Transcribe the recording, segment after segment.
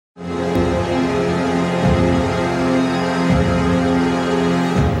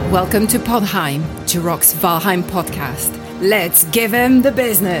Welcome to Podheim, Jirok's Valheim podcast. Let's give him the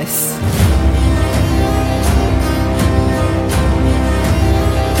business.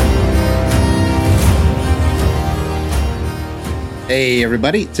 Hey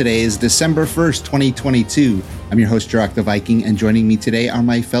everybody, today is December 1st, 2022. I'm your host, Jirok the Viking, and joining me today are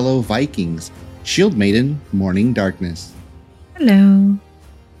my fellow Vikings, Shield Maiden, Morning Darkness. Hello.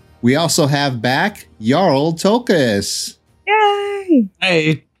 We also have back Jarl Tolkas. Yay!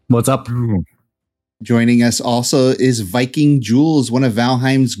 Hey, what's up? Joining us also is Viking Jules, one of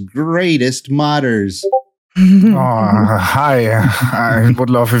Valheim's greatest modders. Oh, hi. I would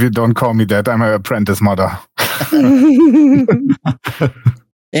love if you don't call me that. I'm an apprentice modder.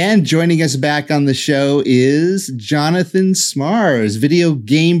 And joining us back on the show is Jonathan Smars, video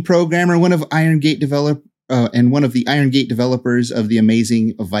game programmer, one of the Iron Gate developers of the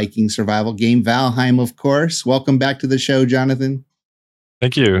amazing Viking survival game Valheim, of course. Welcome back to the show, Jonathan.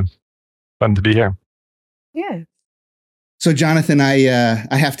 Thank you. Fun to be here. Yeah. So, Jonathan, I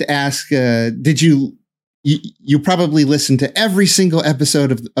have to ask: did you probably listen to every single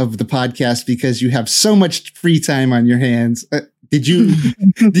episode of the podcast because you have so much free time on your hands? Did you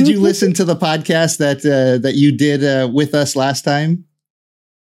listen to the podcast that you did with us last time?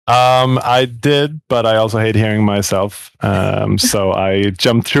 I did, but I also hate hearing myself. So I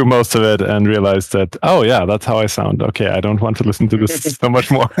jumped through most of it and realized that, oh yeah, that's how I sound. Okay, I don't want to listen to this so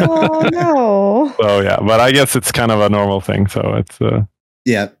much more. Oh no. So yeah, but I guess it's kind of a normal thing. So it's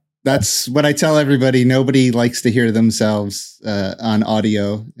yeah, that's what I tell everybody. Nobody likes to hear themselves on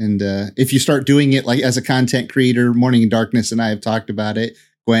audio, and if you start doing it like as a content creator, Morning and Darkness and I have talked about it.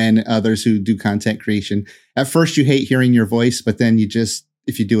 Gwen, others who do content creation. At first, you hate hearing your voice, but then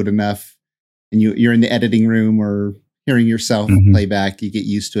if you do it enough and you're in the editing room or hearing yourself play back, you get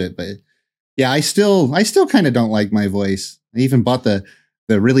used to it. But yeah, I still kind of don't like my voice. I even bought the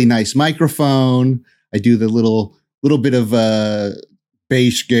really nice microphone. I do the little bit of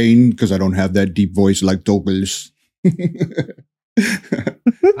bass gain because I don't have that deep voice like Douglas. I'm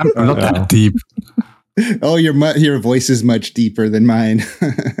not that deep. Oh, your voice is much deeper than mine.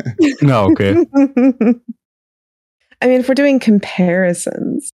 No, okay. I mean, if we're doing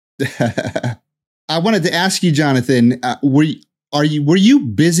comparisons. I wanted to ask you, Jonathan, were you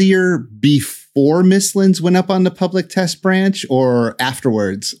busier before Mistlands went up on the public test branch or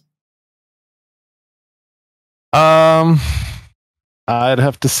afterwards? I'd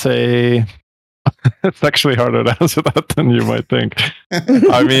have to say it's actually harder to answer that than you might think.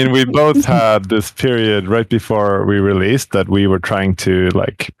 I mean, we both had this period right before we released that we were trying to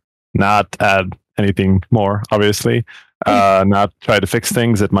not add anything more, obviously, not try to fix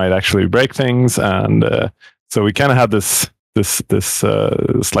things that might actually break things, and so we kind of had this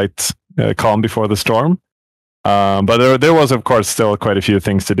slight calm before the storm. But there was, of course, still quite a few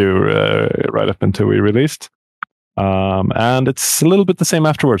things to do right up until we released. And it's a little bit the same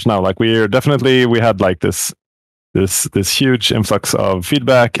afterwards now. Like we had this huge influx of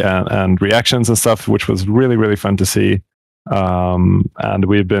feedback and reactions and stuff, which was really, really fun to see. And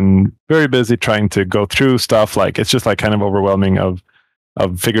we've been very busy trying to go through stuff. Like it's just kind of overwhelming of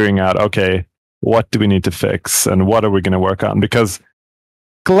figuring out, okay, what do we need to fix and what are we going to work on? Because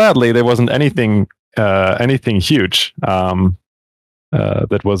gladly there wasn't anything huge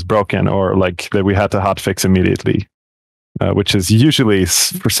that was broken or that we had to hot fix immediately, which is usually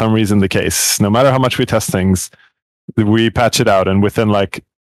for some reason the case. No matter how much we test things, we patch it out, and within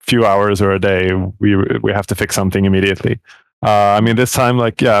few hours or a day, we have to fix something immediately. I mean, this time,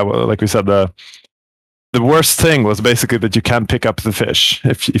 like we said, the worst thing was basically that you can't pick up the fish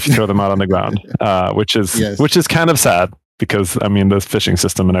if you throw them out on the ground, which is kind of sad because I mean the fishing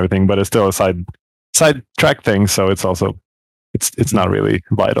system and everything, but it's still a side track thing, so it's also it's not really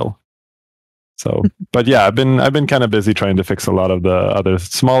vital. So, but yeah, I've been kind of busy trying to fix a lot of the other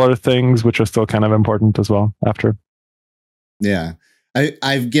smaller things, which are still kind of important as well after. Yeah.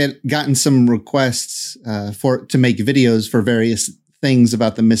 I've gotten some requests to make videos for various things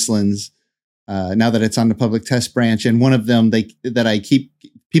about the Mistlands now that it's on the public test branch, and one of them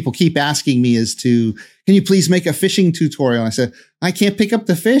people keep asking me is can you please make a fishing tutorial? And I said, I can't pick up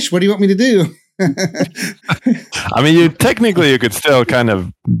the fish. What do you want me to do? I mean, you could still kind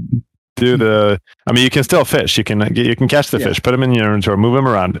of do you can still fish. You can catch the fish, put them in your inventory, move them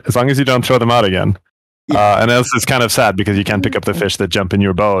around, as long as you don't throw them out again. Yeah. And else it's kind of sad because you can't pick up the fish that jump in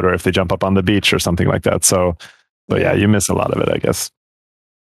your boat or if they jump up on the beach or something like that. So yeah, you miss a lot of it, I guess.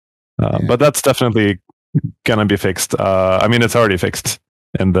 But that's definitely gonna be fixed. I mean, it's already fixed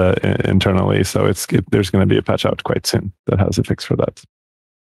internally, so there's going to be a patch out quite soon that has a fix for that.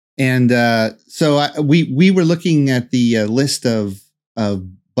 And so we were looking at the list of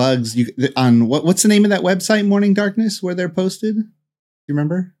bugs on what's the name of that website, Morning Darkness, where they're posted? Do you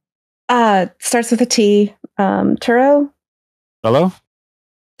remember? Starts with a T. Turo. Hello?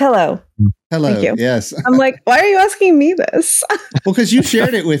 Hello. Hello. Thank you. Yes. I'm like, why are you asking me this? Well, because you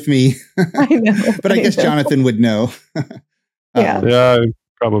shared it with me. I know. But I guess Jonathan would know. Yeah. Yeah, I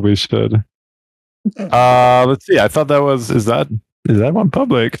probably should. Let's see. I thought is that one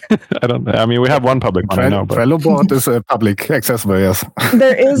public? I don't know. I mean, we have one public one, I know, but Trello board is public accessible, yes.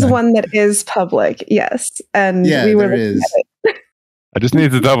 There is one that is public, yes. And Yeah, we were there looking is. at it. I just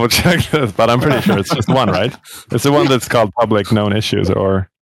need to double check this, but I'm pretty sure it's just one, right? It's the one that's called public known issues or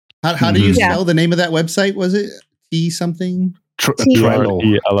How do you Yeah. spell the name of that website? Was it T something? Trello.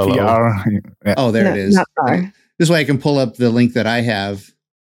 Trello. TR. Yeah. Oh, there No, it is. not R. Okay. This way I can pull up the link that I have.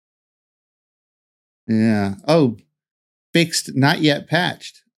 Yeah. Oh, fixed, not yet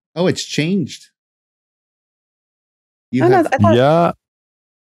patched. Oh, it's changed. You Oh, no, have, I thought, Yeah.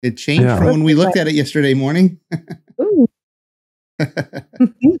 it changed Yeah. from when we looked at it yesterday morning. ooh.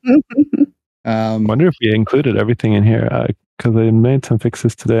 I wonder if we included everything in here because I made some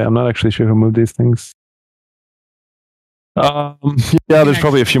fixes today. I'm not actually sure who moved these things. Yeah, there's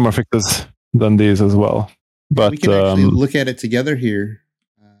probably a few more fixes than these as well. But we can actually look at it together here.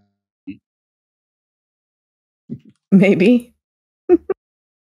 Maybe.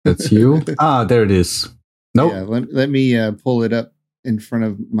 That's you. There it is. Nope. Yeah, let me pull it up in front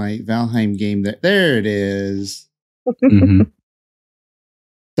of my Valheim game. There it is. Mhm.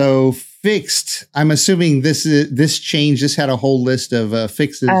 So fixed. I'm assuming this change. This had a whole list of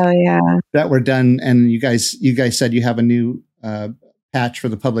fixes Oh, yeah. that were done, and you guys said you have a new patch for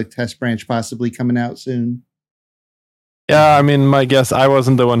the public test branch possibly coming out soon. yeah, I mean, my guess, I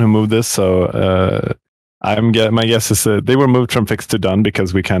wasn't the one who moved this, so my guess is that they were moved from fixed to done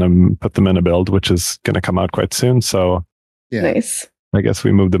because we kind of put them in a build, which is going to come out quite soon. So Yeah. Nice. I guess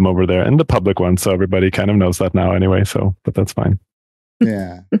we moved them over there in the public one, so everybody kind of knows that now anyway. So, but that's fine.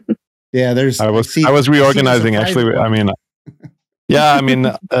 Yeah. Yeah. There's. I was reorganizing actually. I mean, yeah, I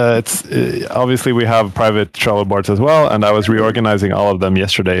mean, it's obviously we have private Trello boards as well, and I was reorganizing all of them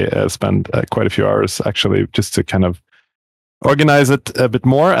yesterday. Spent quite a few hours actually just to kind of organize it a bit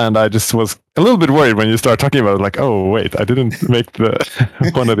more, and I just was a little bit worried when you start talking about it, like, oh wait, I didn't make the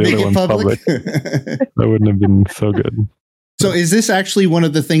one of the Make other it ones public. That wouldn't have been so good. So is this actually one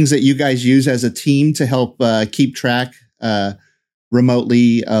of the things that you guys use as a team to help keep track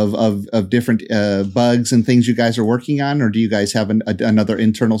remotely of different bugs and things you guys are working on, or do you guys have another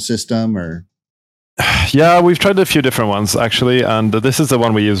internal system? Or Yeah, we've tried a few different ones actually, and this is the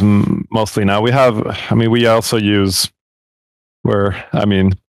one we use mostly now. We also use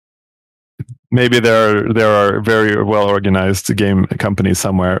maybe there are very well organized game companies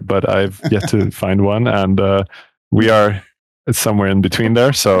somewhere, but I've yet to find one, and we are somewhere in between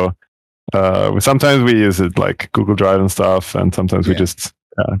there. So sometimes we use it like Google Drive and stuff, and sometimes we just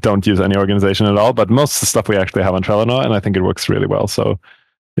don't use any organization at all. But most of the stuff we actually have on Trello now, and I think it works really well. So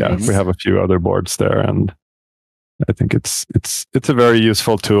yeah, Nice. we have a few other boards there, and I think it's a very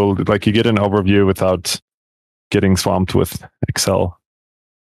useful tool. Like you get an overview without getting swamped with Excel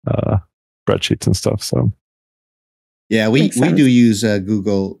spreadsheets and stuff. So yeah, we Makes sense. do use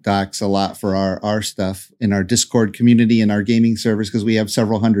Google Docs a lot for our stuff in our Discord community and our gaming servers, because we have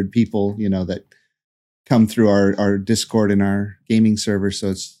several hundred people, that come through our Discord and our gaming server.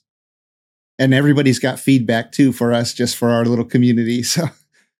 So and everybody's got feedback too for us, just for our little community. So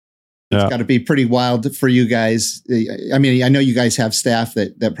it's got to be pretty wild for you guys. I mean, I know you guys have staff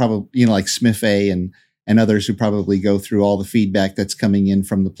that probably, like Smith A and others who probably go through all the feedback that's coming in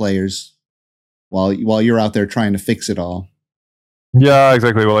from the players while you're out there trying to fix it all. yeah,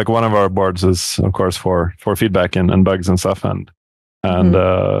 exactly. Well, like one of our boards is of course for feedback and bugs and stuff, and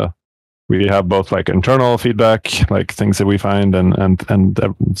we have both like internal feedback, like things that we find, and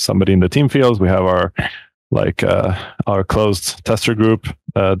somebody in the team feels. We have our closed tester group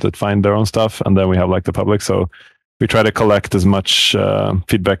that find their own stuff, and then we have like the public. So we try to collect as much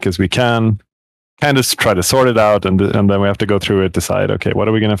feedback as we can, kind of try to sort it out, and then we have to go through it, decide, okay, what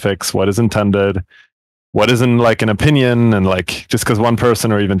are we going to fix, what is intended, what isn't like an opinion, and like just because one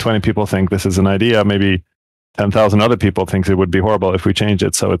person or even 20 people think this is an idea, maybe 10,000 other people think it would be horrible if we change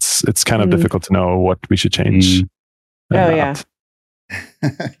it. So it's kind of difficult to know what we should change. Oh, yeah.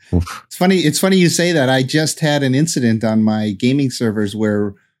 It's funny you say that. I just had an incident on my gaming servers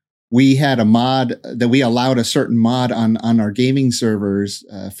where we had a mod that we allowed a certain mod on our gaming servers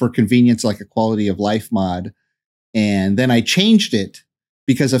for convenience, like a quality of life mod. And then I changed it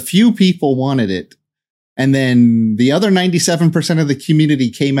because a few people wanted it. And then the other 97% of the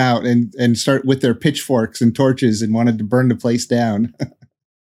community came out and start with their pitchforks and torches and wanted to burn the place down.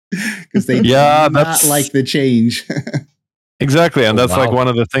 because they not like the change. Exactly, and that's like one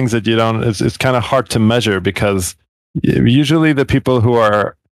of the things that you don't. It's kind of hard to measure because usually the people who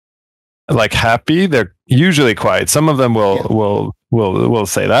are like happy, they're usually quiet. Some of them will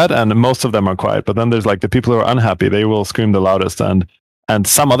say that, and most of them are quiet. But then there's like the people who are unhappy; they will scream the loudest, and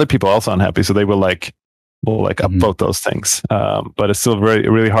some other people are also unhappy, so they will upvote those things. But it's still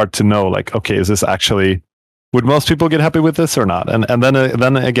really hard to know. Like, okay, is this actually? Would most people get happy with this or not? And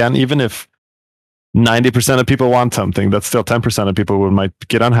then again, even if 90% of people want something, that's still 10% of people might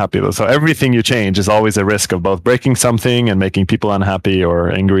get unhappy with it. So everything you change is always a risk of both breaking something and making people unhappy or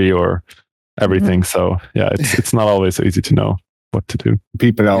angry or everything. So yeah, it's not always so easy to know what to do.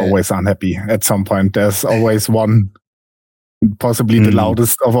 People are always unhappy at some point. There's always one, possibly the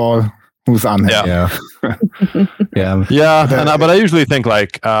loudest of all, who's unhappy. But I usually think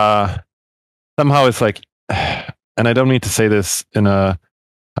like somehow it's like, and I don't need to say this in a,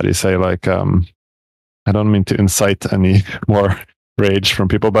 how do you say, like I don't mean to incite any more rage from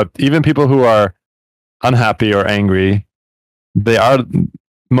people, but even people who are unhappy or angry, they are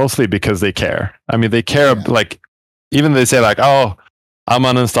mostly because they care. I mean, they care, like, even they say like, oh, I'm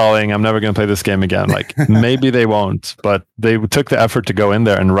uninstalling, I'm never going to play this game again. Like, maybe they won't, but they took the effort to go in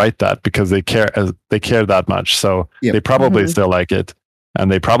there and write that because they care that much. So they probably still like it,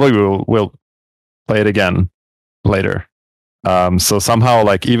 and they probably will play it again later. So somehow,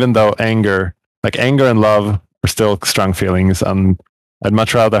 like, even though anger and love are still strong feelings, I'd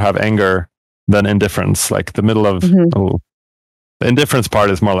much rather have anger than indifference. Like the middle of the indifference part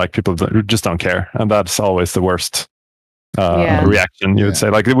is more like people just don't care, and that's always the worst reaction. You would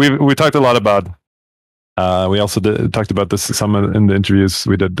say, like we talked a lot about. We also talked about this some in the interviews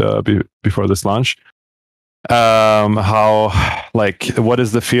we did before this launch. How, like, what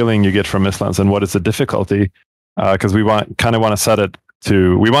is the feeling you get from Mistlands, and what is the difficulty? Because we want to set it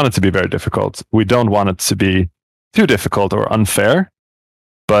to, we want it to be very difficult. We don't want it to be too difficult or unfair,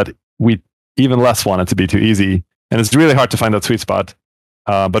 but we even less want it to be too easy. And it's really hard to find that sweet spot.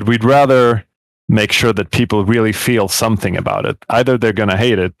 But we'd rather make sure that people really feel something about it. Either they're going to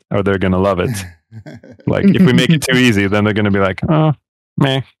hate it or they're going to love it. Like if we make it too easy, then they're going to be like, oh,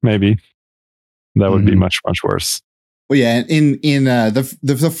 maybe. That would be much, much worse. Well, yeah. In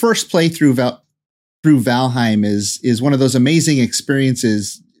the first playthrough through Valheim is one of those amazing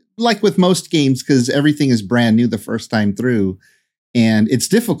experiences, like with most games, because everything is brand new the first time through, and it's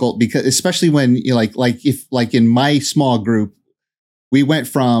difficult because, especially when you like in my small group, we went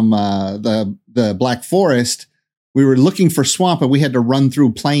from the Black Forest, we were looking for swamp, and we had to run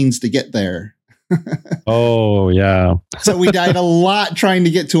through plains to get there. Oh yeah. So we died a lot trying to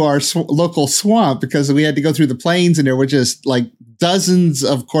get to our local swamp because we had to go through the plains, and there were just like dozens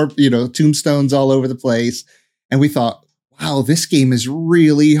of tombstones all over the place. And we thought, wow, this game is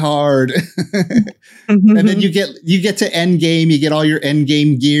really hard. And then you get to end game, you get all your end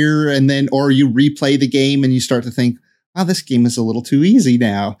game gear, or you replay the game and you start to think, wow, this game is a little too easy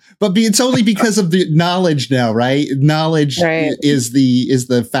now. But it's only because of the knowledge now, right? Knowledge is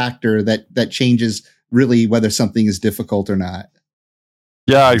the factor that changes really whether something is difficult or not.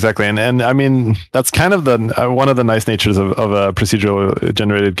 Yeah, exactly. And I mean, that's kind of the one of the nice natures of a procedural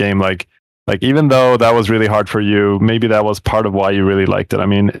generated game. Like even though that was really hard for you, maybe that was part of why you really liked it. I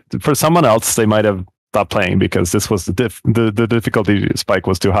mean, for someone else, they might have stopped playing because this was the difficulty spike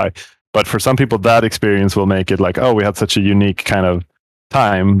was too high. But for some people, that experience will make it like, oh, we had such a unique kind of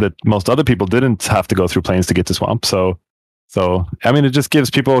time that most other people didn't have to go through plains to get to swamp. So I mean, it just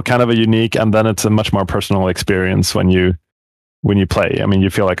gives people kind of a unique, and then it's a much more personal experience when you play. I mean, you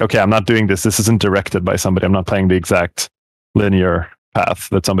feel like, okay, I'm not doing this. This isn't directed by somebody. I'm not playing the exact linear path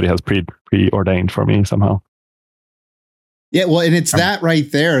that somebody has preordained for me somehow. Yeah, well, and it's that right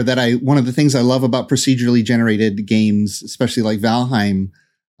there that one of the things I love about procedurally generated games, especially like Valheim.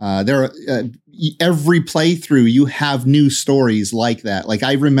 There are every playthrough you have new stories like that. Like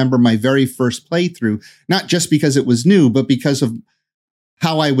I remember my very first playthrough, not just because it was new, but because of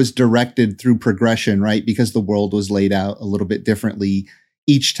how I was directed through progression, right? Because the world was laid out a little bit differently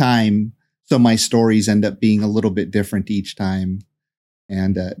each time. So my stories end up being a little bit different each time.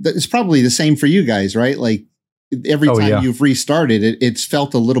 And it's probably the same for you guys, right? Like every time you've restarted it, it's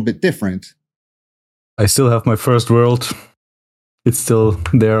felt a little bit different. I still have my first world. It's still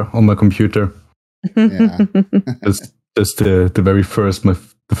there on my computer. Yeah. Just the very first, the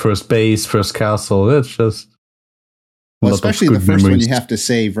first base, first castle. It's just especially the first one you have to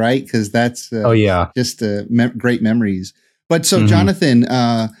save, right? Because that's just great memories. But so, Jonathan,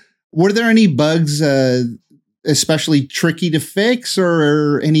 were there any bugs especially tricky to fix,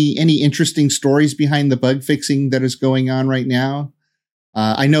 or any interesting stories behind the bug fixing that is going on right now?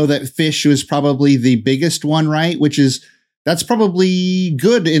 I know that fish was probably the biggest one, right? That's probably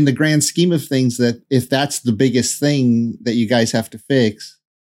good in the grand scheme of things, that if that's the biggest thing that you guys have to fix.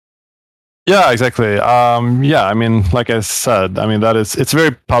 Yeah, exactly. Yeah, I mean, like I said, I mean, it's very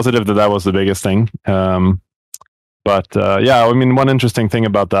positive that was the biggest thing. But yeah, I mean, one interesting thing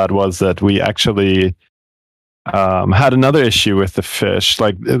about that was that we actually had another issue with the fish.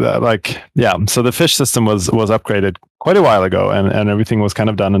 So the fish system was upgraded quite a while ago, and everything was kind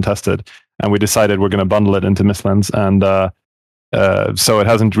of done and tested. And we decided we're going to bundle it into Mistlands, and so it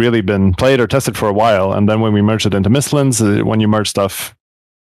hasn't really been played or tested for a while. And then when we merged it into Mistlands, when you merge stuff,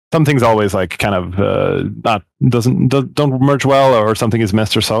 some things always like kind of don't merge well, or something is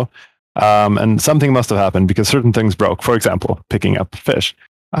missed or so. And something must have happened because certain things broke. For example, picking up fish.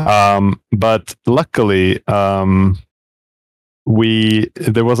 But luckily, there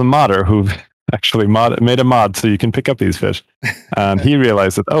was a modder who actually made a mod so you can pick up these fish. And he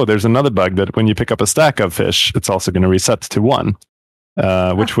realized that, there's another bug that when you pick up a stack of fish, it's also going to reset to 1,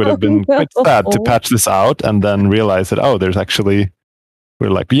 which would have been quite sad to patch this out and then realize that, there's actually, we're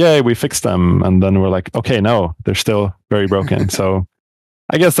like, yay, we fixed them. And then we're like, okay, no, they're still very broken. So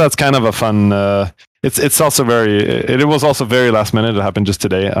I guess that's kind of a fun, it was also very last minute. It happened just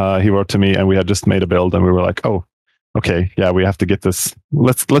today. He wrote to me and we had just made a build and we were like, okay, yeah, we have to get this.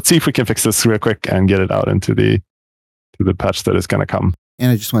 Let's see if we can fix this real quick and get it out into the patch that is going to come. And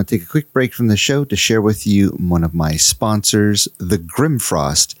I just want to take a quick break from the show to share with you one of my sponsors, the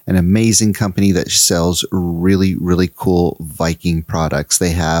Grimfrost, an amazing company that sells really, really cool Viking products. They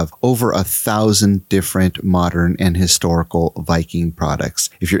have over 1,000 different modern and historical Viking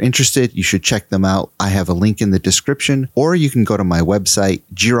products. If you're interested, you should check them out. I have a link in the description, or you can go to my website,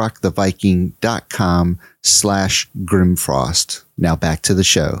 girocktheviking.com/Grimfrost. Now back to the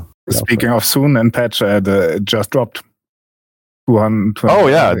show. Speaking of soon and patch, it just dropped. 200, oh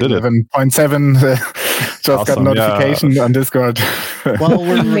yeah, I did it. 11.7 just awesome, got a notification on Discord. While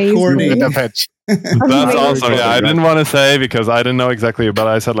we're recording. Patch. That's awesome. Yeah, I didn't want to say because I didn't know exactly, but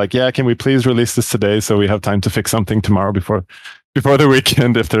I said like, yeah, can we please release this today so we have time to fix something tomorrow before the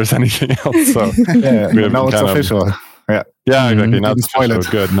weekend if there's anything else. So yeah, now it's official. Yeah, exactly. Now it's official.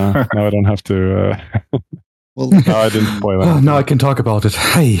 Good. Now I don't have to. Well, no, I didn't spoil it. Now I can talk about it.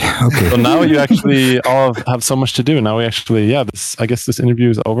 Hey, okay. So now you actually all have so much to do. Now we actually, I guess this interview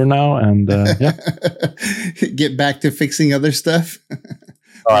is over now, and get back to fixing other stuff.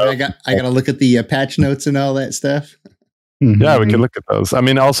 I got to look at the patch notes and all that stuff. Mm-hmm. Yeah, we can look at those. I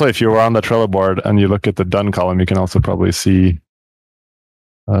mean, also if you were on the Trello board and you look at the done column, you can also probably see.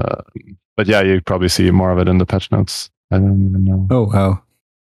 But yeah, you probably see more of it in the patch notes. I don't even know. Oh wow.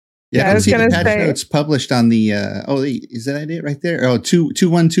 Yeah, I can see the patch notes published on the, is that it right there?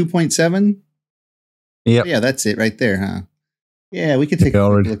 2.12.7? Yeah. Yeah, that's it right there, huh? Yeah, we could take a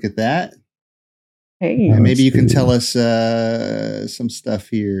look at that. Hey. Yeah, maybe you can tell us some stuff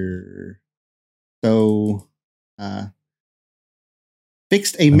here. So,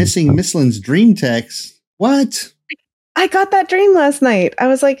 fixed a missing Mistlands dream text. What? I got that dream last night. I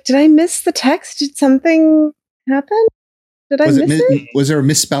was like, did I miss the text? Did something happen? Did I miss it? Was there a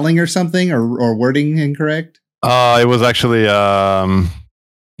misspelling or something or wording incorrect? It was actually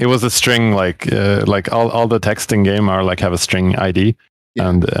it was a string like all the text in game are like have a string ID,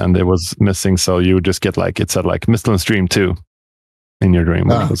 and it was missing. So you would just get like it said like Mistlands Dream 2 in your dream.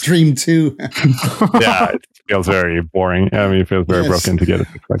 Dream 2. Yeah, it feels very boring. I mean, it feels very broken to get it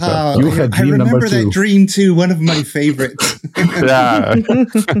like that. You had dream I remember number 2. that Dream 2, one of my favorites. Yeah.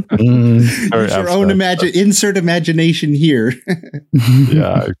 Use your own insert imagination here.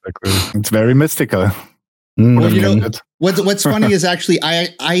 Yeah, exactly. It's very mystical. Well, you know, what's funny is actually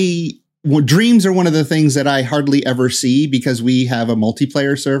dreams are one of the things that I hardly ever see because we have a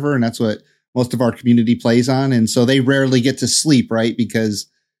multiplayer server and that's what most of our community plays on. And so they rarely get to sleep, right? Because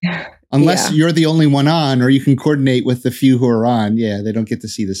unless you're the only one on or you can coordinate with the few who are on, they don't get to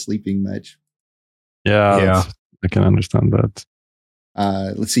see the sleeping much. Yeah. I can understand that.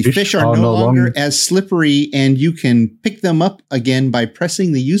 Let's see. Fish are no longer as slippery and you can pick them up again by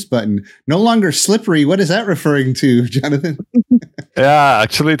pressing the use button. No longer slippery. What is that referring to, Jonathan? Yeah,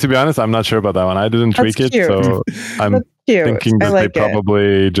 actually, to be honest, I'm not sure about that one. I didn't tweak it. So I'm thinking that they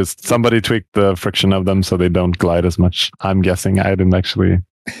probably just somebody tweaked the friction of them so they don't glide as much. I'm guessing. I didn't actually.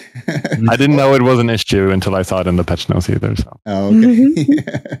 I didn't know it was an issue until I saw it in the patch notes either. So. Oh, okay.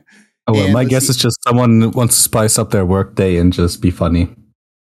 Oh, well, my guess is just someone wants to spice up their workday and just be funny.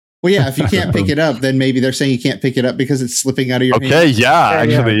 Well, yeah, if you can't pick it up, then maybe they're saying you can't pick it up because it's slipping out of your hand. Okay,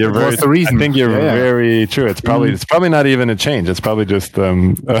 actually, you're very. That's the reason. I think you're very true. It's probably not even a change. It's probably just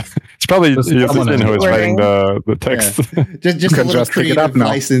it's probably Just your someone assistant who is writing wording. the text. Just a can little just pick it up creative now.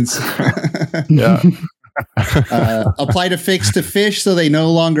 license. Yeah. Apply to fix to fish so they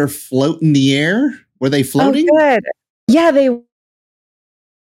no longer float in the air. Were they floating? Oh, good. Yeah, they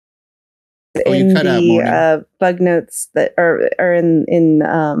Oh, you in cut out, Morning. the bug notes that are in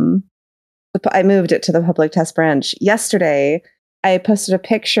I moved it to the public test branch yesterday. I posted a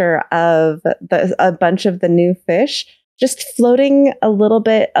picture of a bunch of the new fish just floating a little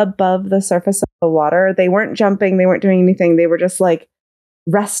bit above the surface of the water. They weren't jumping, they weren't doing anything. They were just like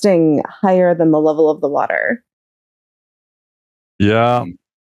resting higher than the level of the water. Yeah.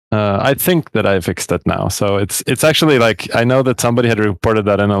 I think that I fixed it now. So it's actually like, I know that somebody had reported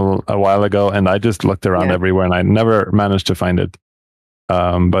that in a while ago, and I just looked around everywhere and I never managed to find it.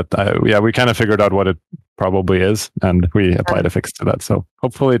 But we kind of figured out what it probably is, and we applied a fix to that. So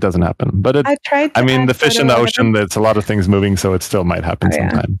hopefully it doesn't happen. But I tried. I mean, the fish in the ocean, there's a lot of things moving, so it still might happen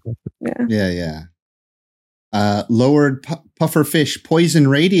sometime. Yeah. Lowered puffer fish poison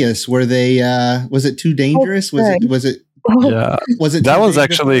radius. Were they? Was it too dangerous? Was it? Yeah. Was it? That was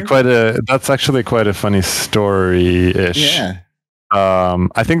actually that's actually quite a funny story-ish. Yeah.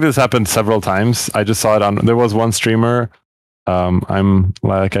 I think this happened several times. I just saw it there was one streamer. I'm,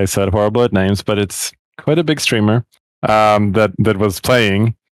 like I said, horrible at names, but it's quite a big streamer that was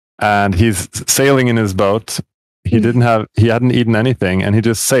playing, and he's sailing in his boat. He hadn't eaten anything, and he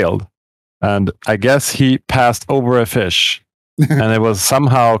just sailed. And I guess he passed over a fish, and it was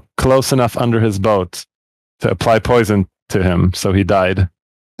somehow close enough under his boat to apply poison to him, so he died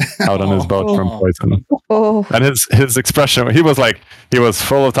out on his boat from poison. Oh. And his expression, he was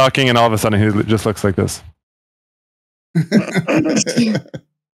full of talking, and all of a sudden he just looks like this.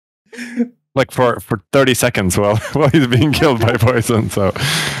 Like for 30 seconds while he's being killed by poison. So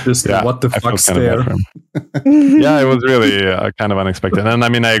just what the fuck's there? Yeah, it was really kind of unexpected. And I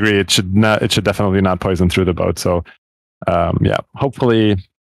mean, I agree. It should definitely not poison through the boat. So hopefully.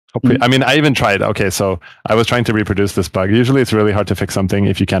 I mean, I even tried. Okay, so I was trying to reproduce this bug. Usually, it's really hard to fix something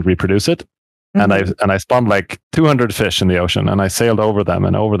if you can't reproduce it. Mm-hmm. And I spawned like 200 fish in the ocean, and I sailed over them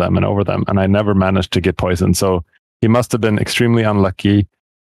and over them and over them, and I never managed to get poisoned. So he must have been extremely unlucky.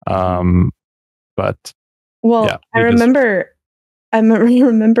 But I remember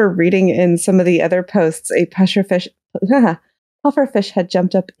reading in some of the other posts a pufferfish had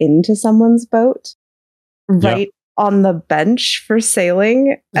jumped up into someone's boat on the bench for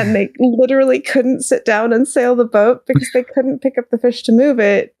sailing, and they literally couldn't sit down and sail the boat because they couldn't pick up the fish to move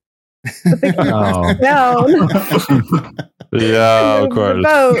it. But they couldn't sit down. Yeah, of course.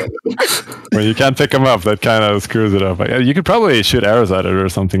 When you can't pick them up, that kind of screws it up. You could probably shoot arrows at it or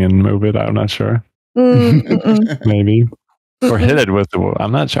something and move it. I'm not sure. Maybe. Or hit it with the.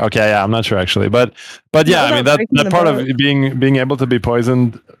 I'm not sure. Okay, yeah, I'm not sure actually. But yeah, I mean that part of being able to be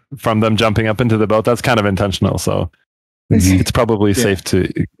poisoned from them jumping up into the boat, that's kind of intentional. So it's probably safe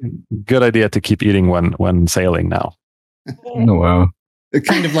good idea to keep eating when sailing now. Oh wow.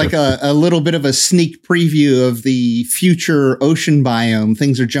 Kind of like a little bit of a sneak preview of the future ocean biome.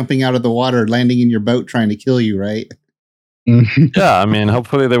 Things are jumping out of the water, landing in your boat, trying to kill you, right? Yeah, I mean,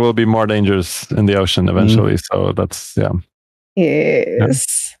 hopefully there will be more dangers in the ocean eventually. So that's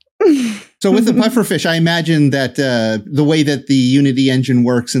Yes. So with the pufferfish, I imagine that the way that the Unity engine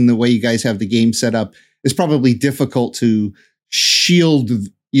works and the way you guys have the game set up is probably difficult to shield.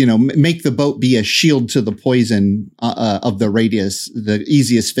 Make the boat be a shield to the poison of the radius. The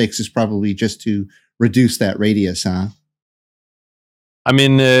easiest fix is probably just to reduce that radius, huh? I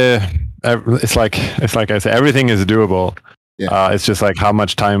mean, it's like I say, everything is doable. Yeah. It's just like how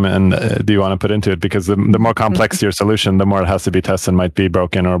much time and do you want to put into it? Because the more complex your solution, the more it has to be tested and might be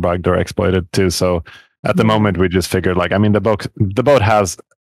broken or bugged or exploited too. So at the moment, we just figured the boat has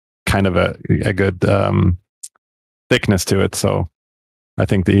kind of a good thickness to it. So I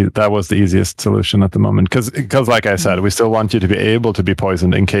think that was the easiest solution at the moment. Because like I said, we still want you to be able to be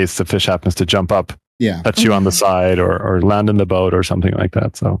poisoned in case the fish happens to jump up, touch you on the side or land in the boat or something like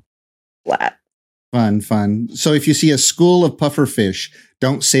that. So flat. Fun. So if you see a school of pufferfish,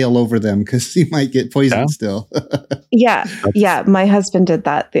 don't sail over them because you might get poisoned still. Yeah. My husband did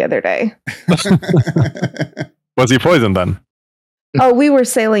that the other day. Was he poisoned then? Oh, we were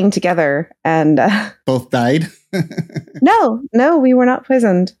sailing together and both died. No, we were not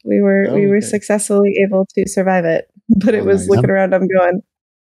poisoned. We were successfully able to survive it. But it was looking around. I'm going.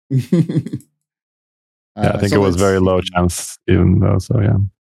 I think it was very low chance, even though. So yeah.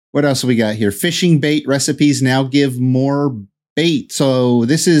 What else we got here? Fishing bait recipes now give more bait. So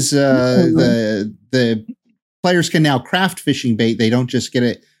this is the players can now craft fishing bait. They don't just get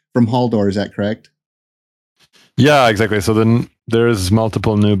it from Haldor. Is that correct? Yeah, exactly. So then there's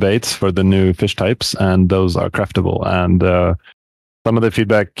multiple new baits for the new fish types, and those are craftable. And some of the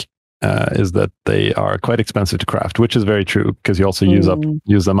feedback is that they are quite expensive to craft, which is very true because you also use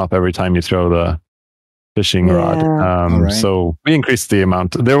them up every time you throw the fishing rod. Right. So we increased the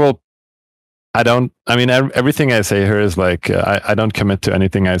amount. Everything I say here is like I don't commit to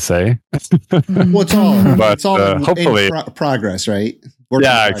anything I say. Well, it's all hopefully progress, right?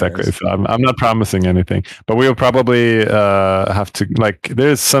 Exactly. So I'm not promising anything, but we will probably have to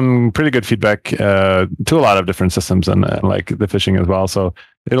there's some pretty good feedback to a lot of different systems and like the fishing as well. So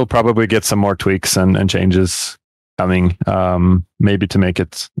it'll probably get some more tweaks and changes coming, maybe to make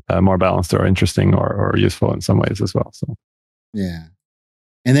it more balanced or interesting or useful in some ways as well. So yeah.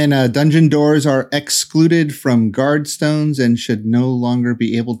 And then dungeon doors are excluded from guard stones and should no longer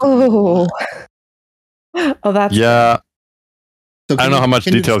be able to. That's yeah. good. So I don't know how much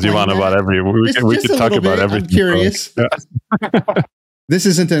details you want about every. We could talk about everything. I'm curious. Yeah. This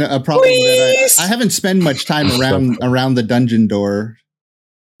isn't a problem that I haven't spent much time around the dungeon door.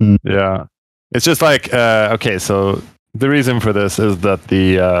 Yeah, it's just like okay. So the reason for this is that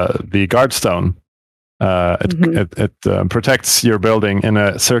the guard stone it protects your building in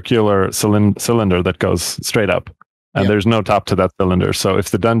a circular cylinder that goes straight up, and there's no top to that cylinder. So if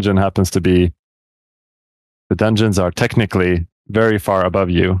the dungeon happens to be, the dungeons are technically very far above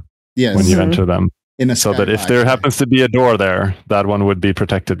you when you enter them. So that if there happens to be a door there, that one would be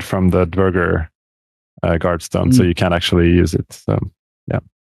protected from the Dwerger guard stone, so you can't actually use it. So yeah.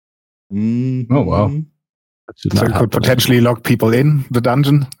 Oh wow! So it could potentially lock people in the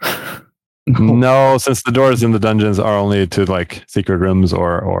dungeon. No, since the doors in the dungeons are only to like secret rooms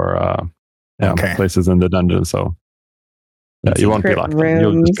or places in the dungeon, so you won't be locked in.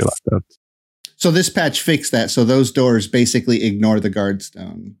 You'll just be locked out. So this patch fixed that. So those doors basically ignore the guard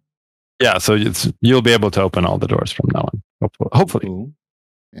stone. Yeah, so you'll be able to open all the doors from now on. Hopefully. Cool.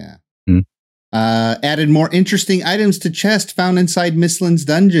 Yeah. Added more interesting items to chest found inside Mistlands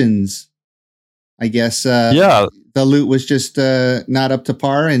dungeons. I guess the loot was just not up to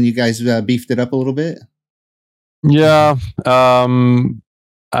par, and you guys beefed it up a little bit. Yeah. I'm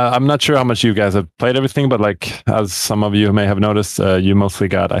not sure how much you guys have played everything, but like as some of you may have noticed, you mostly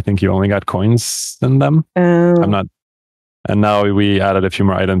got, I think you only got coins in them. I'm not. And now we added a few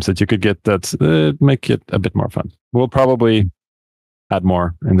more items that you could get that make it a bit more fun. We'll probably add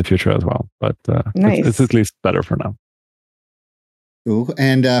more in the future as well, but it's at least better for now. Cool.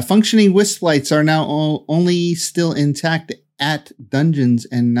 And functioning wisp lights are now only still intact at dungeons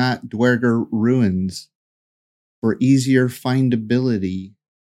and not Dwerger ruins for easier findability.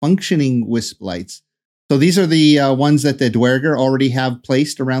 Functioning wisp lights. So these are the ones that the Dwerger already have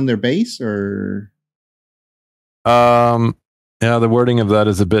placed around their base, or? Yeah, the wording of that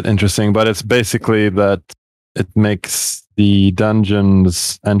is a bit interesting, but it's basically that it makes the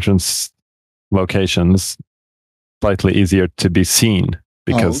dungeon's entrance locations slightly easier to be seen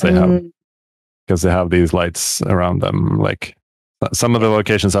because they have these lights around them. Like some of the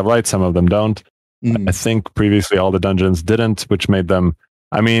locations have lights, some of them don't. I think previously all the dungeons didn't, which made them.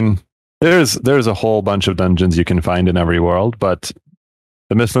 I mean, there's a whole bunch of dungeons you can find in every world, but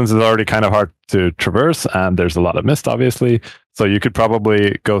the Mistlands is already kind of hard to traverse, and there's a lot of mist, obviously. So you could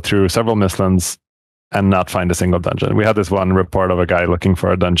probably go through several Mistlands and not find a single dungeon. We had this one report of a guy looking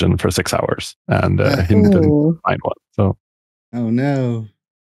for a dungeon for 6 hours, and he didn't find one. So, oh no,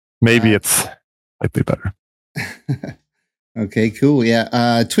 maybe it's slightly better. Okay, cool.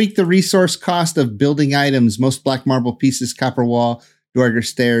 Yeah, tweak the resource cost of building items. Most black marble pieces, copper wall, Dwerger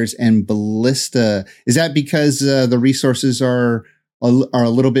stairs, and ballista. Is that because the resources are a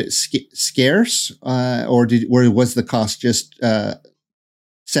little bit scarce, or was the cost just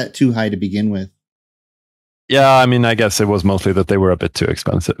set too high to begin with? Yeah, I mean, I guess it was mostly that they were a bit too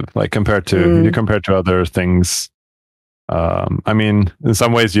expensive, like compared to other things. I mean, in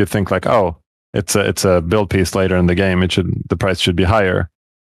some ways, you think like, oh, it's a build piece later in the game. The price should be higher,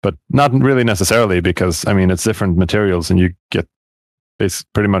 but not really necessarily, because I mean, it's different materials, and you get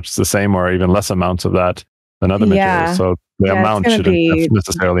pretty much the same or even less amounts of that than other materials. So the amount shouldn't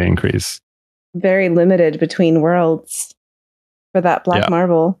necessarily increase. Very limited between worlds for that black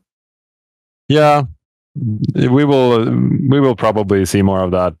marble. Yeah. We will probably see more of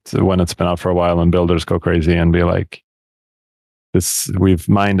that when it's been out for a while and builders go crazy and be like, we've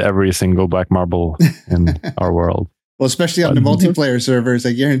mined every single black marble in our world. Well, especially on the multiplayer servers,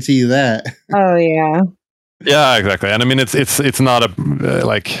 I guarantee you that. Oh yeah. Yeah, exactly. And I mean, it's not a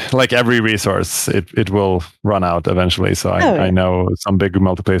like every resource, it will run out eventually. So I know some big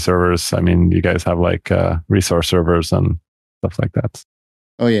multiplayer servers. I mean, you guys have like resource servers and stuff like that.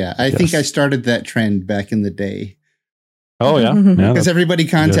 Oh yeah, I think I started that trend back in the day. Oh yeah, because everybody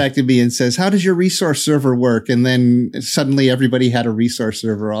contacted me and says, "How does your resource server work?" And then suddenly everybody had a resource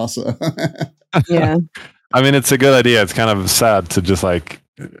server also. Yeah. I mean, it's a good idea. It's kind of sad to just like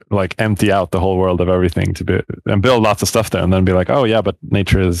empty out the whole world of everything and build lots of stuff there, and then be like, oh yeah, but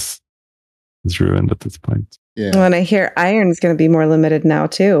nature is ruined at this point. Yeah. Well, and I hear iron's going to be more limited now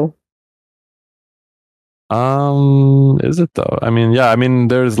too. Is it though? I mean, yeah. I mean,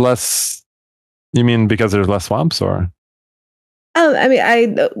 there's less. You mean because there's less swamps, or? I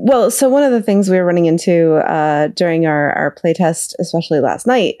mean, so one of the things we were running into during our playtest, especially last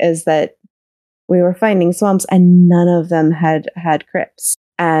night, is that we were finding swamps and none of them had crypts.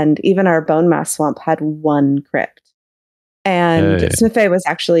 And even our bone mass swamp had one crypt. And Smiffe was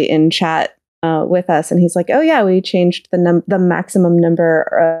actually in chat with us, and he's like, "Oh yeah, we changed the maximum number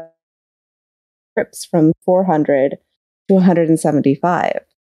of crypts from 400 to 175."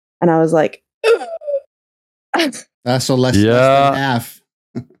 And I was like, so less than half.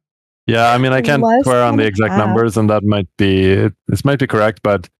 Yeah, I mean, I can't swear on the exact numbers, and that might be this might be correct,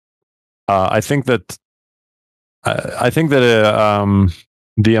 but I think that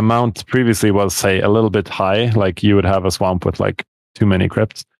the amount previously was, say, a little bit high. Like you would have a swamp with like too many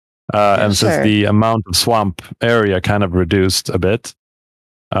crypts, and since the amount of swamp area kind of reduced a bit,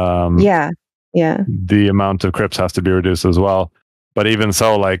 the amount of crypts has to be reduced as well. But even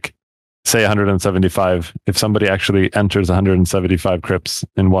so, like say 175, if somebody actually enters 175 crypts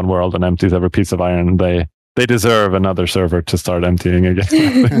in one world and empties every piece of iron, they deserve another server to start emptying again.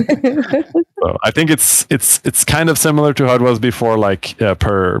 So I think it's kind of similar to how it was before, like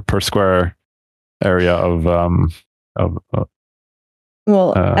per square area of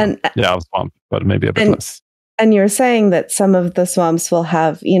swamp, but maybe a bit less. And you're saying that some of the swamps will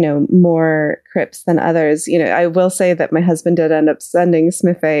have, more crypts than others. I will say that my husband did end up sending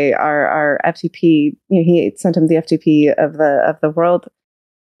Smiffe our FTP. He sent him the FTP of the world.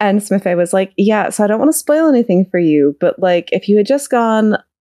 And Smiffe was like, "Yeah, so I don't want to spoil anything for you, but like if you had just gone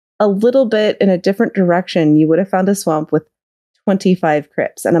a little bit in a different direction, you would have found a swamp with 25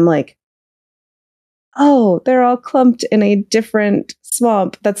 crypts." And I'm like, "Oh, they're all clumped in a different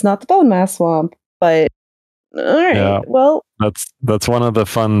swamp. That's not the bone mass swamp, but all right." Yeah, well, that's one of the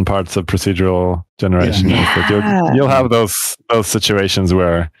fun parts of procedural generation. Is that you'll have those situations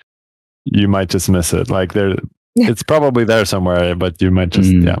where you might just miss it. Like it's probably there somewhere, but you might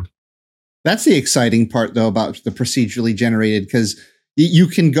just That's the exciting part, though, about the procedurally generated, because you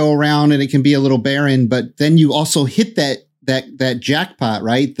can go around and it can be a little barren, but then you also hit that jackpot,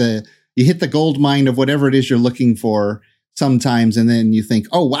 right? You hit the gold mine of whatever it is you're looking for sometimes, and then you think,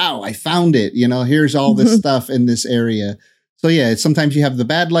 "Oh wow, I found it!" Here's all this stuff in this area. So yeah, sometimes you have the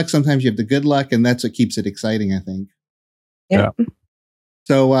bad luck, sometimes you have the good luck, and that's what keeps it exciting, I think. Yeah.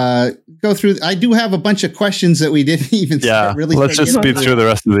 So go through. I do have a bunch of questions that we didn't even really. Let's just speed through the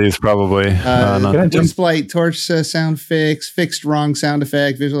rest of these, probably. Windspite, torch sound fixed wrong sound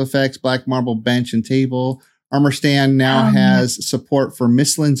effect, visual effects, black marble bench and table. Armor stand now has support for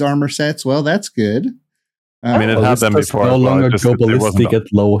Mistlands armor sets. Well, that's good. I mean, it had them before. No longer go ballistic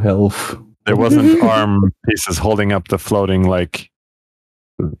at low health. There wasn't arm pieces holding up the floating like.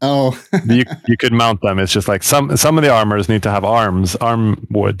 Oh, you could mount them. It's just like some of the armors need to have arm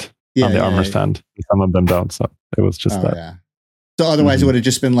wood on the armor stand. Some of them don't. So it was just that. Yeah. So otherwise, it would have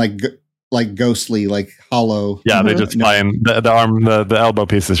just been like ghostly, like hollow. Yeah, they just fly in the arm. The elbow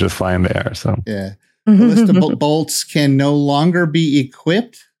pieces just fly in the air. So yeah, ballista bolts can no longer be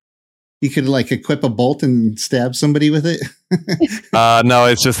equipped. You could like equip a bolt and stab somebody with it. No,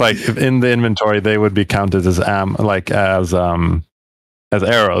 it's just like in the inventory they would be counted as as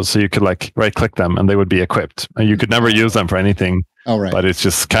arrows, so you could like right click them and they would be equipped. And you could never use them for anything. Oh, right. But it's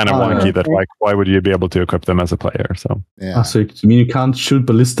just kind of wonky that like why would you be able to equip them as a player? So yeah. So you mean you can't shoot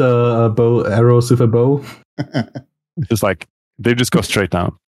ballista arrows with a bow? Just like they just go straight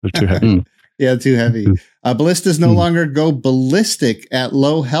down. They're too heavy. Yeah, too heavy. Ballistas no longer go ballistic at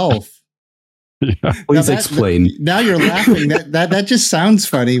low health. Yeah. Please explain. Now you're laughing. That just sounds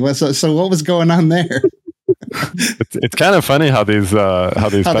funny. So what was going on there? It's kind of funny how these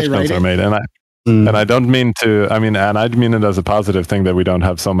patch notes are made, and I don't mean to. I mean, and I mean it as a positive thing that we don't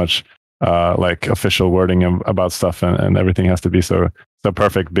have so much like official wording about stuff, and everything has to be so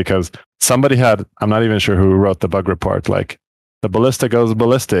perfect, because somebody had. I'm not even sure who wrote the bug report. Like the ballista goes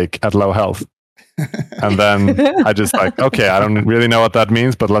ballistic at low health. And then I just like, okay, I don't really know what that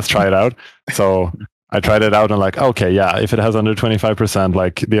means, but let's try it out. So I tried it out and like, okay, yeah, if it has under 25%,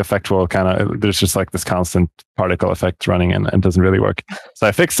 like the effect will kind of, there's just like this constant particle effect running and it doesn't really work. So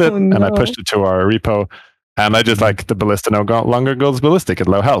I fixed it and I pushed it to our repo, and I just like the ballista no longer goes ballistic at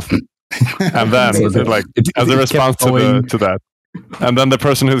low health. And then as a response to that. And then the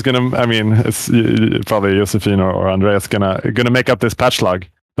person who's gonna, I mean, it's probably Josephine or Andreas gonna make up this patch log.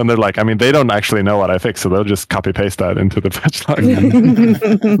 Then they're like, I mean, they don't actually know what I fixed, so they'll just copy paste that into the patch log.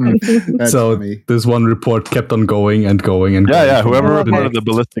 So funny. This one report kept on going and going and going. Yeah. Whoever reported the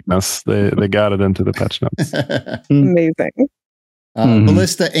ballisticness, they got it into the patch notes. Amazing.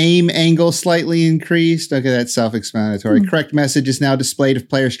 Ballista aim angle slightly increased. Okay, that's self-explanatory. Correct message is now displayed if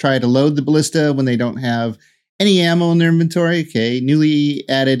players try to load the ballista when they don't have any ammo in their inventory. Okay, newly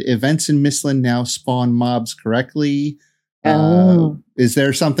added events in Mistland now spawn mobs correctly. Is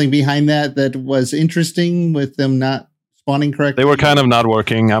there something behind that was interesting with them not spawning correctly? They were kind of not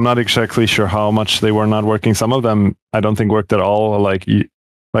working. I'm not exactly sure how much they were not working. Some of them I don't think worked at all. Like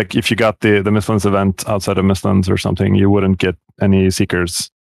if you got the Mistlands event outside of Mistlands or something, you wouldn't get any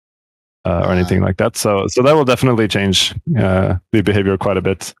seekers or anything like that. So that will definitely change the behavior quite a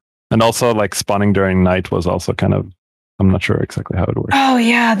bit. And also like spawning during night was also kind of, I'm not sure exactly how it works. Oh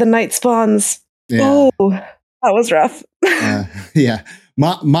yeah, the night spawns. Yeah. Oh, that was rough. Yeah.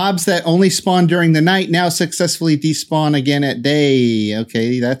 Mobs that only spawn during the night now successfully despawn again at day.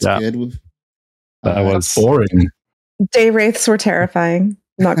 Okay, that's good. That was boring. Day wraiths were terrifying.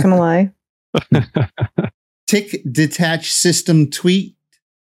 Not gonna lie. Tick detach system tweaked.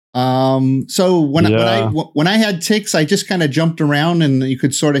 So when I had ticks, I just kind of jumped around and you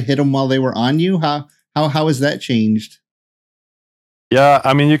could sort of hit them while they were on you. How has that changed? Yeah,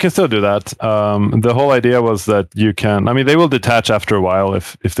 I mean, you can still do that. The whole idea was that you can, I mean, they will detach after a while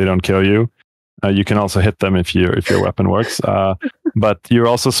if they don't kill you. You can also hit them if your weapon works. But you're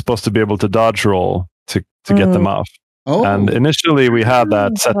also supposed to be able to dodge roll to get them off. Oh. And initially we had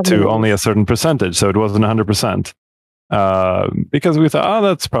that set to only a certain percentage, so it wasn't 100%. Because we thought,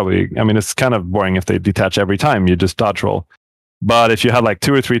 that's probably, I mean, it's kind of boring if they detach every time, you just dodge roll. But if you had like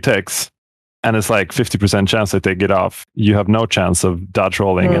 2 or 3 ticks, and it's like 50% chance that they get off, you have no chance of dodge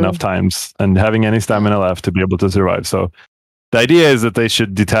rolling enough times and having any stamina left to be able to survive. So the idea is that they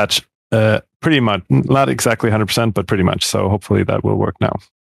should detach pretty much, not exactly 100%, but pretty much. So hopefully that will work now.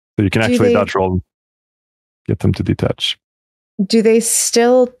 So you can actually dodge roll, get them to detach. Do they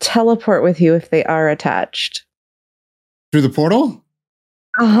still teleport with you if they are attached? Through the portal?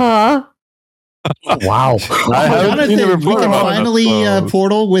 Uh-huh. Wow. We can finally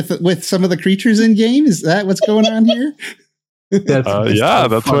portal with some of the creatures in game. Is that what's going on here? That's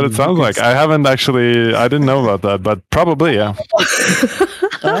what it sounds like. I didn't know about that, but probably, yeah.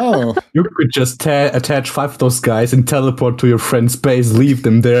 Oh. You could just attach 5 of those guys and teleport to your friend's base, leave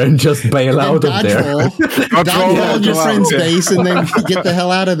them there, and just bail out of there. Dodge roll your friend's base and then get the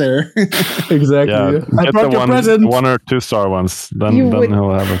hell out of there. Exactly. Yeah. I brought your present. 1 or 2 star ones. Then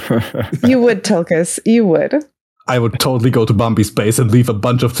he'll have it. You would, Tilkus. You would. I would totally go to Bambi's base and leave a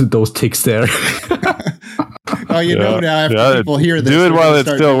bunch of those ticks there. Oh, know now after people hear this. Do it while it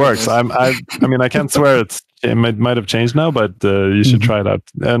still works. I mean, I can't swear it might have changed now, but you should try it out.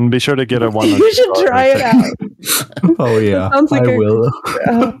 And be sure to get a 1. You should try it out. Oh, yeah. I will.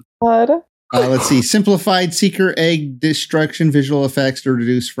 Oh, God. Let's see. Simplified Seeker Egg Destruction visual effects to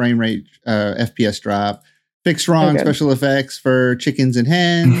reduce frame rate FPS drop. Fixed wrong special effects for chickens and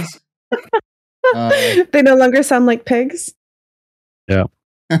hens. They no longer sound like pigs. Yeah.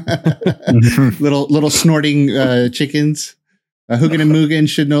 little snorting chickens. Hugin and Mugen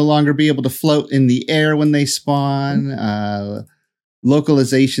should no longer be able to float in the air when they spawn.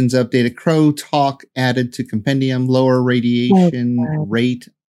 Localizations updated. Crow talk added to compendium. Lower radiation rate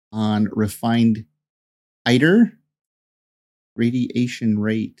on refined hider. Radiation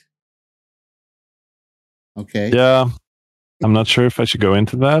rate. Okay. Yeah. I'm not sure if I should go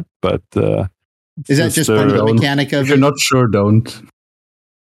into that, but is that just part of the mechanic of it? If you're not sure, don't.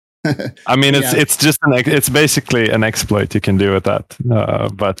 I mean, it's just it's basically an exploit you can do with that. Yeah.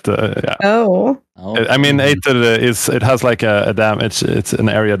 Oh. I mean, it has like a damage. It's an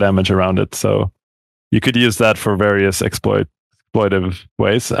area damage around it, so you could use that for various exploitive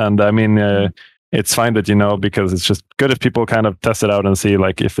ways. And I mean, it's fine that because it's just good if people kind of test it out and see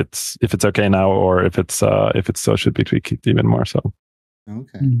like if it's okay now or if it's so should be tweaked even more. So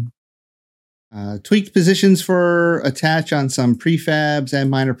okay. Tweaked positions for attach on some prefabs and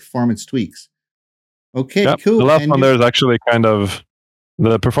minor performance tweaks. Okay, cool. The last one there is actually kind of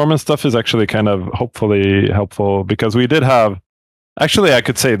the performance stuff is actually kind of hopefully helpful because we did have actually I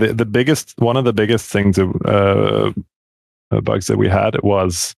could say one of the biggest things bugs that we had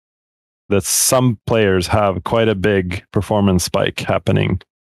was that some players have quite a big performance spike happening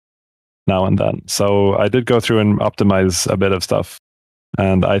now and then. So I did go through and optimize a bit of stuff,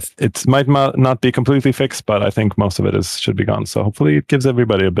 and it might not be completely fixed, but I think most of it should be gone. So hopefully it gives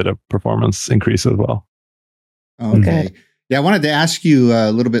everybody a bit of performance increase as well. Okay. Yeah, I wanted to ask you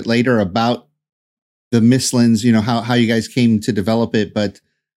a little bit later about the Mistlands, how you guys came to develop it, but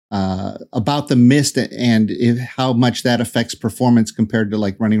about the mist and how much that affects performance compared to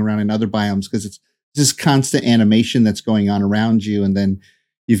like running around in other biomes, because it's this constant animation that's going on around you, and then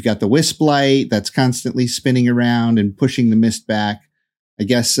you've got the wisp light that's constantly spinning around and pushing the mist back. I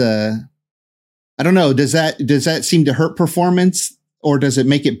guess I don't know. Does that seem to hurt performance, or does it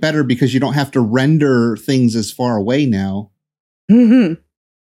make it better because you don't have to render things as far away now? Mm-hmm.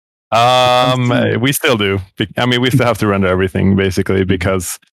 We still do. I mean, we still have to render everything basically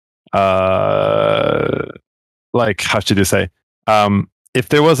because, like, how should you say? If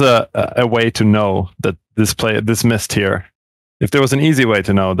there was a way to know that this mist here, if there was an easy way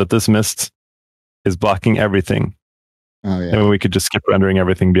to know that this mist is blocking everything, and we could just skip rendering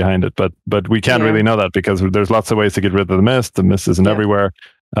everything behind it. But we can't really know that because there's lots of ways to get rid of the mist. The mist isn't everywhere.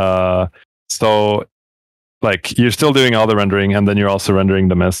 So like you're still doing all the rendering, and then you're also rendering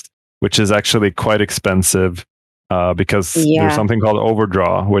the mist, which is actually quite expensive because there's something called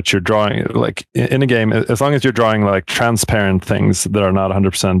overdraw, which you're drawing like in a game, as long as you're drawing like transparent things that are not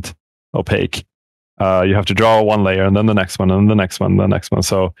 100% opaque, you have to draw one layer and then the next one and the next one, the next one.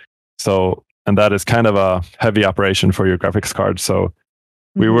 So, and that is kind of a heavy operation for your graphics card. So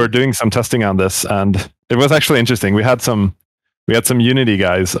we were doing some testing on this, and it was actually interesting. We had some Unity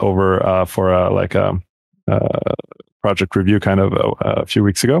guys over for a project review kind of a few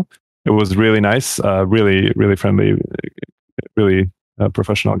weeks ago. It was really nice, really, really friendly, really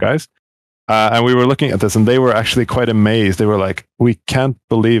professional guys. And we were looking at this, and they were actually quite amazed. They were like, "We can't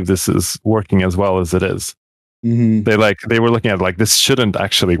believe this is working as well as it is." Mm-hmm. They were looking at it like, this shouldn't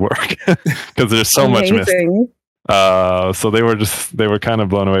actually work because there's so much mist. So they were kind of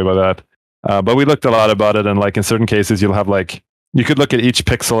blown away by that. But we looked a lot about it, and like in certain cases, you'll have like you could look at each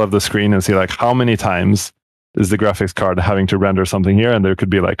pixel of the screen and see like how many times is the graphics card having to render something here, and there could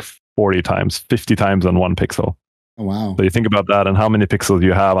be like 40 times, 50 times on one pixel. Oh, wow. So you think about that and how many pixels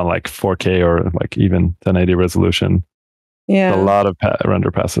you have on like 4K or like even 1080 resolution. Yeah. A lot of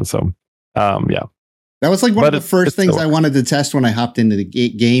render passes. So, yeah. That was like one of the first things I wanted to test when I hopped into the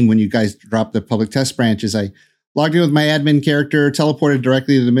game when you guys dropped the public test branches. I logged in with my admin character, teleported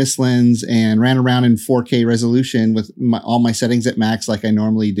directly to the Mistlands, and ran around in 4K resolution with all my settings at max like I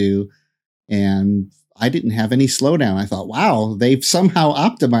normally do. And I didn't have any slowdown. I thought, wow, they've somehow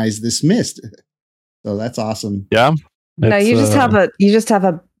optimized this mist. So that's awesome. Yeah. No, you just have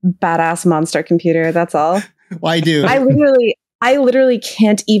a badass monster computer. That's all. Well, I do. I literally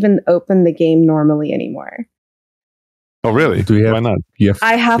can't even open the game normally anymore. Oh, really? Why not?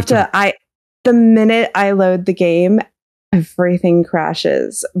 The minute I load the game, everything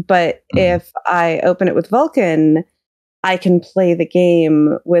crashes. But if I open it with Vulkan, I can play the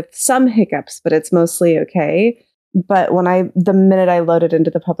game with some hiccups, but it's mostly okay. But the minute I loaded into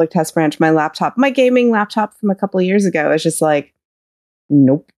the public test branch, my gaming laptop from a couple of years ago is just like,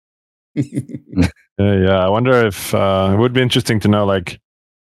 nope. Yeah, I wonder if it would be interesting to know, like,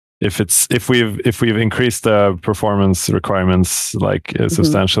 if we've increased the performance requirements like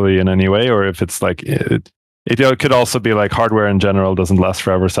substantially in any way, or if it's like it could also be like hardware in general doesn't last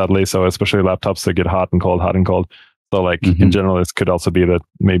forever, sadly. So especially laptops that get hot and cold. So like in general, it could also be that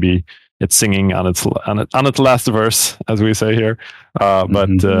maybe it's singing on its last verse, as we say here. But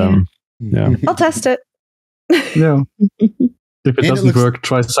yeah, I'll test it. Yeah. If it doesn't work,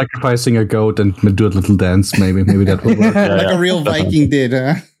 try sacrificing a goat and do a little dance. Maybe that will work. A real Viking did,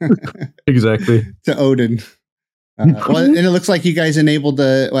 huh? Exactly. To Odin. Well, and it looks like you guys enabled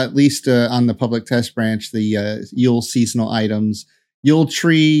at least on the public test branch, the Yule seasonal items, Yule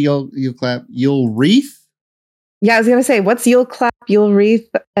tree, Yule clap, Yule wreath. Yeah, I was gonna say, what's Yule clap, Yule wreath,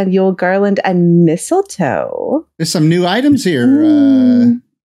 and Yule garland and mistletoe? There's some new items here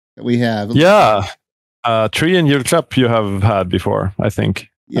that we have. Yeah. Tree and Yule clap you have had before, I think.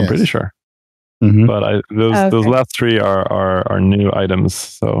 Yes. I'm pretty sure. Mm-hmm. But those last three are new items,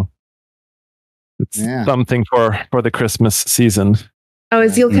 so it's something for the Christmas season. Oh,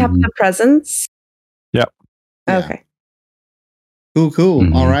 is Yule clap the presents? Yep. Okay. Cool.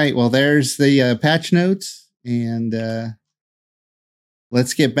 Mm-hmm. All right. Well, there's the patch notes. And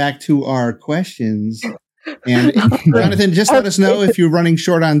let's get back to our questions. And Jonathan, just let us know if you're running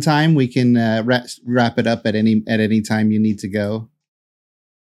short on time. We can wrap it up at any time you need to go.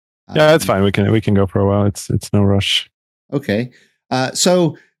 Yeah, that's fine. We can go for a while. It's no rush. Okay.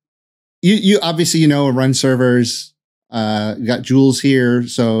 So you obviously run servers. Got Jules here,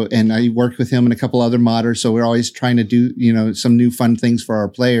 and I worked with him and a couple other modders. So we're always trying to do some new fun things for our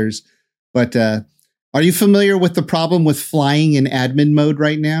players. But are you familiar with the problem with flying in admin mode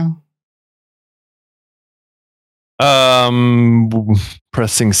right now?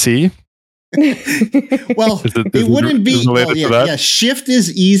 Pressing C. Well, it wouldn't be. Well, yeah. Shift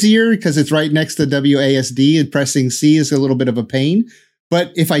is easier because it's right next to WASD, and pressing C is a little bit of a pain.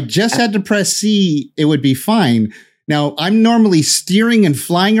 But if I just had to press C, it would be fine. Now, I'm normally steering and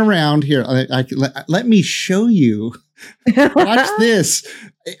flying around here. Let me show you. Watch this.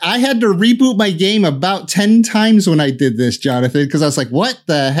 I had to reboot my game about 10 times when I did this, Jonathan, because I was like, what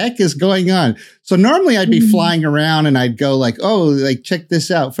the heck is going on? So normally I'd be flying around and I'd go like, oh, like check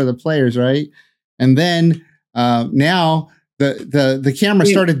this out for the players, right? And then now the camera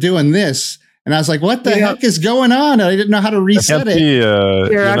started doing this. And I was like, what the heck is going on? I didn't know how to reset it.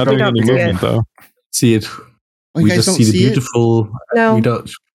 You're not doing any movement, though. See it. Oh, we just see the beautiful. No.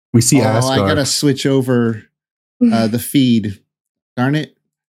 We see Asgard. I gotta switch over the feed. Darn it.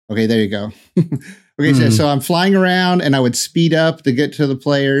 Okay, there you go. Okay, so I'm flying around and I would speed up to get to the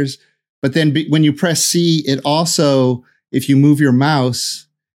players. But then when you press C, it also, if you move your mouse,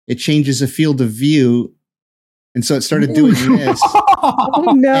 it changes the field of view. And so it started doing this.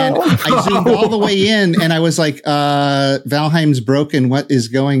 Oh, no. And I zoomed all the way in and I was like, Valheim's broken. What is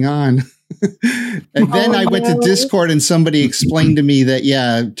going on? And then I went to Discord and somebody explained to me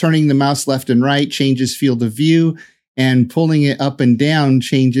that, turning the mouse left and right changes field of view and pulling it up and down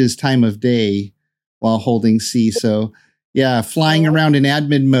changes time of day while holding C. So, flying around in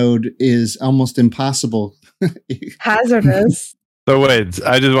admin mode is almost impossible. Hazardous. So wait,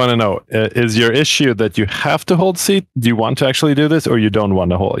 I just want to know, is your issue that you have to hold C? Do you want to actually do this or you don't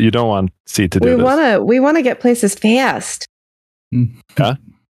want to hold? You don't want C to do this? We want to get places fast. Yeah.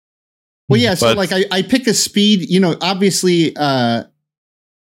 Well, yeah, so like I pick a speed, obviously, I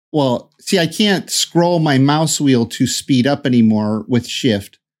can't scroll my mouse wheel to speed up anymore with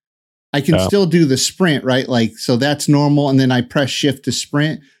shift. I can still do the sprint, right? Like, so that's normal. And then I press shift to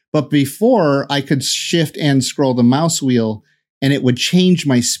sprint. But before I could shift and scroll the mouse wheel and it would change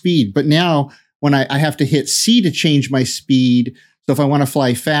my speed. But now when I have to hit C to change my speed. So if I want to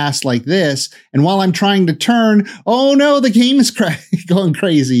fly fast like this, and while I'm trying to turn, oh no, the game is going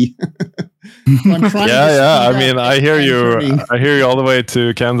crazy. So I'm trying I mean, I hear you. I hear you all the way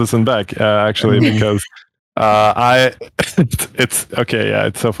to Kansas and back, actually, because it's okay. Yeah,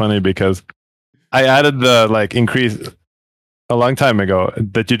 it's so funny because I added the increase a long time ago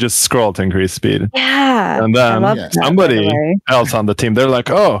that you just scroll to increase speed. Yeah, and then somebody else on the team, they're like,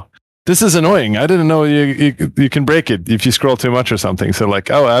 oh, this is annoying. I didn't know you can break it if you scroll too much or something. So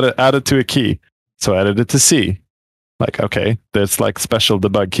add it to a key. So I added it to C. Okay, there's special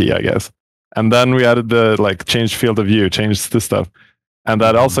debug key, I guess. And then we added the change field of view, change the stuff. And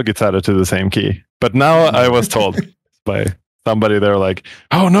that also gets added to the same key. But now I was told by somebody, they're like,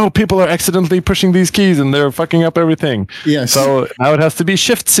 oh no, people are accidentally pushing these keys and they're fucking up everything. Yes. So now it has to be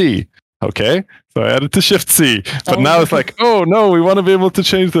Shift C. Okay, so I added to Shift C, but now it's like, oh no, we want to be able to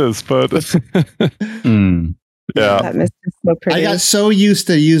change this, but That mist is so pretty. I got so used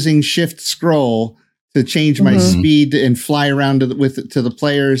to using Shift Scroll to change my speed and fly around to the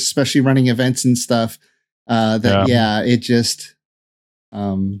players, especially running events and stuff. It just.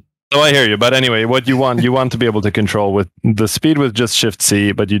 So I hear you, but anyway, what you want to be able to control with the speed with just Shift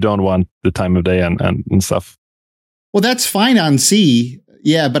C, but you don't want the time of day and stuff. Well, that's fine on C.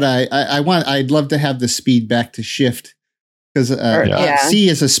 Yeah, but I'd love to have the speed back to shift because C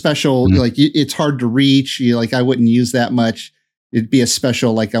is a special, it's hard to reach. I wouldn't use that much. It'd be a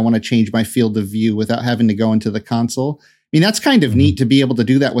special, I want to change my field of view without having to go into the console. I mean, that's kind of neat to be able to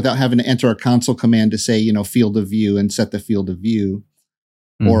do that without having to enter a console command to say, field of view and set the field of view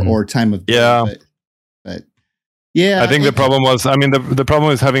or time of day. Yeah. But yeah, I think the problem was, the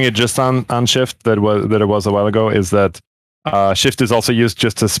problem is having it just on shift that it was a while ago is that shift is also used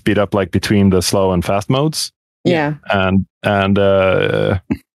just to speed up between the slow and fast modes. Yeah. And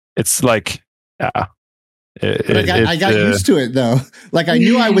it's I got used to it though. I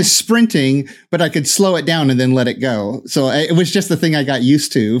knew I was sprinting, but I could slow it down and then let it go. So it was just the thing I got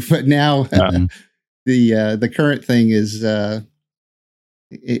used to. But now the current thing is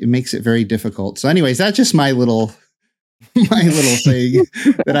it makes it very difficult. So anyways, that's just my little thing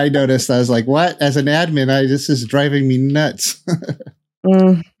that I noticed. I was like, what? As an admin, this is driving me nuts.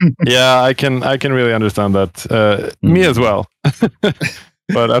 Yeah, I can really understand that. Me as well.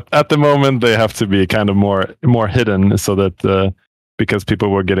 But at the moment, they have to be kind of more hidden so that because people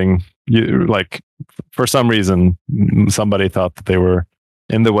were getting for some reason, somebody thought that they were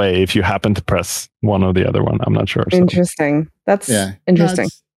in the way if you happen to press one or the other one. I'm not sure. So. Interesting. That's interesting. No,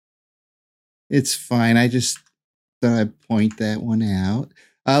 it's fine. I just thought I'd point that one out.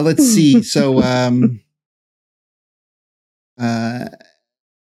 Let's see. So,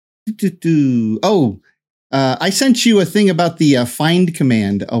 I sent you a thing about the find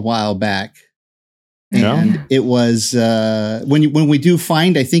command a while back. And it was when we do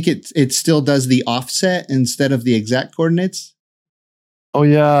find, I think it still does the offset instead of the exact coordinates. Oh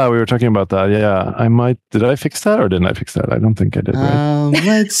yeah, we were talking about that. Yeah, did I fix that or didn't I fix that? I don't think I did. Right?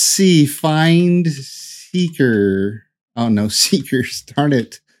 Let's see. Find seeker. Oh no, seekers. Darn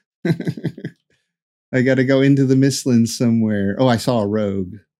it. I got to go into the Mistlands somewhere. Oh, I saw a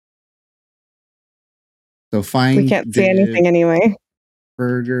rogue. So find. We can't see anything anyway.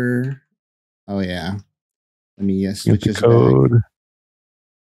 Burger. Oh yeah. Let me switch this code.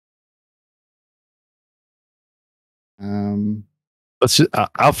 Back.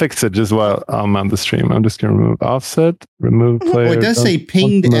 I'll fix it just while I'm on the stream. I'm just going to remove offset, remove player. Oh, it does say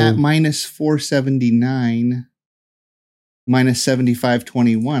pinged at -479,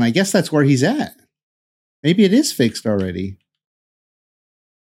 -7521. I guess that's where he's at. Maybe it is fixed already.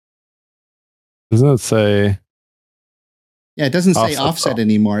 Doesn't it say? Yeah, it doesn't say offset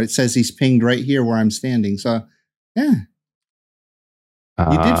anymore. It says he's pinged right here where I'm standing. So, yeah.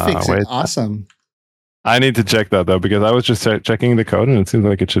 You did fix it. Awesome. I need to check that, though, because I was just checking the code, and it seems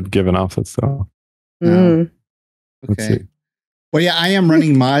like it should give an offset. So, okay. Well, yeah, I am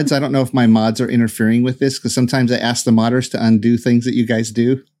running mods. I don't know if my mods are interfering with this, because sometimes I ask the modders to undo things that you guys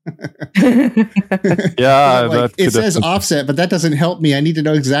do. Yeah. It says offset, but that doesn't help me. I need to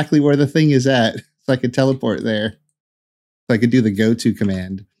know exactly where the thing is at so I can teleport there. So I could do the go-to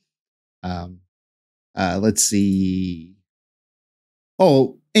command. Let's see.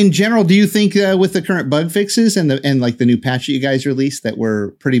 Oh, in general, do you think with the current bug fixes and the new patch that you guys released that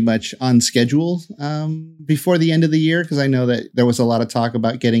we're pretty much on schedule before the end of the year? Because I know that there was a lot of talk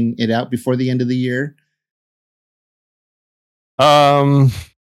about getting it out before the end of the year. Or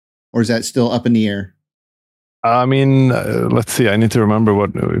is that still up in the air? I mean, let's see. I need to remember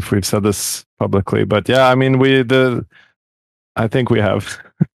if we've said this publicly, but yeah, I mean, I think we have.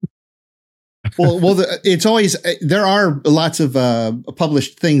 well, it's always there are lots of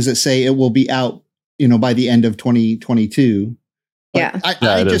published things that say it will be out, by the end of 2022. Yeah,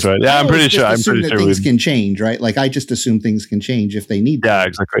 it is right. Yeah, I'm pretty sure things can change, right? Like I just assume things can change if they need. Yeah,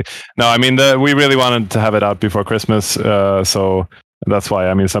 exactly. No, I mean, we really wanted to have it out before Christmas, so that's why.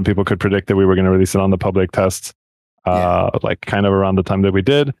 I mean, some people could predict that we were going to release it on the public test, like kind of around the time that we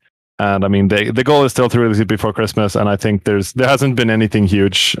did. And I mean, the goal is still to release it before Christmas, and I think there hasn't been anything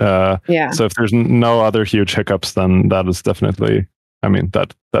huge. So if there's no other huge hiccups, then that is definitely. I mean,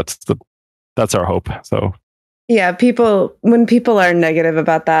 that's our hope. So yeah, when people are negative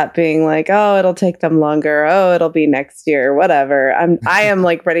about that, being like, "Oh, it'll take them longer. Oh, it'll be next year. Whatever." I am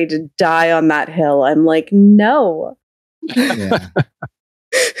like ready to die on that hill. I'm like, no. Yeah.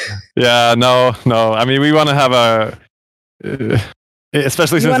 Yeah. No. I mean, we want to have a.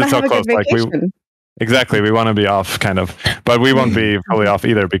 Especially since it's so close, like we want to be off kind of, but we won't be fully off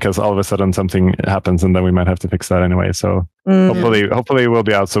either because all of a sudden something happens and then we might have to fix that anyway. So hopefully we'll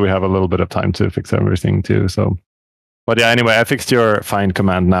be out so we have a little bit of time to fix everything too. So, but yeah, anyway, I fixed your find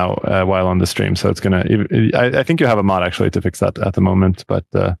command now while on the stream, so it's I think you have a mod actually to fix that at the moment, but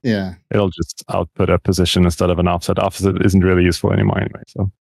it'll just output a position instead of an offset. Offset isn't really useful anymore anyway. So.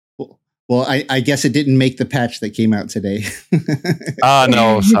 Well, I guess it didn't make the patch that came out today.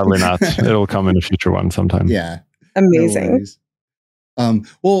 No, sadly not. It'll come in a future one sometime. Yeah. Amazing. No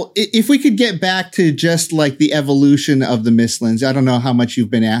well, if we could get back to just like the evolution of the Mistlands, I don't know how much you've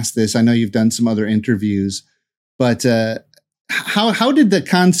been asked this. I know you've done some other interviews, but how did the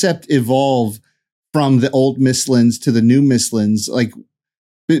concept evolve from the old Mistlands to the new Mistlands? Like,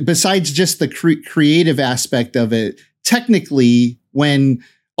 besides just the creative aspect of it, technically, when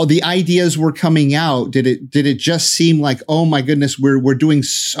the ideas were coming out, did it just seem like, oh my goodness, we're doing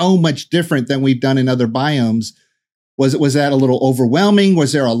so much different than we've done in other biomes? Was that a little overwhelming?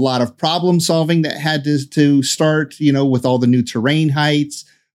 Was there a lot of problem solving that had to start, with all the new terrain heights,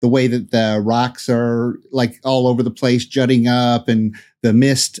 the way that the rocks are like all over the place, jutting up, and the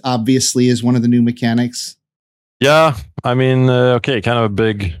mist obviously is one of the new mechanics? Yeah, I mean, okay, kind of a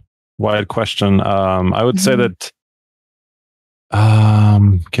big, wide question. I would say that.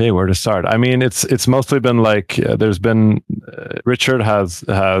 Okay, where to start? I mean, it's mostly been like there's been Richard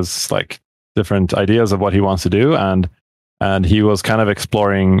has like different ideas of what he wants to do, and he was kind of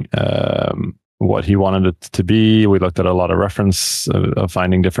exploring what he wanted it to be. We looked at a lot of reference of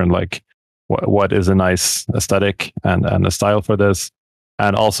finding different like what is a nice aesthetic and a style for this,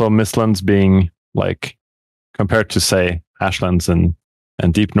 and also Mistlands being like compared to say Ashlands and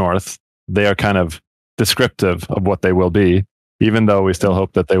Deep North, they are kind of descriptive of what they will be, even though we still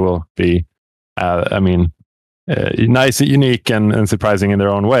hope that they will be nice, unique, and surprising in their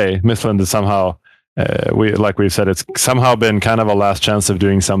own way. Mistlands is somehow, we've said, it's somehow been kind of a last chance of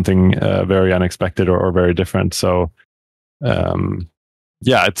doing something very unexpected or very different. So,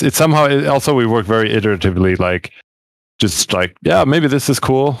 it's somehow also we work very iteratively, like just like, yeah, maybe this is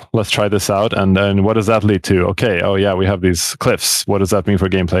cool. Let's try this out. And then what does that lead to? Okay. Oh yeah, we have these cliffs. What does that mean for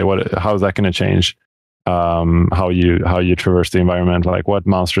gameplay? How is that going to change how you traverse the environment? Like what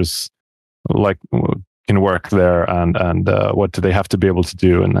monsters like can work there, and what do they have to be able to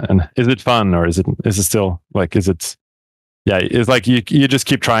do? And is it fun, or is it still like, it's like you just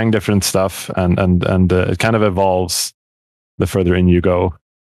keep trying different stuff, and it kind of evolves the further in you go.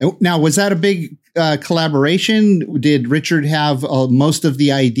 Now, was that a big collaboration? Did Richard have most of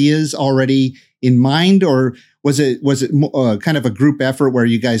the ideas already in mind, or was it kind of a group effort where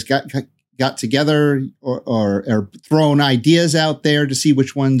you guys got together or thrown ideas out there to see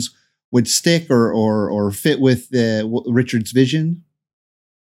which ones would stick or fit with Richard's vision?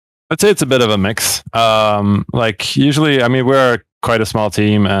 I'd say it's a bit of a mix. Like usually, I mean, we're quite a small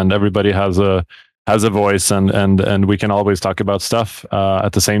team, and everybody has a voice, and we can always talk about stuff.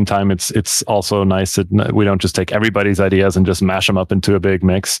 At the same time, it's also nice that we don't just take everybody's ideas and just mash them up into a big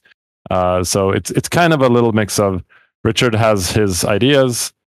mix. So it's kind of a little mix of Richard has his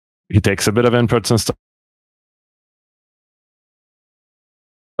ideas, he takes a bit of inputs and stuff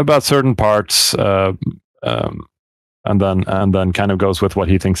about certain parts, and then kind of goes with what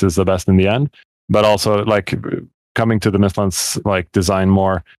he thinks is the best in the end. But also, like coming to the Mistlands like design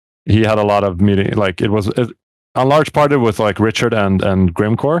more, he had a lot of meeting. Like a large part of it with like Richard and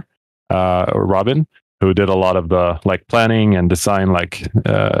Grimcore, or Robin, who did a lot of the like planning and design, like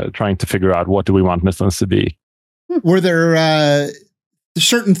trying to figure out what do we want Mistlands to be. Were there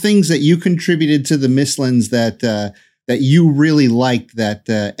certain things that you contributed to the Mistlands that you really liked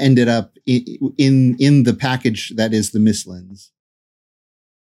that ended up in the package that is the Mistlands?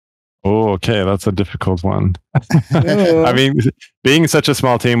 Oh, okay, that's a difficult one. I mean, being such a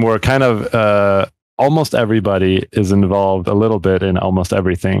small team, we're kind of almost everybody is involved a little bit in almost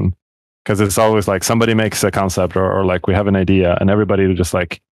everything, because it's always like somebody makes a concept or like we have an idea, and everybody just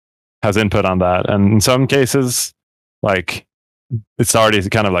like has input on that. And in some cases, like it's already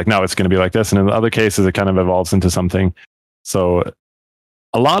kind of like, no, it's going to be like this, and in other cases, it kind of evolves into something. So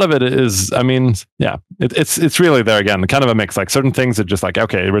a lot of it is, I mean, yeah, it's really there again, kind of a mix. Like certain things are just like,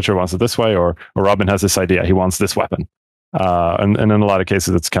 okay, Richard wants it this way, or Robin has this idea, he wants this weapon, and in a lot of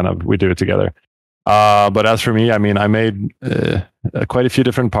cases, it's kind of we do it together. But as for me, I mean, I made quite a few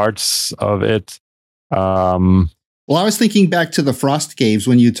different parts of it. Well, I was thinking back to the Frost Caves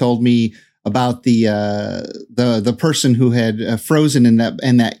when you told me about the person who had frozen in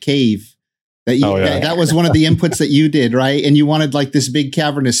that cave. That was one of the inputs that you did, right? And you wanted like this big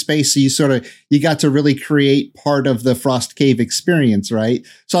cavernous space, so you got to really create part of the Frost Cave experience, right?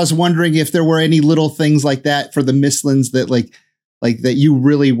 So I was wondering if there were any little things like that for the Mistlands that like that you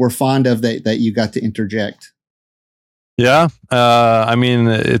really were fond of that you got to interject. Yeah, I mean,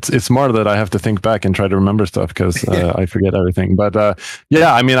 it's more that I have to think back and try to remember stuff because I forget everything. But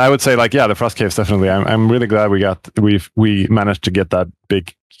yeah, I mean, I would say like, yeah, the Frost Caves definitely. I'm really glad we managed to get that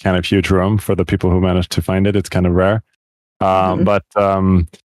big kind of huge room for the people who managed to find it. It's kind of rare. But so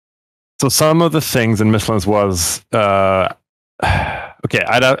some of the things in Mistlands was okay.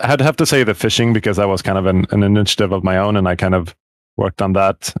 I'd have to say the fishing, because that was kind of an initiative of my own, and I kind of worked on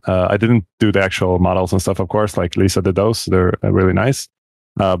that. I didn't do the actual models and stuff, of course, like Lisa did those. They're really nice.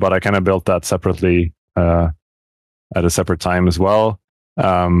 But I kind of built that separately at a separate time as well.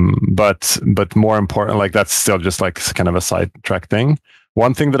 But more important, like that's still just like kind of a sidetrack thing.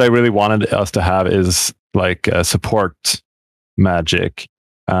 One thing that I really wanted us to have is like support magic.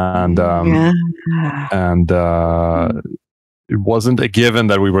 And it wasn't a given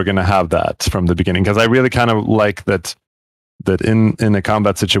that we were going to have that from the beginning, because I really kind of like that in a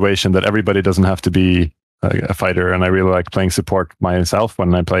combat situation that everybody doesn't have to be a fighter, and I really like playing support myself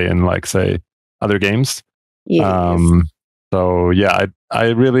when I play in like say other games. Yes. So yeah,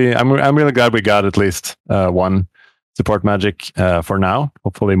 I'm really glad we got at least one support magic for now.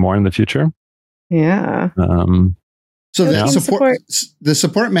 Hopefully more in the future. Yeah. So the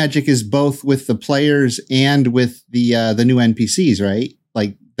support magic is both with the players and with the new NPCs, right?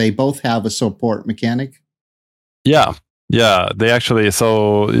 Like they both have a support mechanic. Yeah, they actually.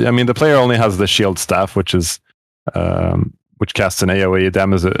 So I mean, the player only has the shield staff, which is which casts an AoE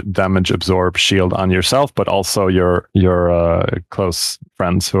damage absorb shield on yourself, but also your close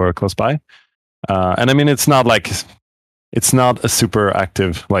friends who are close by. And I mean, it's not a super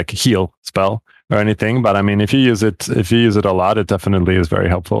active like heal spell or anything, but I mean, if you use it a lot, it definitely is very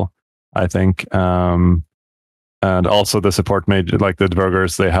helpful, I think. And also the support mage, like the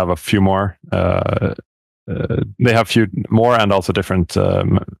Dvergers, they have a few more. They have few more and also different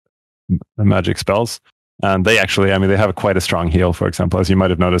magic spells. And they actually, I mean, they have quite a strong heal, for example, as you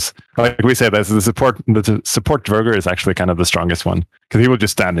might have noticed. Like we say, the support Dverger is actually kind of the strongest one, because he will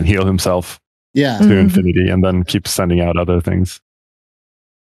just stand and heal himself to infinity and then keep sending out other things.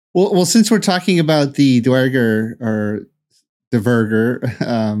 Well, since we're talking about the Dverger or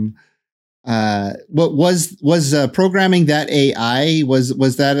Dverger, what was programming that AI?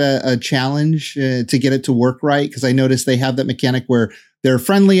 Was that a challenge to get it to work right? Because I noticed they have that mechanic where they're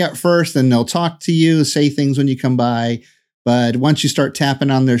friendly at first and they'll talk to you, say things when you come by. But once you start tapping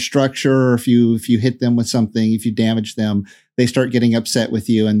on their structure, or if you hit them with something, if you damage them, they start getting upset with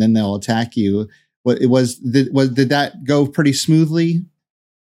you and then they'll attack you. Did that go pretty smoothly?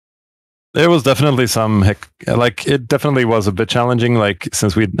 There was definitely it definitely was a bit challenging, like,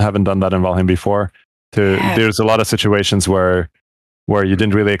 since we haven't done that in Valheim before. There's a lot of situations where you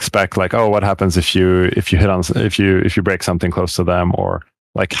didn't really expect, like, oh, what happens if you break something close to them, or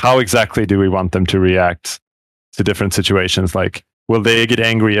like, how exactly do we want them to react to different situations? Like, will they get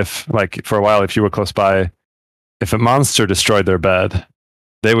angry if, like, for a while, if you were close by, if a monster destroyed their bed,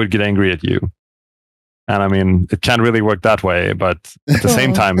 they would get angry at you. And I mean, it can't really work that way, but at the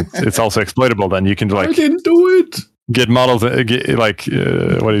same time, it's also exploitable. Then you can, like, I didn't do it. Get models, what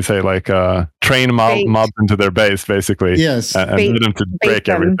do you say? Like, train mobs into their base, basically. Yes, and get them to break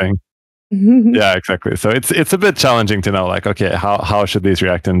everything. Yeah, exactly. So it's a bit challenging to know, like, okay, how should these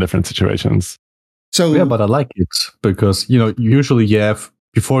react in different situations? So yeah, but I like it because, you know, usually you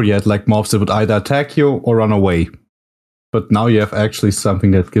had like mobs that would either attack you or run away, but now you have actually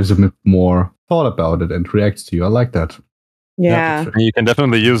something that gives them more thought about it and reacts to you. I like that. Yeah. And you can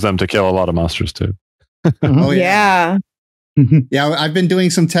definitely use them to kill a lot of monsters too. Oh yeah. Yeah, I've been doing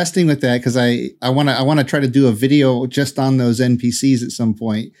some testing with that because I want to try to do a video just on those NPCs at some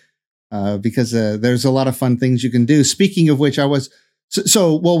point, because there's a lot of fun things you can do. Speaking of which, well,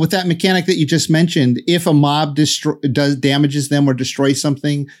 with that mechanic that you just mentioned, if a mob damages them or destroys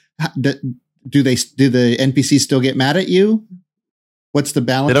something, do the NPCs still get mad at you? What's the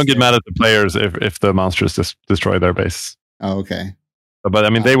balance? They don't get mad at the players if the monsters destroy their base. Oh, okay. But I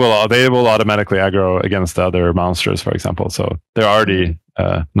mean, they will automatically aggro against the other monsters, for example. So they're already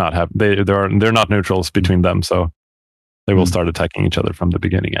they're not neutrals between them, so they will start attacking each other from the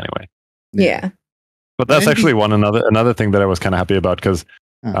beginning anyway. Yeah. But that's actually another thing that I was kind of happy about, because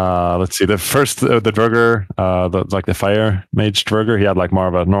let's see, the first the Dverger, the fire mage Dverger, he had like more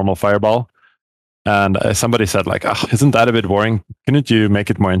of a normal fireball. And somebody said, like, oh, isn't that a bit boring? Couldn't you make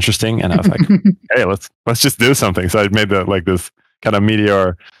it more interesting? And I was like, hey, let's just do something. So I made this kind of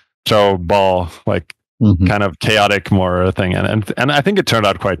meteor show ball, like kind of chaotic more thing. And I think it turned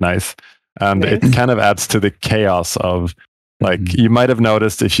out quite nice. And it kind of adds to the chaos of, like, you might have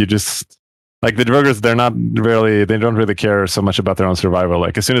noticed if you just, like, the Dvergers, they don't really care so much about their own survival.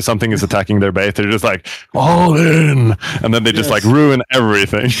 Like, as soon as something is attacking their base, they're just like, all in. And then they just like ruin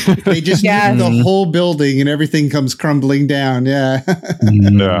everything. They just need the whole building and everything comes crumbling down. Yeah.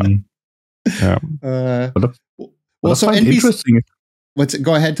 Yeah. Well, so interesting.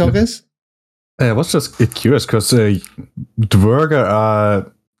 Go ahead, Togas. I was just curious because Dverger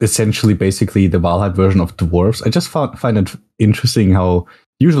are essentially basically the Valheim version of dwarves. I just find it interesting how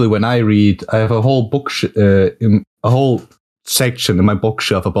usually when I read, I have a whole a whole section in my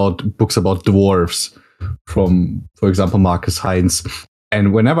bookshelf about books about dwarves from, for example, Marcus Heinz.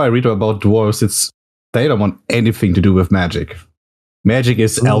 And whenever I read about dwarves, they don't want anything to do with magic. Magic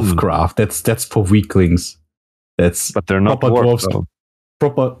is elfcraft. That's for weaklings. But they're not proper dwarves.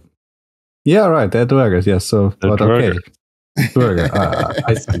 Proper. Yeah, right. They're dwarves. Yeah. So, they're but okay. Dwarger.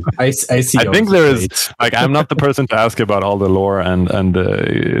 I see. I think there is, like, I'm not the person to ask about all the lore, and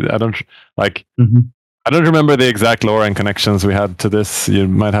I don't like. I don't remember the exact lore and connections we had to this. You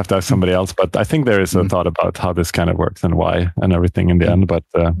might have to ask somebody else, but I think there is a thought about how this kind of works and why and everything in the end. But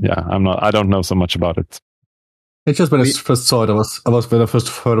I don't know so much about it. It's just when I first saw it, when I first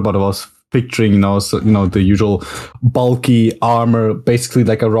heard about it, I was picturing, the usual bulky armor, basically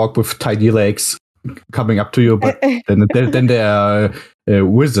like a rock with tiny legs coming up to you. But then there are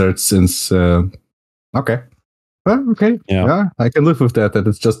wizards, since okay. Well, okay. Yeah, I can live with that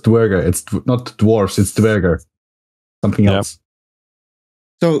it's just Dwerger. It's not dwarves, it's Dwerger. Something else.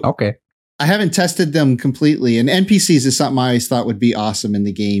 So okay. I haven't tested them completely, and NPCs is something I always thought would be awesome in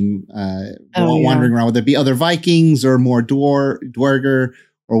the game. Wandering around, whether it be other Vikings or more Dwarger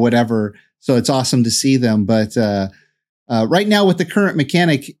or whatever. So it's awesome to see them. But right now, with the current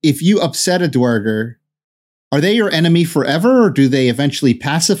mechanic, if you upset a Dwarger, are they your enemy forever, or do they eventually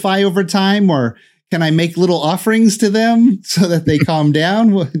pacify over time, or can I make little offerings to them so that they calm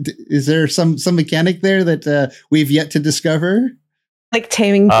down? Is there some mechanic there that we've yet to discover? Like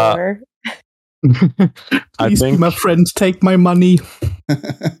taming Dwarger. Please, my friends, take my money.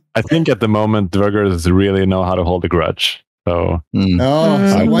 I think at the moment, Dwargers really know how to hold a grudge. So,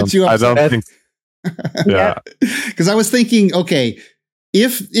 so once you upset, I don't think. Yeah, because I was thinking, okay,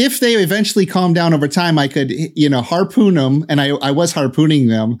 if they eventually calm down over time, I could, harpoon them, and I was harpooning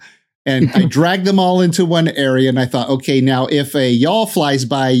them, and I dragged them all into one area, and I thought, okay, now if a y'all flies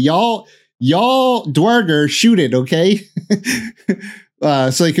by, y'all Dwarger, shoot it, okay?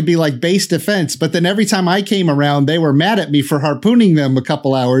 So it could be like base defense. But then every time I came around, they were mad at me for harpooning them a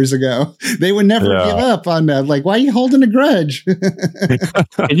couple hours ago. They would never give up on that. Like, why are you holding a grudge?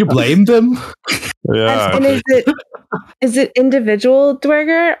 Can you blame them? Yeah. And is it individual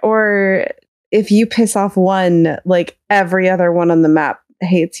Dwarger, or if you piss off one, like every other one on the map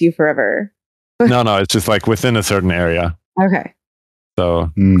hates you forever? No, it's just like within a certain area. Okay.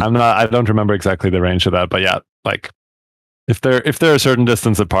 So I don't remember exactly the range of that, but yeah, like if they're a certain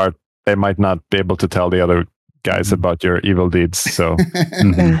distance apart, they might not be able to tell the other guys about your evil deeds. So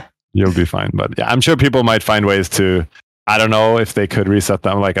you'll be fine. But yeah, I'm sure people might find ways to. I don't know if they could reset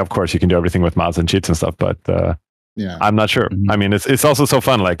them. Like, of course, you can do everything with mods and cheats and stuff, but I'm not sure. I mean, it's also so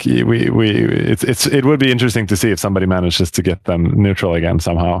fun. Like it would be interesting to see if somebody manages to get them neutral again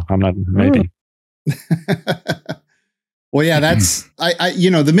somehow. I'm not maybe. Well, yeah, that's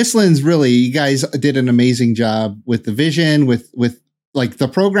the Mistlands, really, you guys did an amazing job with the vision, with like the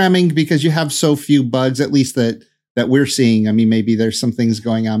programming, because you have so few bugs, at least that we're seeing. I mean, maybe there's some things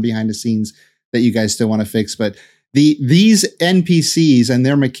going on behind the scenes that you guys still want to fix, but these NPCs and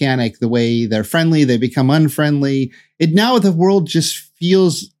their mechanic, the way they're friendly, they become unfriendly. Now the world just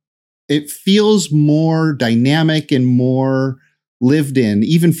feels more dynamic and more lived in,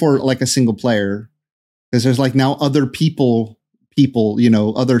 even for like a single player. Because there's like now other people,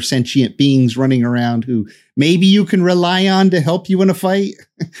 other sentient beings running around who maybe you can rely on to help you in a fight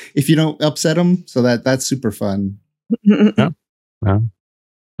if you don't upset them. So that's super fun. Yeah.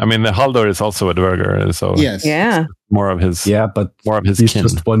 I mean, the Haldor is also a Dwarger, so yes, more of his. Yeah, but more of his. He's kin.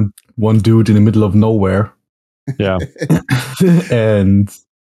 just one dude in the middle of nowhere. Yeah, and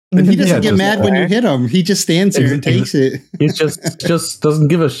he doesn't get mad when you hit him. He just stands here and takes it. He just doesn't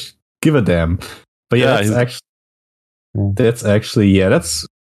give a damn. But that's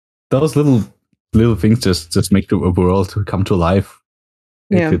those little things just make the world come to life.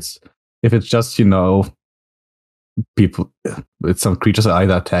 Yeah. If it's just people, it's some creatures are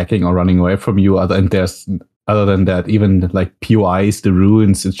either attacking or running away from you. Other than that, even like POIs, the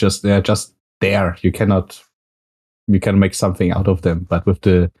ruins, it's just they're just there. You can make something out of them. But with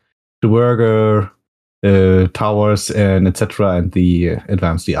the Dwarger towers and etc. and the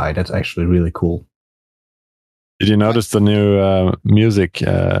advanced DI, that's actually really cool. Did you notice the new music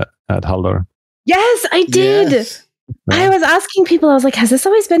at Haldor? Yes, I did. Yes. I was asking people, I was like, has this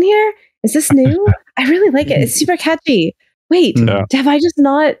always been here? Is this new? I really like it. It's super catchy. Wait, have I just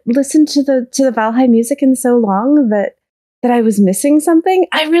not listened to the Valheim music in so long that I was missing something?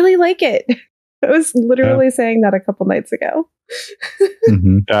 I really like it. I was literally saying that a couple nights ago.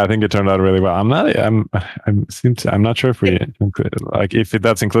 Yeah, I think it turned out really well. I'm not sure if we if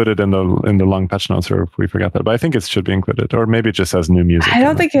that's included in the long patch notes or if we forgot that, but I think it should be included, or maybe it just says new music. I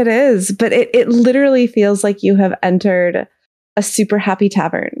don't think it is, but it literally feels like you have entered a super happy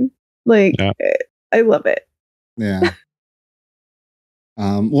tavern. Like, I love it. Yeah.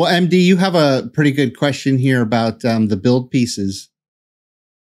 Well, MD, you have a pretty good question here about the build pieces.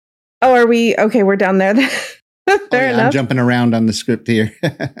 Oh, are we okay? We're down there. Fair enough. I'm jumping around on the script here.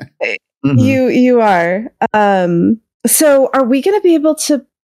 You are. So are we going to be able to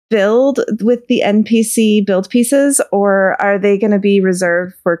build with the NPC build pieces, or are they going to be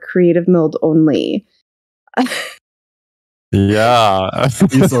reserved for creative mode only? Yeah.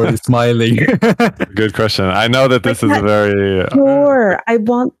 He's already smiling. Good question. I know that this is a very... Sure. I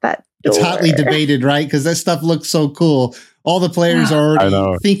want that door. It's hotly debated, right? Because that stuff looks so cool. All the players are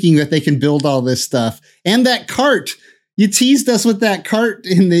already thinking that they can build all this stuff. And that cart. You teased us with that cart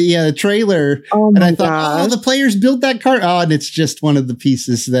in the trailer. Oh and I thought, the players built that cart. Oh, and it's just one of the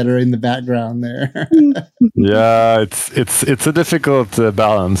pieces that are in the background there. Yeah, it's a difficult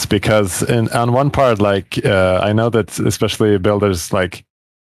balance because on one part, like I know that especially builders, like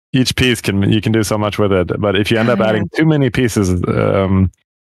each piece you can do so much with it. But if you end up adding too many pieces,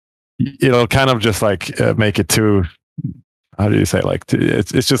 it'll kind of just like make it too. How do you say? Like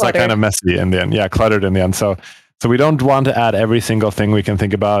it's just cluttered. Like kind of messy in the end. Yeah, cluttered in the end. So we don't want to add every single thing we can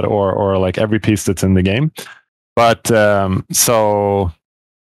think about, or like every piece that's in the game. But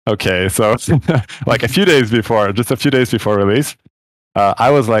okay, so like just a few days before release, I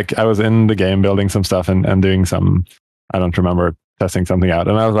was in the game building some stuff and doing some, I don't remember, testing something out,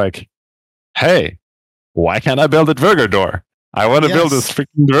 and I was like, hey, why can't I build a Dvergr door? I want to build this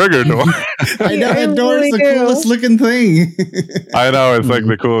freaking Dvergr door. I know, that door is the coolest looking thing. I know, it's like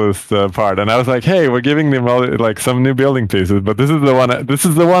the coolest part. And I was like, hey, we're giving them all like some new building pieces, but this is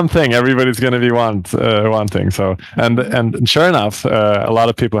the one thing everybody's going to be wanting. So, and sure enough, a lot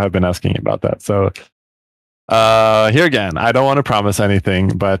of people have been asking about that. So here again, I don't want to promise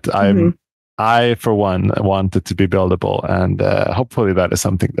anything, but I, for one, want it to be buildable. And hopefully that is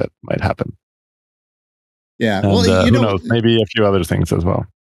something that might happen. Yeah, and, well, who knows? Maybe a few other things as well.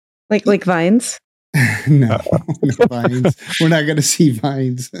 Like vines? No vines. We're not going to see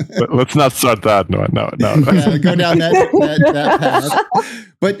vines. Let's not start that. No. Yeah, go down that path.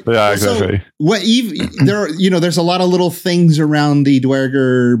 But yeah, exactly. So there's a lot of little things around the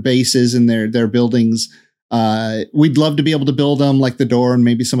Dvergr bases and their buildings. We'd love to be able to build them, like the door and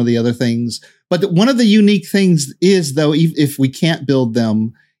maybe some of the other things. But one of the unique things is, though, if we can't build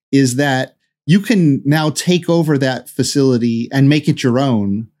them, is that you can now take over that facility and make it your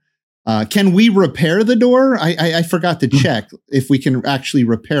own. Can we repair the door? I forgot to check if we can actually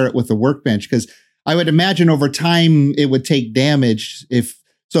repair it with a workbench, because I would imagine over time it would take damage. If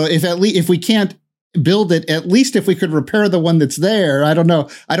we can't build it, at least if we could repair the one that's there. I don't know.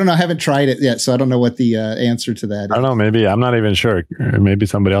 I haven't tried it yet, so I don't know what the answer to that is. I don't know. Maybe I'm not even sure. Maybe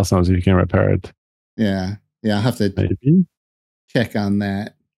somebody else knows if you can repair it. Yeah. I'll have to check on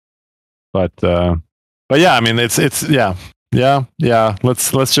that. But yeah, I mean, it's yeah.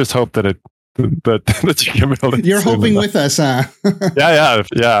 Let's just hope that that you can build it. You're hoping with us, huh?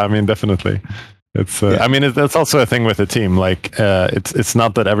 yeah. I mean, definitely. It's I mean, that's also a thing with the team. Like, it's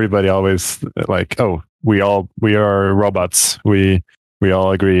not that everybody always like, oh, we are robots. We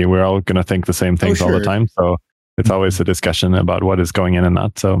all agree. We're all gonna think the same things all the time. So it's always a discussion about what is going in and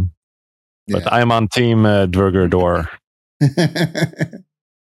not. So, but I'm on team Dvergr door.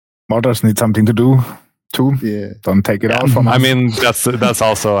 Modders need something to do too. Yeah. Don't take it out from us. I mean, that's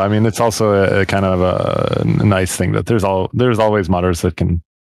also. I mean, it's also a kind of a nice thing that there's always modders that can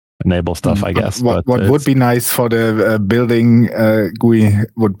enable stuff. I guess. What would be nice for the building GUI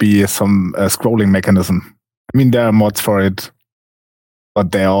would be some scrolling mechanism. I mean, there are mods for it,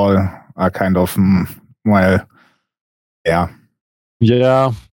 but they all are kind of yeah.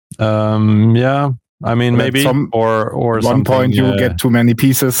 I mean, maybe or at one point you get too many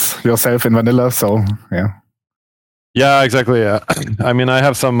pieces yourself in vanilla, so yeah. Yeah, exactly. Yeah, I mean, I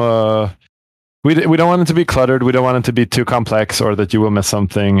have some. We don't want it to be cluttered. We don't want it to be too complex, or that you will miss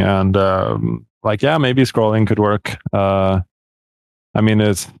something. And maybe scrolling could work. I mean,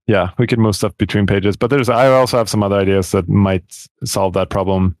 we could move stuff between pages, but I also have some other ideas that might solve that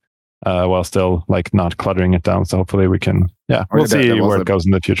problem. While still like not cluttering it down. So hopefully we can, we'll see where it goes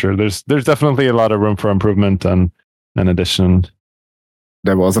in the future. There's definitely a lot of room for improvement and addition.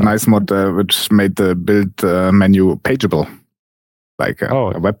 There was a nice mod which made the build menu pageable, like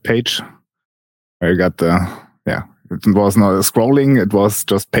a web page where you got it was not scrolling, it was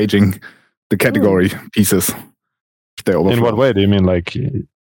just paging the category pieces. In what way do you mean, like?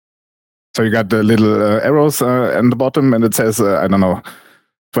 So you got the little arrows on the bottom, and it says I don't know,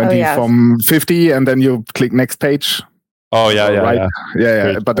 20 from 50, and then you click next page. Oh, yeah.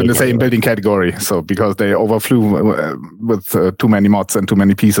 But in the same building category. So because they overflew with too many mods and too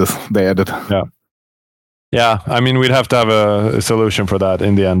many pieces, they added. Yeah. I mean, we'd have to have a solution for that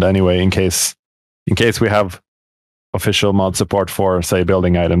in the end anyway, in case we have official mod support for, say,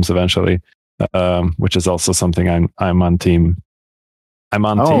 building items eventually, which is also something I'm on team. I'm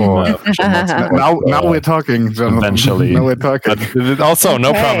on team. Now we're talking, Jonathan. Eventually. Now we're talking. But also,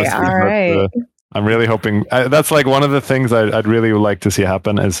 no promises. All right. I'm really hoping. That's like one of the things I'd really like to see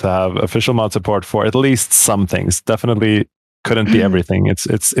happen is to have official mod support for at least some things. Definitely couldn't be everything.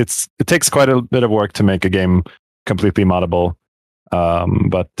 It takes quite a bit of work to make a game completely moddable.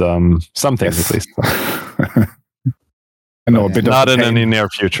 But some things at least. I know a bit not in any near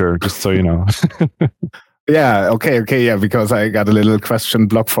future, just so you know. Yeah, okay, yeah, because I got a little question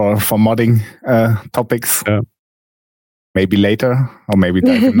block for modding topics. Yeah. Maybe later, or maybe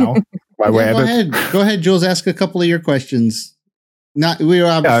now. While we're at it. Go ahead, Jules. Ask a couple of your questions. We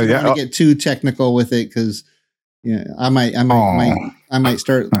obviously don't want to get too technical with it because Yeah, I might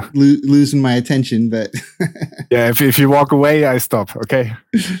start losing my attention, but yeah, if you walk away, I stop. Okay,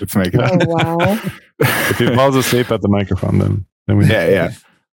 let's make it. Oh wow! If he falls asleep at the microphone, then we yeah.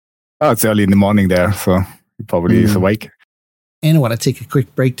 Oh, it's early in the morning there, so he probably is awake. And I want to take a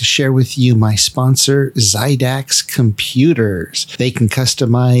quick break to share with you my sponsor, Zydax Computers. They can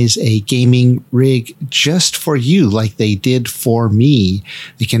customize a gaming rig just for you like they did for me.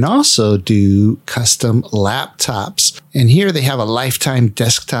 They can also do custom laptops. And here they have a lifetime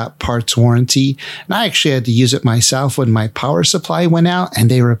desktop parts warranty. And I actually had to use it myself when my power supply went out, and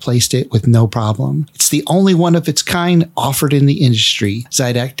they replaced it with no problem. It's the only one of its kind offered in the industry.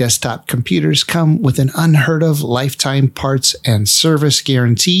 Zydax desktop computers come with an unheard of lifetime parts and service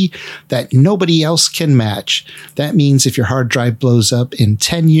guarantee that nobody else can match. That means if your hard drive blows up in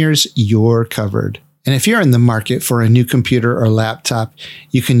 10 years, you're covered. And if you're in the market for a new computer or laptop,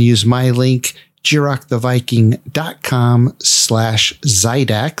 you can use my link,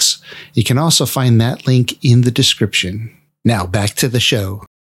 girocktheviking.com/Zydax. You can also find that link in the description. Now back to the show.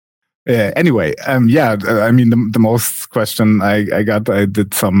 Anyway, I mean, the most question I got, I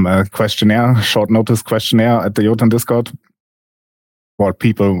did some short notice questionnaire at the Jotun Discord, what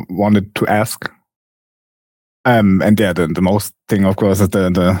people wanted to ask. And yeah, the most thing, of course, is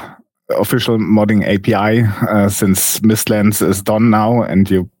the official modding API, since Mistlands is done now, and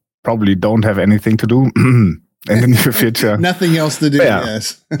you probably don't have anything to do in the near future. Nothing else to do. Yeah.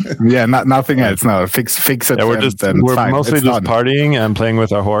 Yes. Yeah, nothing else. No, fix it. Yeah, we're fine. Mostly It's just done. partying and playing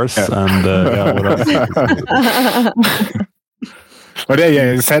with our horse, and what else? But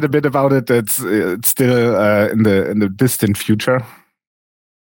yeah, you said a bit about it. It's still in the distant future.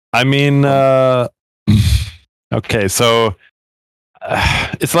 I mean, okay, so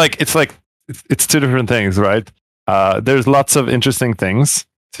it's two different things, right? There's lots of interesting things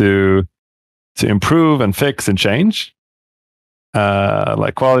to improve and fix and change,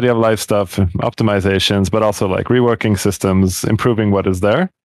 like quality of life stuff, optimizations, but also like reworking systems, improving what is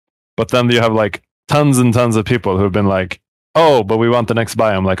there. But then you have like tons and tons of people who've been like, oh, but we want the next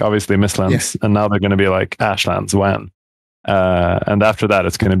biome, like obviously Mistlands, and now they're going to be like Ashlands when. And after that,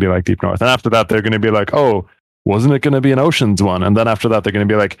 it's going to be like Deep North. And after that, they're going to be like, oh, wasn't it going to be an Oceans one? And then after that, they're going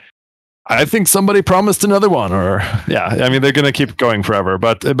to be like, I think somebody promised another one. Or yeah, I mean, they're going to keep going forever.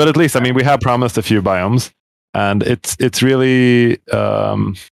 But at least, I mean, we have promised a few biomes, and it's really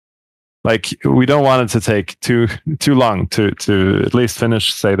like we don't want it to take too long to at least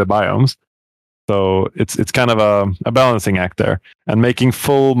finish, say, the biomes. So it's kind of a balancing act there, and making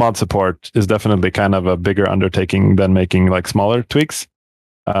full mod support is definitely kind of a bigger undertaking than making like smaller tweaks.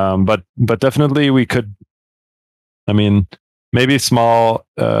 But definitely we could, I mean, maybe small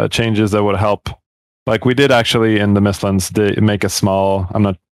changes that would help. Like we did actually in the Mistlands, make a small,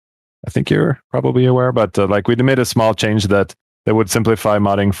 I think you're probably aware, but like we made a small change that would simplify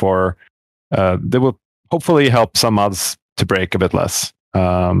modding for, that will hopefully help some mods to break a bit less.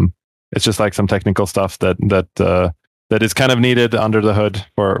 It's just like some technical stuff that is kind of needed under the hood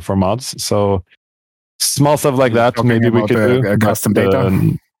for mods. So small stuff like that, maybe we could do custom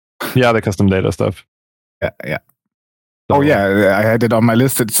data. Yeah, the custom data stuff. Yeah. So, yeah, I had it on my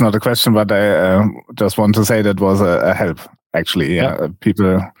list. It's not a question, but I just want to say that was a help. Actually, yeah.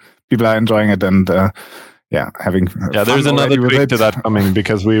 People are enjoying it, and having there's another tweak to that coming,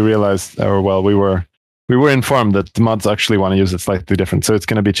 because we realized, we were informed that the mods actually want to use it slightly different, so it's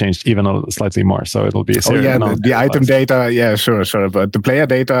going to be changed even slightly more. So it'll be the item data, sure, but the player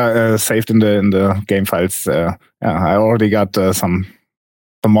data saved in the game files. I already got some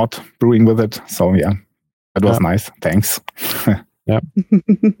mod brewing with it, so yeah, that was nice. Thanks. Yeah.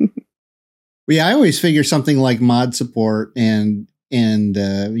 I always figure something like mod support and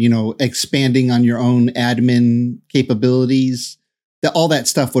expanding on your own admin capabilities, that all that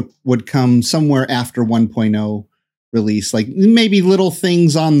stuff would come somewhere after 1.0 release. Like maybe little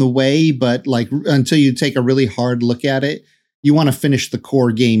things on the way, but like until you take a really hard look at it, you want to finish the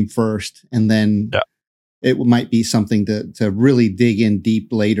core game first, and then it might be something to really dig in deep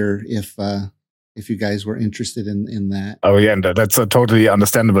later if you guys were interested in that. Oh yeah, and that's totally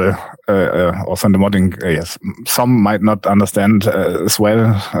understandable. Also in the modding, yes, some might not understand as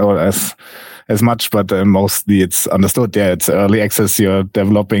well or as much, but mostly it's understood. Yeah, it's early access. You're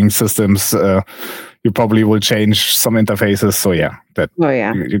developing systems. You probably will change some interfaces. So yeah,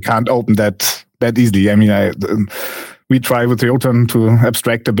 you can't open that easily. I mean, we try with Jotun to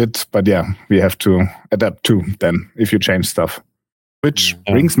abstract a bit, but yeah, we have to adapt too. Then if you change stuff. Which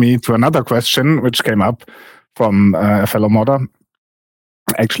brings me to another question, which came up from a fellow modder,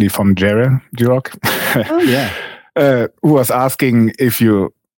 actually from Jirock. Oh, yeah. Who was asking if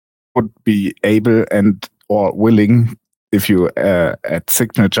you would be able or willing, if you add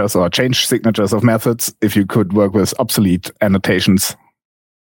signatures or change signatures of methods, if you could work with obsolete annotations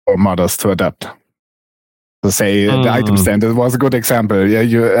for modders to adapt. So say the item standard was a good example. Yeah,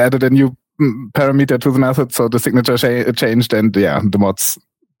 you added a new parameter to the method, so the signature changed, and the mods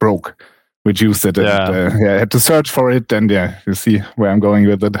broke, reduced it, and had to search for it, and you see where I'm going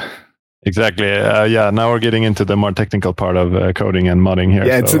with it. Exactly. Now we're getting into the more technical part of coding and modding here.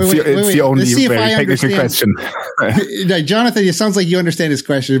 Yeah, it's the only very technical question. Jonathan, it sounds like you understand his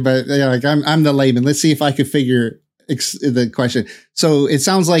question, but I'm the layman. Let's see if I could figure the question. So it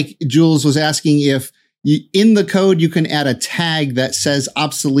sounds like Jules was asking if in the code you can add a tag that says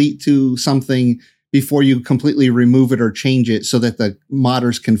obsolete to something before you completely remove it or change it, so that the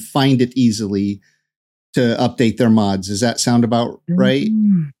modders can find it easily to update their mods. Does that sound about right?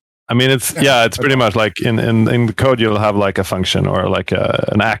 I mean, it's pretty much like in the code, you'll have like a function or like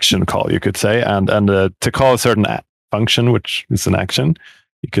an action call, you could say. And to call a certain function, which is an action,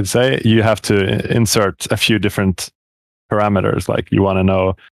 you could say, you have to insert a few different parameters. Like you want to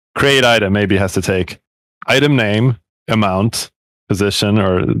know, create item maybe has to take item name, amount, position,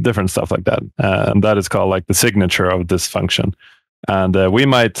 or different stuff like that. And that is called like the signature of this function. And we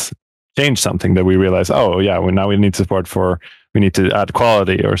might change something that we realize, now we need support for, we need to add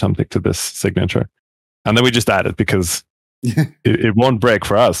quality or something to this signature. And then we just add it because it won't break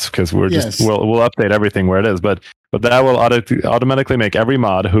for us, because we'll update everything where it is. But that will automatically make every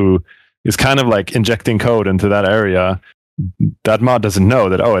mod who is kind of like injecting code into that area, that mod doesn't know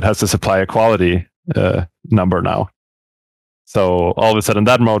that, it has to supply a quality number now. So all of a sudden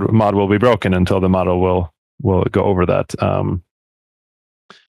that mod will be broken until the model will go over that.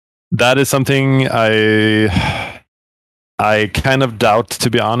 That is something I kind of doubt, to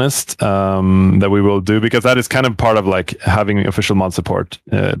be honest, that we will do, because that is kind of part of like having official mod support.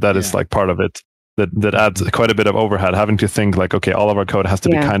 That is like part of it. That adds quite a bit of overhead, having to think like, okay, all of our code has to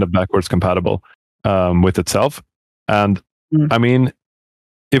be kind of backwards compatible with itself. And I mean,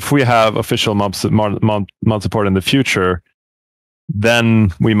 if we have official mod support in the future,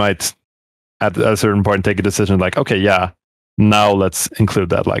 then we might at a certain point take a decision like, okay, now let's include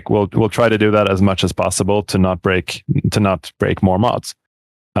that. Like we'll try to do that as much as possible to not break more mods.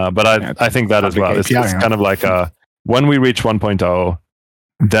 But I think that as well. It's kind of like when we reach 1.0,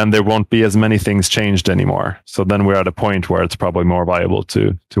 then there won't be as many things changed anymore. So then we're at a point where it's probably more viable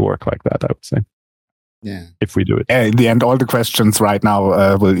to work like that, I would say. Yeah. If we do it. In the end, all the questions right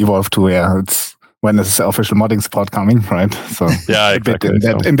now will evolve to it's when is official modding support coming, right? So exactly.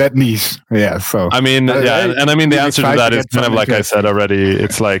 In that niche. Yeah. So I mean, and I mean the answer to that is kind of like I said already.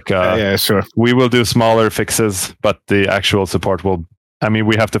 It's like sure. We will do smaller fixes, but the actual support will. I mean,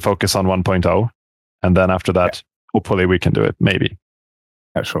 we have to focus on 1.0, and then after that, hopefully we can do it. Maybe.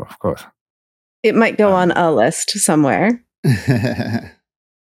 Yeah, sure, of course. It might go on a list somewhere.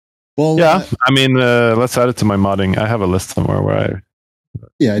 Well, I mean, let's add it to my modding. I have a list somewhere where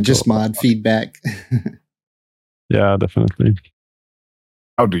just mod feedback. Yeah, definitely.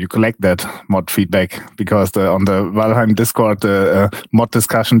 How do you collect that mod feedback? Because on the Valheim Discord mod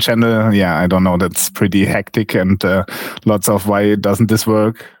discussion channel, I don't know, that's pretty hectic and lots of why doesn't this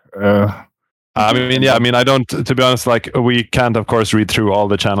work? I mean, I don't, to be honest, like we can't, of course, read through all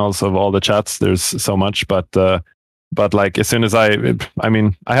the channels of all the chats. There's so much, but like as soon as I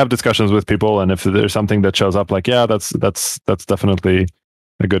have discussions with people, and if there's something that shows up, like, that's definitely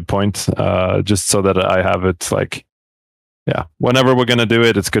a good point. Just so that I have it, like, whenever we're going to do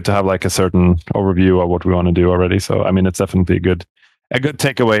it, it's good to have like a certain overview of what we want to do already. So, I mean, it's definitely a good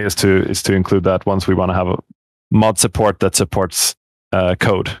takeaway is to include that once we want to have a mod support that supports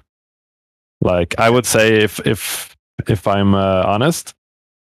code. Like I would say, if I'm honest,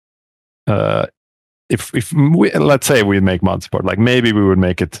 if we, let's say we make mod support, like maybe we would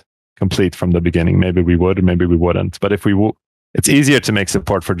make it complete from the beginning. Maybe we would, maybe we wouldn't. But if we it's easier to make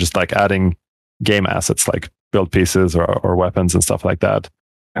support for just like adding game assets, like build pieces or weapons and stuff like that.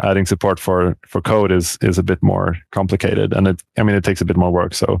 Adding support for code is a bit more complicated, and it takes a bit more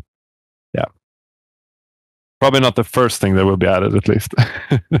work. So, probably not the first thing that will be added, at least.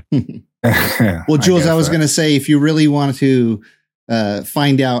 Well, Jules, I was going to say, if you really want to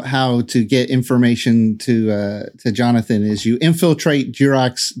find out how to get information to Jonathan, is you infiltrate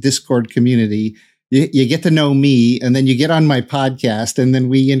Jurok's Discord community. You get to know me, and then you get on my podcast, and then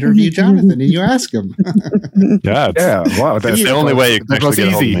we interview Jonathan, and you ask him. Wow, that's the only way you can actually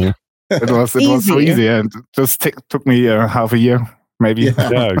get hold of me. It was so easy, and it just took me half a year, maybe.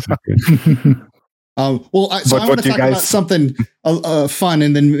 Yeah, exactly. Well, so I want to talk about something fun,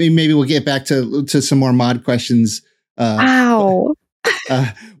 and then maybe we'll get back to some more mod questions. Ow!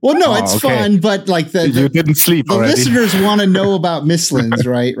 Well, no, it's fun, but like you didn't sleep. The already. listeners want to know about Mistlands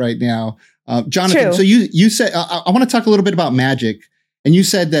right now. Jonathan, True. so you said I want to talk a little bit about Magic, and you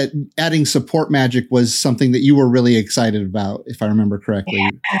said that adding support Magic was something that you were really excited about, if I remember correctly.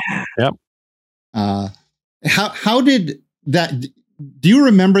 Yep. How did that? Do you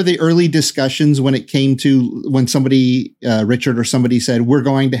remember the early discussions when it came to when somebody, Richard or somebody said, we're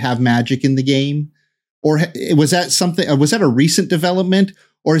going to have Magic in the game? Or was that something, was that a recent development?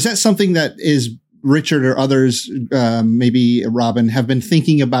 Or is that something that is Richard or others, maybe Robin, have been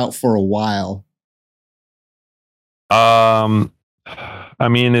thinking about for a while? I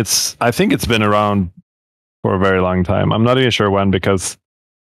mean, I think it's been around for a very long time. I'm not even sure when, because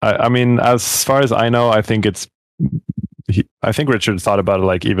I mean, as far as I know, I think Richard thought about it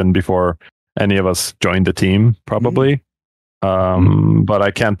like even before any of us joined the team, probably. But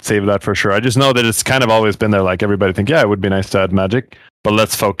I can't say that for sure. I just know that it's kind of always been there. Like everybody think, yeah, it would be nice to add Magic, but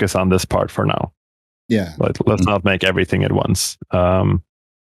let's focus on this part for now. Yeah. Let's not make everything at once.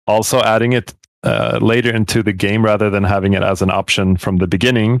 Also adding it later into the game rather than having it as an option from the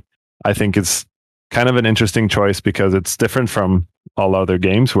beginning, I think is kind of an interesting choice because it's different from all other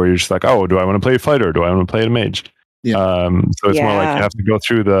games where you're just like, oh, do I want to play a fighter? Or do I want to play a mage? Yeah. So it's more like you have to go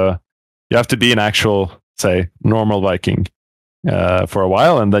through you have to be an actual, say, normal Viking for a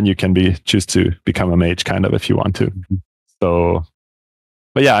while, and then you can choose to become a mage kind of if you want to. So,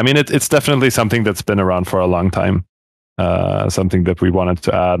 but yeah, I mean, it's definitely something that's been around for a long time. Something that we wanted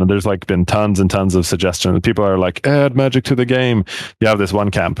to add, and there's like been tons and tons of suggestions. People are like, add Magic to the game. You have this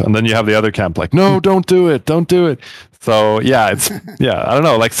one camp, and then you have the other camp like, no, don't do it. So yeah, I don't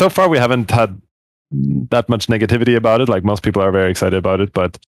know. Like so far, we haven't had that much negativity about it. Like most people are very excited about it,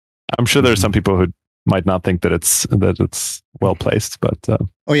 but I'm sure there's some people who might not think that it's well placed. But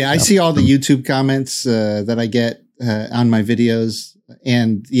I see all the YouTube comments that I get on my videos,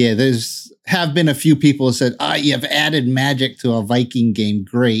 and have been a few people who said, you have added Magic to a Viking game,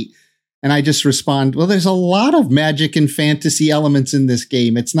 great. And I just respond, well, there's a lot of Magic and fantasy elements in this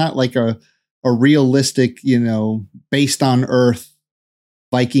game. It's not like a realistic, based on Earth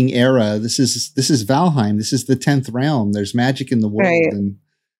Viking era. This is Valheim. This is the 10th realm. There's magic in the world, right.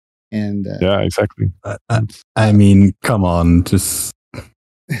 and yeah, exactly. I mean, come on, just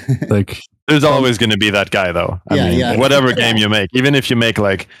like there's always going to be that guy, though. I mean, whatever game you make, even if you make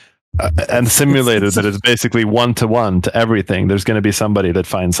like and simulated that it's basically 1-to-1 to everything, there's going to be somebody that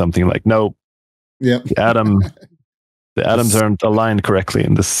finds something like, nope, the atoms aren't aligned correctly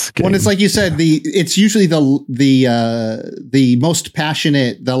in this game. Well, it's like you said, it's usually the most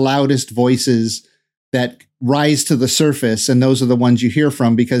passionate, the loudest voices that rise to the surface, and those are the ones you hear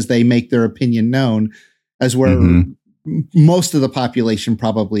from because they make their opinion known, as where most of the population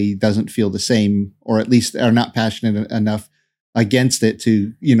probably doesn't feel the same, or at least are not passionate enough against it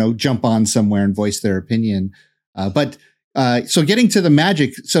to, jump on somewhere and voice their opinion. But so getting to the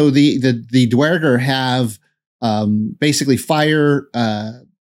Magic, so the Dwerger have basically fire,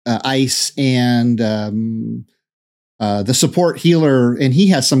 ice, and the support healer, and he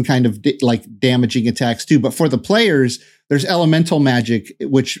has some kind of damaging attacks too. But for the players, there's elemental magic,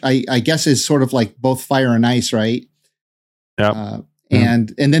 which I guess is sort of like both fire and ice, right? Yeah.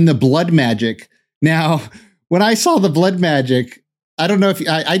 And then the blood magic. Now, when I saw the blood magic, I don't know if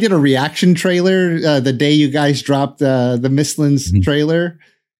I did a reaction trailer the day you guys dropped the Mistlands trailer.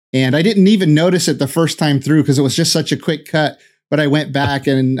 And I didn't even notice it the first time through because it was just such a quick cut. But I went back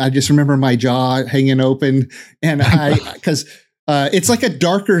and I just remember my jaw hanging open. And because it's like a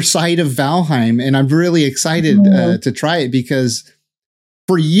darker side of Valheim. And I'm really excited to try it because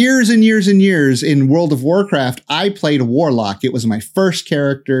for years and years and years in World of Warcraft, I played a Warlock. It was my first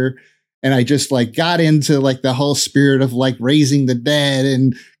character. And I just got into the whole spirit of raising the dead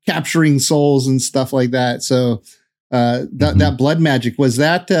and capturing souls and stuff like that. So that blood magic, was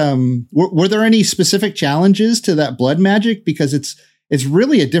that were there any specific challenges to that blood magic? Because it's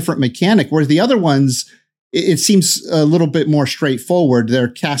really a different mechanic, whereas the other ones, it seems a little bit more straightforward. They're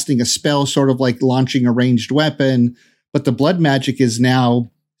casting a spell, sort of like launching a ranged weapon, but the blood magic is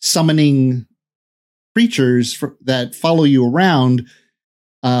now summoning creatures that follow you around.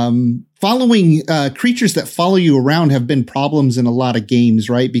 Following creatures that follow you around have been problems in a lot of games,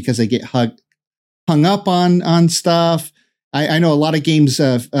 right? Because they get hung up on stuff. I know a lot of games,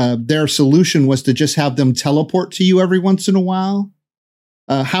 their solution was to just have them teleport to you every once in a while.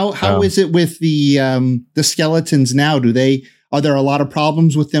 How is it with the skeletons now? Are there a lot of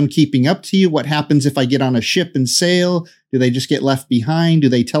problems with them keeping up to you? What happens if I get on a ship and sail? Do they just get left behind? Do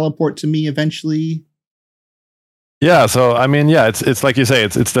they teleport to me eventually? Yeah, so I mean, it's like you say,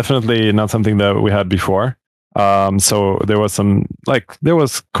 it's definitely not something that we had before. So there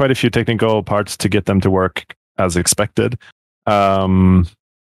was quite a few technical parts to get them to work as expected. And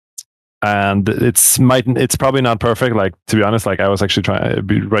it's probably not perfect. Like, to be honest, like I was actually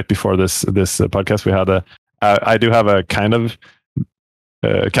trying right before this podcast, we had I do have a kind of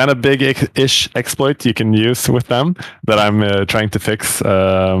big-ish exploit you can use with them that I'm trying to fix.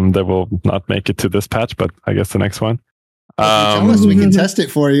 That will not make it to this patch, but I guess the next one. Tell us, we can test it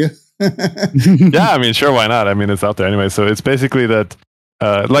for you. Yeah, I mean, sure, why not? I mean, it's out there anyway. So it's basically that,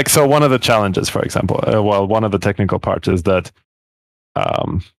 so one of the challenges, for example, one of the technical parts is that,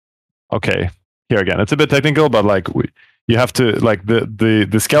 okay, here again, it's a bit technical, but like you have to, like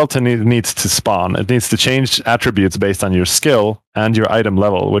the skeleton needs to spawn. It needs to change attributes based on your skill and your item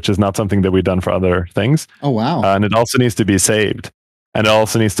level, which is not something that we've done for other things. Oh, wow. And it also needs to be saved, and it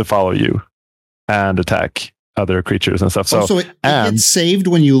also needs to follow you and attack other creatures and stuff. So it gets saved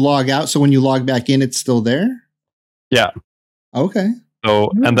when you log out. So when you log back in, it's still there? Yeah. Okay. So,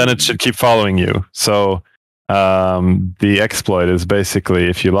 and then it should keep following you. So the exploit is basically,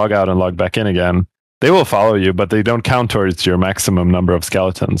 if you log out and log back in again, they will follow you, but they don't count towards your maximum number of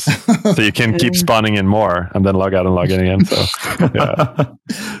skeletons. So you can keep spawning in more and then log out and log in again. So yeah.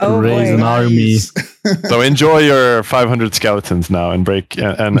 Raise an army. So enjoy your 500 skeletons now and break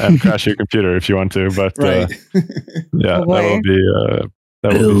and crash your computer if you want to. But yeah,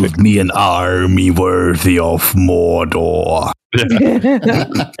 that will build me an army worthy of Mordor.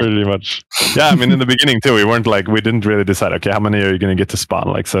 Yeah, pretty much. Yeah, I mean, in the beginning too, we didn't really decide, okay, how many are you going to get to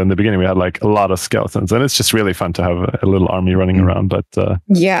spawn? Like, so in the beginning we had like a lot of skeletons, and it's just really fun to have a little army running around. But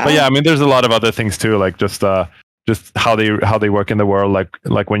yeah, I mean, there's a lot of other things too, like just how they work in the world.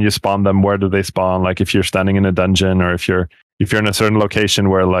 Like when you spawn them, where do they spawn? Like if you're standing in a dungeon, or if you're in a certain location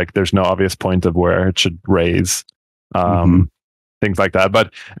where like there's no obvious point of where it should raise, things like that.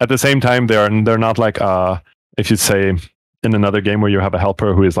 But at the same time, they're not like if you say in another game where you have a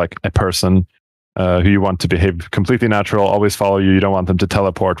helper who is like a person who you want to behave completely natural, always follow you. You don't want them to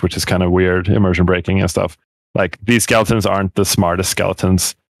teleport, which is kind of weird, immersion breaking and stuff. Like, these skeletons aren't the smartest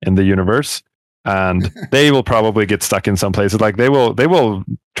skeletons in the universe, and they will probably get stuck in some places. Like, they will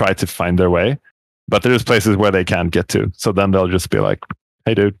try to find their way, but there's places where they can't get to. So then they'll just be like,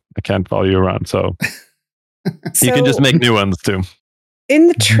 hey dude, I can't follow you around. So you can just make new ones too. In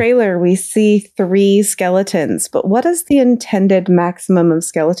the trailer, we see 3 skeletons, but what is the intended maximum of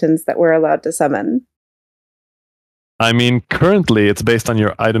skeletons that we're allowed to summon? I mean, currently it's based on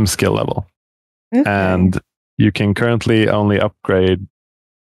your item skill level. Okay. And you can currently only upgrade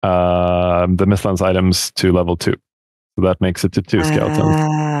the Mistlands items to level 2. So that makes it to 2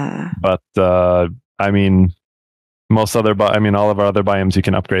 skeletons. But I mean, all of our other biomes, you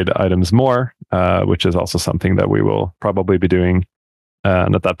can upgrade items more, which is also something that we will probably be doing.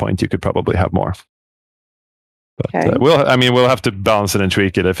 And at that point, you could probably have more. But we'll have to balance it and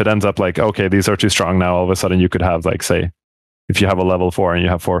tweak it. If it ends up like, okay, these are too strong now, all of a sudden you could have, like, say, if you have a level 4 and you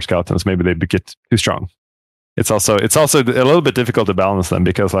have 4 skeletons, maybe they get too strong. It's also a little bit difficult to balance them,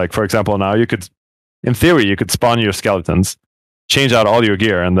 because, like, for example, now in theory, you could spawn your skeletons, change out all your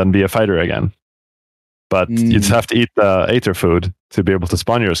gear, and then be a fighter again. But you'd have to eat the Aether food to be able to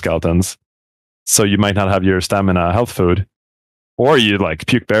spawn your skeletons. So you might not have your stamina health food. Or you like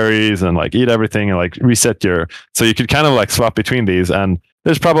puke berries and like eat everything and like reset so you could kind of like swap between these, and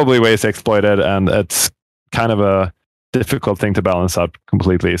there's probably ways to exploit it, and it's kind of a difficult thing to balance out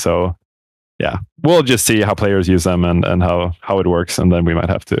completely. So yeah, we'll just see how players use them and how it works, and then we might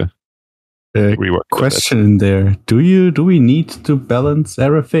have to rework. Question in there: Do we need to balance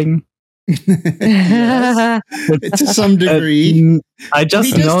everything? Yes, to some degree. I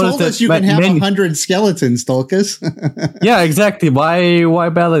just noticed that you can have 100 skeletons, Tolkus. Yeah, exactly. Why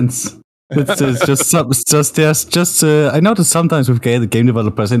balance? It's just I notice sometimes with game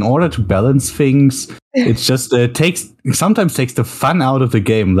developers, in order to balance things, it's just sometimes takes the fun out of the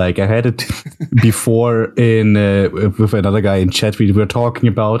game. Like, I had it before with another guy in chat. We were talking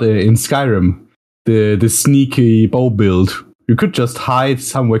about in Skyrim, the sneaky bow build. You could just hide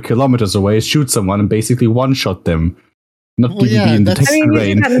somewhere kilometers away, shoot someone, and basically one-shot them. Not even be in detection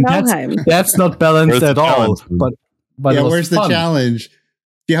range. That's not balanced at all. But where's the challenge?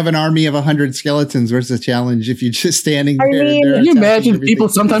 If you have an army of 100 skeletons, where's the challenge if you're just standing there? Can you imagine people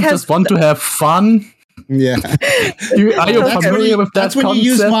sometimes just want to have fun? Yeah. Are you familiar with that That's when you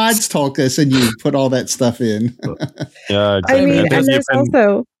use mods, Tolkus, and you put all that stuff in. Yeah, exactly. I mean, and there's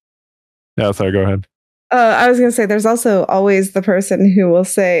also... Yeah, sorry, go ahead. I was going to say, there's also always the person who will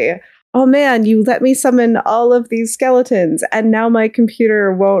say, oh man, you let me summon all of these skeletons, and now my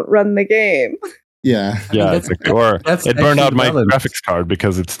computer won't run the game. Yeah. Yeah, exactly. Or it burned out my graphics card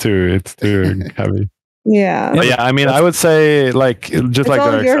because it's too heavy. Yeah. But yeah, I mean, I would say like just It's like all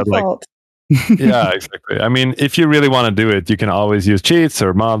Eric your said, like fault. yeah, exactly. I mean, if you really want to do it, you can always use cheats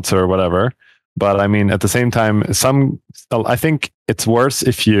or mods or whatever. But I mean, at the same time, I think it's worse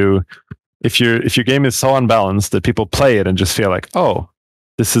if your game is so unbalanced that people play it and just feel like, oh,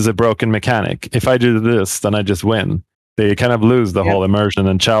 this is a broken mechanic. If I do this, then I just win. They kind of lose the whole immersion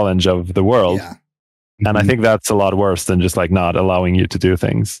and challenge of the world. Yeah. And I think that's a lot worse than just like not allowing you to do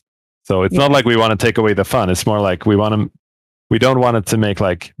things. So it's not like we want to take away the fun. It's more like we don't want it to make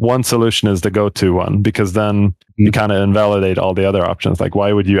like one solution is the go-to one, because then you kind of invalidate all the other options. Like,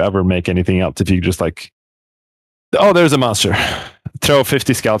 why would you ever make anything else if you just like, oh, there's a monster, throw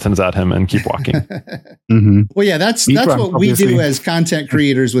 50 skeletons at him and keep walking. Well, yeah, that's what we do as content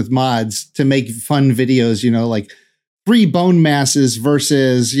creators with mods to make fun videos, like 3 bone masses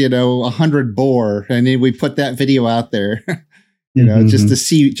versus, 100 boar. And then we put that video out there,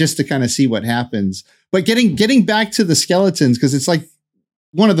 just to kind of see what happens. But getting back to the skeletons, because it's like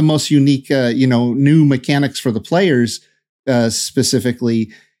one of the most unique, new mechanics for the players,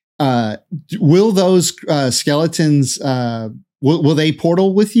 specifically. Will those skeletons, will they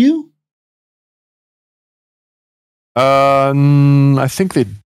portal with you? I think they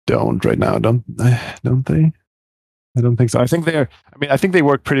don't right now. Don't they? I don't think so. I think they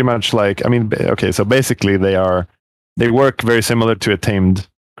work pretty much like, okay, so basically they work very similar to a tamed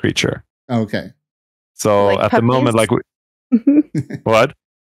creature. Okay. So like at puppies? the moment, like what?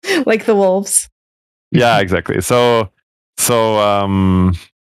 Like the wolves. Yeah, exactly. So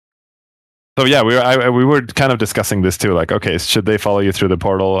yeah, we were kind of discussing this too. Like, okay, should they follow you through the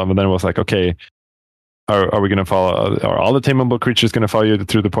portal? And then it was like, okay, are we going to follow? Are all the tameable creatures going to follow you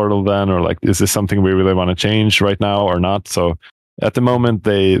through the portal then, or like, is this something we really want to change right now or not? So at the moment,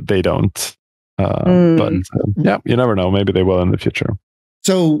 they don't. But yeah, you never know. Maybe they will in the future.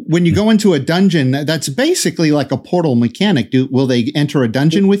 So when you go into a dungeon, that's basically like a portal mechanic. Will they enter a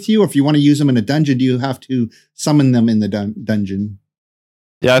dungeon with you? Or if you want to use them in a dungeon, do you have to summon them in the dungeon?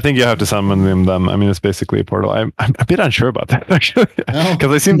 Yeah, I think you have to summon them. I mean, it's basically a portal. I'm a bit unsure about that, actually.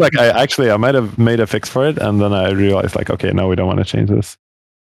 Because it seemed like I might have made a fix for it. And then I realized like, okay, no, we don't want to change this.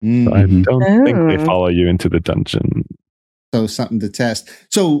 So I don't think they follow you into the dungeon. So something to test.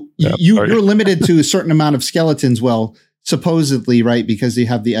 So you're limited to a certain amount of skeletons. Well, supposedly, right? Because you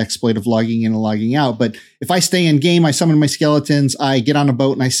have the exploit of logging in and logging out. But if I stay in game, I summon my skeletons, I get on a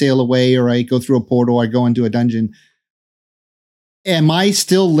boat and I sail away, or I go through a portal, I go into a dungeon. Am I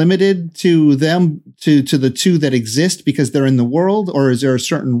still limited to them, to the 2 that exist because they're in the world, or is there a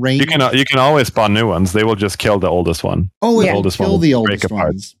certain range? You can always spawn new ones. They will just kill the oldest one. Oh, the oldest kill one the oldest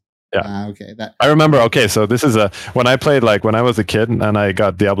ones. Yeah. Okay. I remember. Okay, so this is when I played, like when I was a kid and I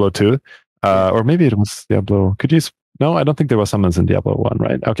got Diablo 2, or maybe it was Diablo. No, I don't think there was summons in Diablo 1,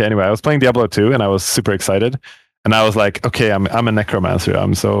 right? Okay, anyway, I was playing Diablo 2 and I was super excited. And I was like, okay, I'm a necromancer.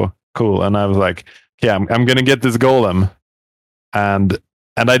 I'm so cool. And I was like, okay, I'm going to get this golem. And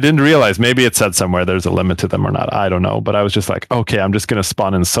I didn't realize, maybe it said somewhere there's a limit to them or not. I don't know. But I was just like, okay, I'm just going to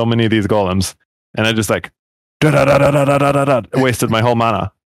spawn in so many of these golems. And I just like, wasted my whole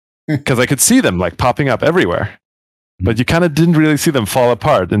mana. Because I could see them like popping up everywhere. But you kind of didn't really see them fall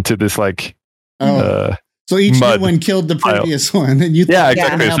apart into this like... So each new one killed the previous one, and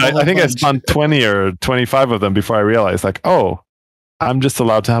exactly. So I think I spawned 20 or 25 of them before I realized, like, oh, I'm just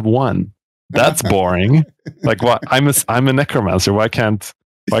allowed to have one. That's boring. Like, what? I'm a necromancer. Why can't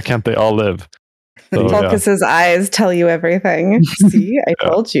they all live? So, Volkus's eyes tell you everything. See, I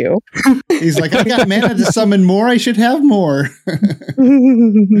told you. He's like, I got mana to summon more. I should have more.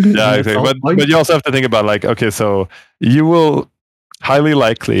 Yeah, exactly. But you also have to think about, like, okay, so you will highly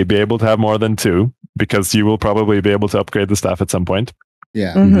likely be able to have more than 2. Because you will probably be able to upgrade the staff at some point.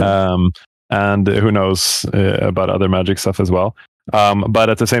 Yeah. And who knows about other magic stuff as well. But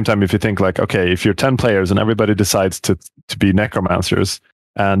at the same time, if you think like, okay, if you're 10 players and everybody decides to be necromancers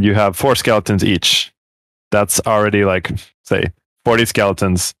and you have 4 skeletons each, that's already like, say, 40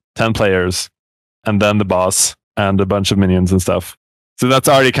 skeletons, 10 players, and then the boss and a bunch of minions and stuff. So that's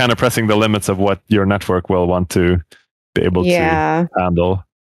already kind of pressing the limits of what your network will want to be able to handle.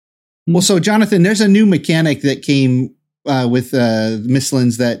 Well, so Jonathan, there's a new mechanic that came with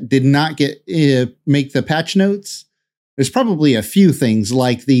Mistlands that did not make the patch notes. There's probably a few things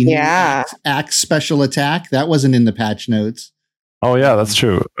like the new axe special attack that wasn't in the patch notes. Oh yeah, that's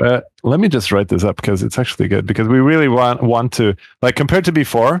true. Let me just write this up because it's actually good. Because we really want to, like, compared to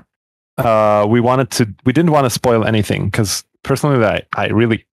before, we didn't want to spoil anything, because personally, I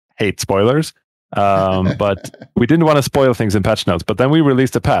really hate spoilers. But we didn't want to spoil things in patch notes. But then we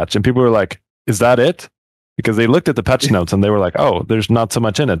released a patch and people were like, is that it? because they looked at the patch notes and they were like, oh, there's not so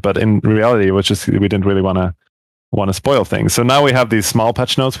much in it. But in reality, it was just we didn't really want to spoil things. So now we have these small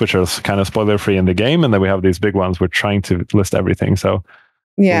patch notes, which are kind of spoiler free in the game, and then we have these big ones. We're trying to list everything. So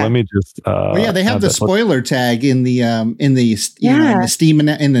yeah, let me just. They have the spoiler tag in the in the Steam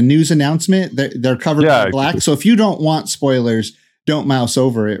in the news announcement. They're covered in black. So if you don't want spoilers, don't mouse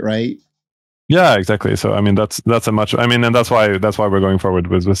over it, right? Yeah, exactly. So I mean, that's a much. I mean, and that's why we're going forward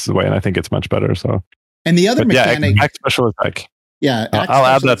with this way, and I think it's much better. So. And the other mechanic, Act special attack. Yeah, I'll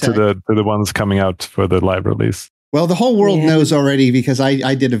add that to the ones coming out for the live release. Well, the whole world knows already because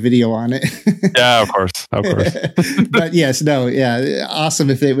I did a video on it. Yeah, of course. But yes, awesome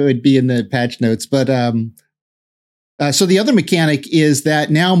if it would be in the patch notes. But so the other mechanic is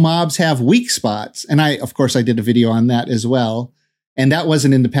that now mobs have weak spots, and I did a video on that as well, and that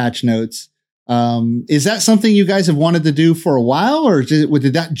wasn't in the patch notes. Is that something you guys have wanted to do for a while, or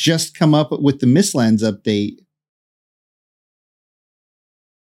did that just come up with the Mistlands update?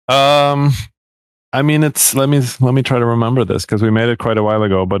 I mean, it's let me try to remember this because we made it quite a while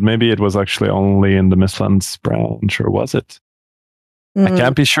ago, but maybe it was actually only in the Mistlands branch, or was it? I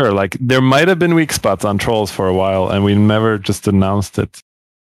can't be sure. Like there might have been weak spots on trolls for a while, and we never just announced it.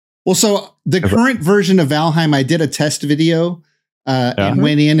 Well, so the current version of Valheim, I did a test video. And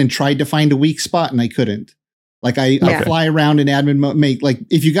went in and tried to find a weak spot, and I couldn't. Like I fly around in admin mode. Like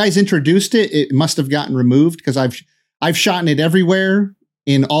if you guys introduced it, it must have gotten removed because I've shot it everywhere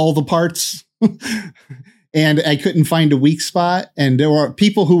in all the parts, and I couldn't find a weak spot. And there were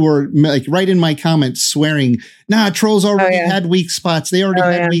people who were like right in my comments swearing, "Nah, trolls already had weak spots. They already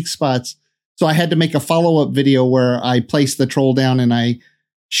had weak spots." So I had to make a follow-up video where I placed the troll down and I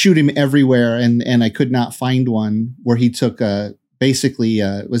shoot him everywhere, and I could not find one where he took a. Basically,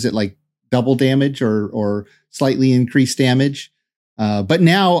 was it like double damage or slightly increased damage? But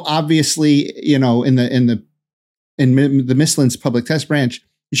now, obviously, in the Mistlands public test branch,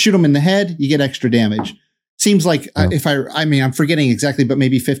 you shoot them in the head, you get extra damage. Seems like I'm forgetting exactly, but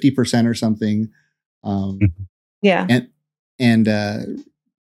maybe 50% or something. And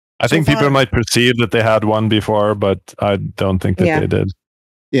I think people might perceive that they had one before, but I don't think that they did.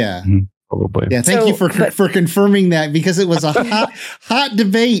 Yeah. Mm-hmm. Probably. Yeah, thank you for confirming that, because it was a hot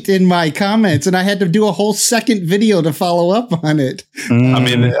debate in my comments, and I had to do a whole second video to follow up on it. I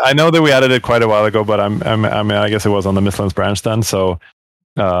mean, I know that we added it quite a while ago, but I guess it was on the Mistlands branch then. So,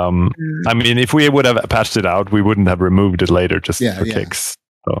 I mean, if we would have patched it out, we wouldn't have removed it later just for kicks.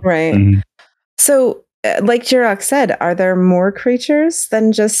 So. Right. Mm-hmm. So, like Jirok said, are there more creatures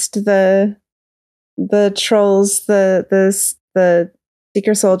than just the trolls, the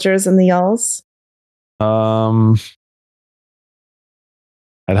Seeker soldiers and the Yalls?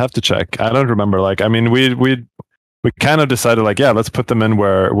 I'd have to check. I don't remember. Like, I mean, we kind of decided like, let's put them in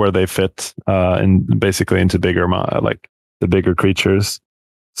where they fit, basically into bigger like the bigger creatures.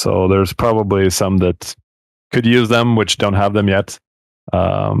 So there's probably some that could use them, which don't have them yet.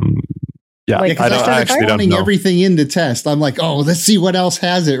 I started spawning everything in to test. I'm like, let's see what else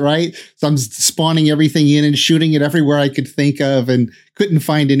has it, right? So I'm spawning everything in and shooting it everywhere I could think of, and couldn't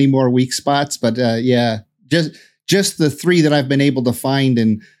find any more weak spots. But just the 3 that I've been able to find.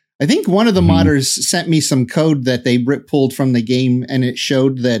 And I think one of the modders sent me some code that they pulled from the game, and it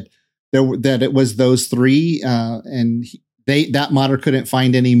showed that it was those 3, and that modder couldn't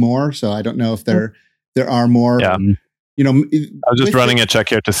find any more. So I don't know if there are more. Yeah. I was just running a check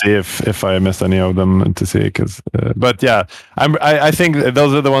here to see if I missed any of them to see, but I think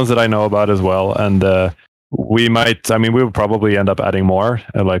those are the ones that I know about as well, and we will probably end up adding more,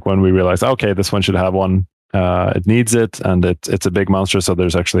 like when we realize, okay, this one should have one, it needs it, and it's a big monster, so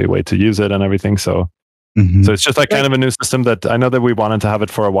there's actually a way to use it and everything. So so it's just like kind of a new system that I know that we wanted to have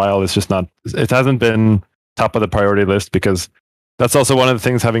it for a while. It's just it hasn't been top of the priority list, because that's also one of the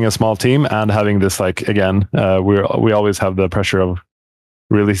things, having a small team and having this, like, again, we always have the pressure of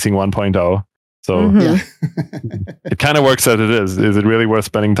releasing 1.0. So it kind of works as it is. Is it really worth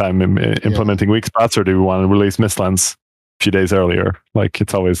spending time implementing weak spots, or do we want to release Mistlands a few days earlier? Like,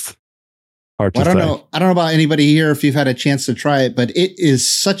 it's always hard to say. I don't know about anybody here if you've had a chance to try it, but it is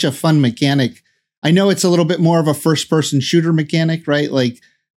such a fun mechanic. I know it's a little bit more of a first-person shooter mechanic, right? Like,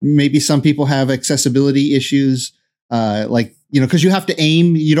 maybe some people have accessibility issues, because you have to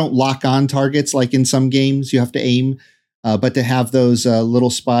aim. You don't lock on targets like in some games. You have to aim. But to have those little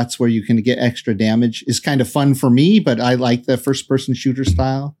spots where you can get extra damage is kind of fun for me, but I like the first person shooter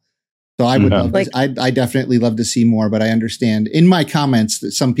style. So I would love I definitely love to see more, but I understand in my comments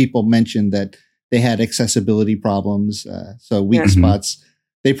that some people mentioned that they had accessibility problems. So weak spots,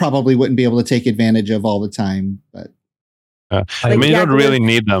 they probably wouldn't be able to take advantage of all the time, but I Like, mean, you don't Yaglith- really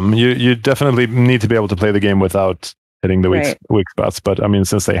need them. You definitely need to be able to play the game without hitting the weak spots. But I mean,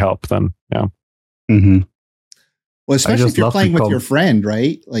 since they help, then yeah. Mm-hmm. Well, especially if you're love playing to with your friend,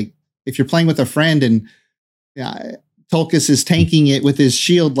 right? Like if you're playing with a friend and Tulkas is tanking it with his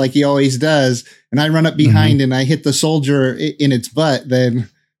shield like he always does, and I run up behind and I hit the soldier in its butt, then,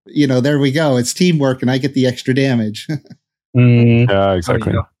 there we go. It's teamwork and I get the extra damage. Yeah,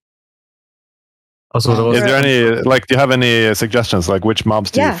 exactly. Also, is there any, do you have any suggestions? Like, which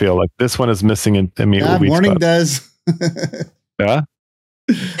mobs do you feel like this one is missing in immediately? Warning does. Yeah.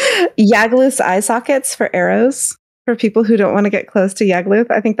 Yaglith's eye sockets for arrows for people who don't want to get close to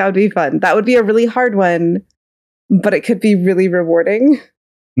Yaglith. I think that would be fun. That would be a really hard one, but it could be really rewarding.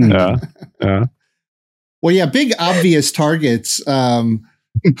 Yeah. Well, yeah, big obvious targets. Like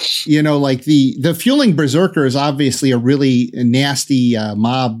the fueling berserker is obviously a really nasty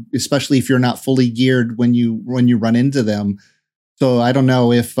mob, especially if you're not fully geared when you run into them. So I don't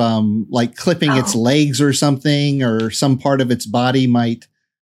know if like clipping its legs or something, or some part of its body might,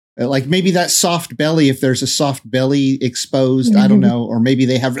 like maybe that soft belly, if there's a soft belly exposed, I don't know, or maybe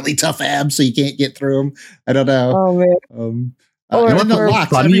they have really tough abs so you can't get through them. I don't know. Oh man. And then the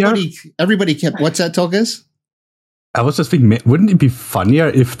locks. Everybody kept. What's that, Tulkas? I was just thinking, wouldn't it be funnier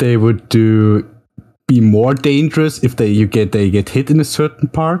if they would be more dangerous if they get hit in a certain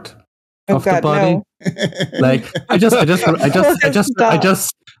part of the body? No. Like I just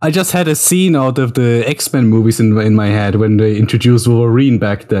had a scene out of the X-Men movies in my head when they introduced Wolverine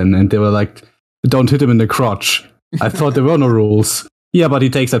back then, and they were like, "Don't hit him in the crotch." I thought there were no rules. Yeah, but he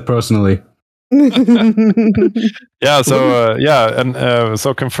takes that personally. Yeah. So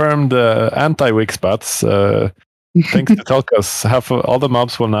so confirmed anti-weak spots. Thanks to Tulkas, all the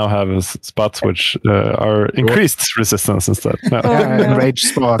mobs will now have spots which are increased resistance instead. No. And rage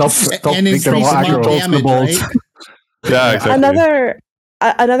spots. And increased mob damage, right? Yeah, exactly.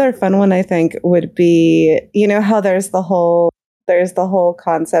 Another fun one, I think, would be, how there's the whole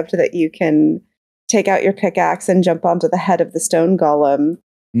concept that you can take out your pickaxe and jump onto the head of the stone golem.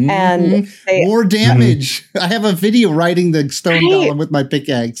 And more damage. I have a video riding the stone golem with my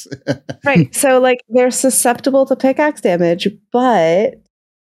pickaxe. Right. So like they're susceptible to pickaxe damage, but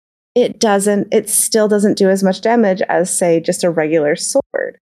it still doesn't do as much damage as, say, just a regular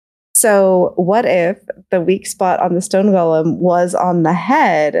sword. So what if the weak spot on the stone golem was on the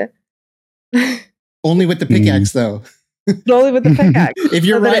head? Only with the pickaxe though. Only with the pickaxe. If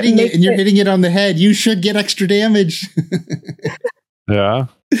you're riding it and you're hitting it on the head, you should get extra damage. Yeah.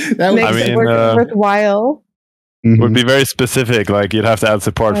 That makes it worthwhile. Would be very specific. Like you'd have to add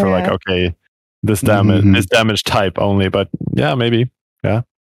support for like, okay, this damage type only. But yeah, maybe. Yeah.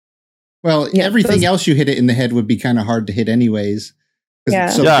 Well, everything else you hit it in the head would be kind of hard to hit anyways. Yeah.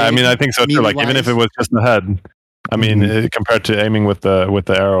 So I mean, I think so too. Like even if it was just the head, I mean, compared to aiming with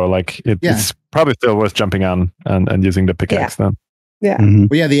the arrow, like it's probably still worth jumping on and using the pickaxe then. Yeah. Well,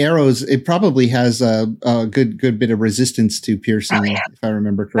 yeah, the arrows, it probably has a good bit of resistance to piercing, if I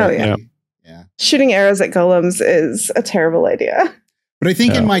remember correctly. Yeah. Shooting arrows at golems is a terrible idea. But I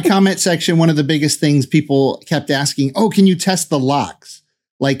think in my comment section, one of the biggest things people kept asking, can you test the locks?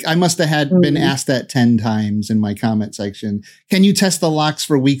 Like I must have been asked that 10 times in my comment section. Can you test the locks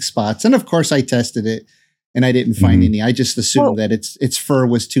for weak spots? And of course I tested it and I didn't find any. I just assumed that its fur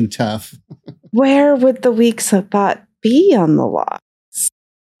was too tough. Where would the weak spot be on the lock?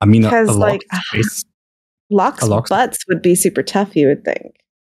 I mean, because Locke's butts would be super tough, you would think.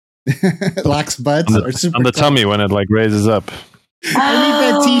 Locke's butts are super on the tough. tummy when it like raises up. I need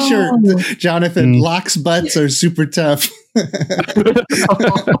that T-shirt, Jonathan. Locke's butts are super tough. Yeah.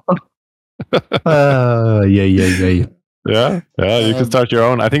 You could start your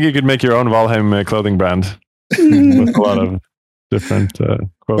own. I think you could make your own Valheim clothing brand with a lot of different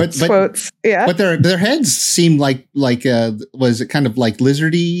quotes. Quotes, yeah. But their heads seem like was it kind of like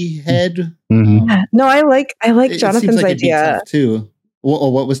lizardy head? No, I like Jonathan's idea too.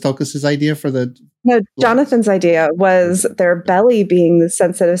 What was Tulkas' idea for the? No, Jonathan's idea was their belly being the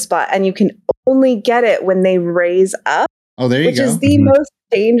sensitive spot, and you can only get it when they raise up. Oh, there you which go. Which is the most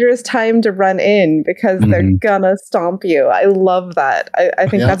dangerous time to run in because they're gonna stomp you. I love that. I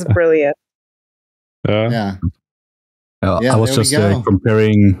think that's brilliant. Yeah. I was just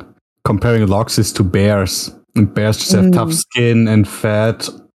comparing Loxes to bears. And bears just have tough skin and fat.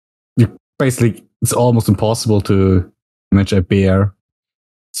 It's almost impossible to match a bear.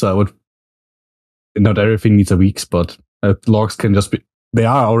 So not everything needs a weak spot. Logs can just be. They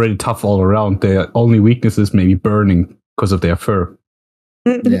are already tough all around. Their only weakness is maybe burning because of their fur.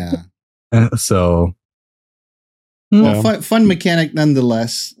 Yeah. So Well, fun mechanic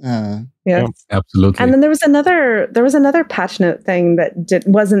nonetheless. Yeah, absolutely. And then there was another patch note thing that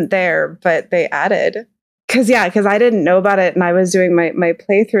wasn't there, but they added. Because I didn't know about it, and I was doing my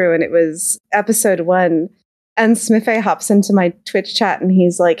playthrough, and it was episode 1, and Smithy hops into my Twitch chat, and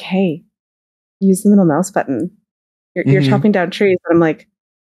he's like, "Hey, use the middle mouse button. You're chopping down trees." And I'm like,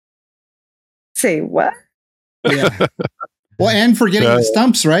 "Say what?" Yeah. Well, and for getting the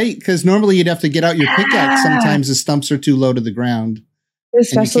stumps, right? Because normally you'd have to get out your pickaxe. Sometimes the stumps are too low to the ground.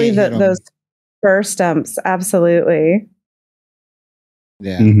 Especially those fir stumps. Absolutely.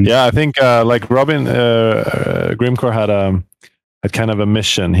 Yeah. Yeah, I think like Robin Grimcore had kind of a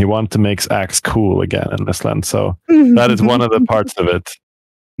mission. He wanted to make axe cool again in Mistlands, so that is one of the parts of it.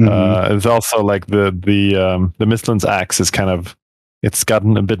 It's also like the Mistlands axe is it's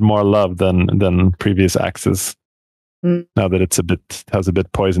gotten a bit more love than previous axes. Now that has a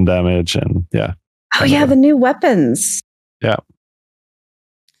bit poison damage and the new weapons. Yeah.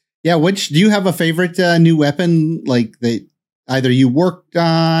 Which do you have a favorite new weapon like that? Either you worked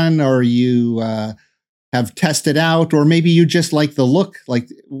on or you have tested out, or maybe you just like the look. Like,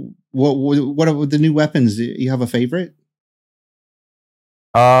 what are the new weapons? Do you have a favorite?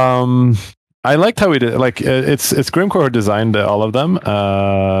 I liked how he did. Like, it's Grimcore who designed all of them,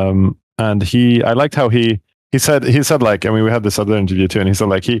 and I liked how he said like, I mean, we had this other interview too, and he said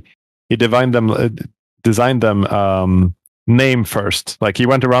like he designed them. Name first. Like he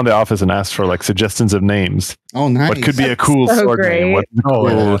went around the office and asked for like suggestions of names. Oh, nice! What could be a cool sword name?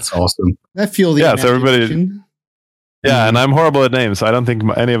 That's awesome. I feel the so everybody. Yeah, and I'm horrible at names, so I don't think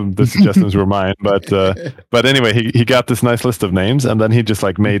any of the suggestions were mine. But anyway, he got this nice list of names, and then he just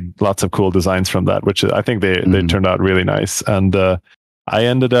like made lots of cool designs from that, which I think they turned out really nice. And I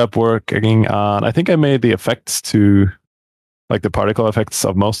ended up working on. I think I made the effects to, like the particle effects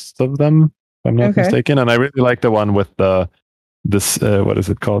of most of them, if I'm not mistaken. And I really like the one with this what is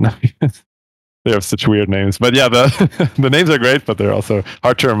it called? They have such weird names, but yeah, the names are great, but they're also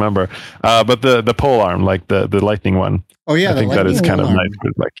hard to remember. But the pole arm, like the lightning one. Oh yeah, I think that is kind of nice.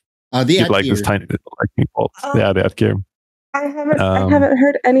 With like this tiny lightning bolt. Yeah, the gear. I haven't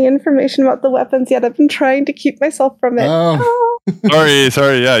heard any information about the weapons yet. I've been trying to keep myself from it.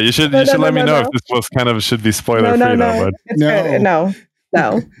 Sorry. Yeah, you should let me know if this was should be spoiler free though. But No.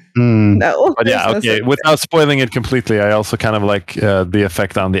 But yeah, okay. Without spoiling it completely, I also kind of like the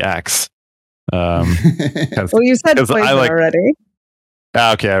effect on the axe. Well, you said poison already.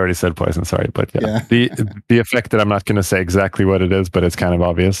 Okay, I already said poison. Sorry, but the effect that I'm not going to say exactly what it is, but it's kind of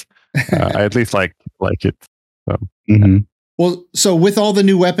obvious. I at least like it. So, Well, so with all the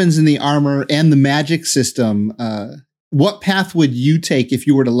new weapons and the armor and the magic system, what path would you take if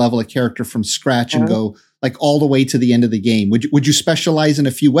you were to level a character from scratch and go like all the way to the end of the game? Would you specialize in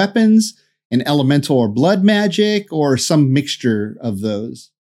a few weapons, an elemental or blood magic, or some mixture of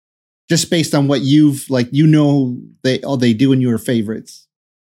those? Just based on what you've they do in your favorites.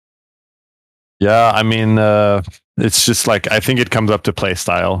 Yeah, I mean, it's just like I think it comes up to play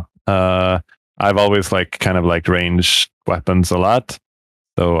style. I've always kind of liked range weapons a lot,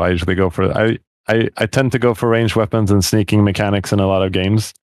 so I usually go for I tend to go for ranged weapons and sneaking mechanics in a lot of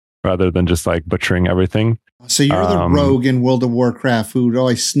games rather than just like butchering everything. So you're the rogue in World of Warcraft who would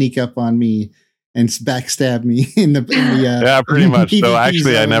always sneak up on me and backstab me in the yeah, pretty much. So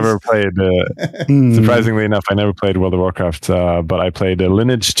actually, I never played. Surprisingly enough, I never played World of Warcraft, but I played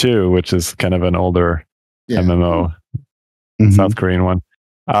Lineage 2, which is kind of an older MMO, South Korean one.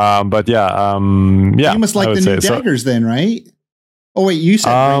 But yeah, you must like the new daggers, then, right? Oh wait, you said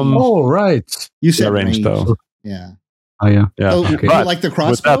range. Oh right, you said range though. Yeah. Oh yeah. So, okay. you like the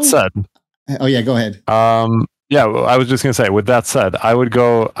crossbow? With that said, oh yeah, go ahead. Yeah, I was just gonna say. With that said, I would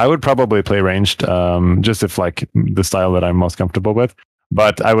probably play ranged, just if like the style that I'm most comfortable with.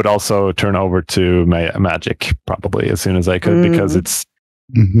 But I would also turn over to magic probably as soon as I could because it's,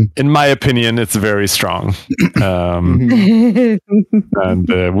 in my opinion, it's very strong. And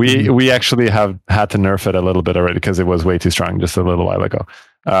we actually have had to nerf it a little bit already because it was way too strong just a little while ago.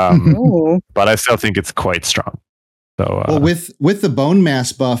 But I still think it's quite strong. So well, with the bone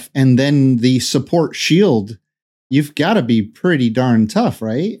mass buff and then the support shield, you've got to be pretty darn tough,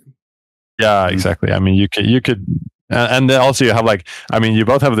 right? Yeah, exactly. I mean, you could, and then also you have you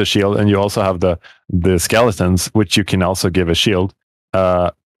both have the shield and you also have the skeletons, which you can also give a shield,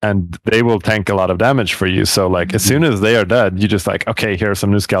 and they will tank a lot of damage for you. So as soon as they are dead, you just okay, here are some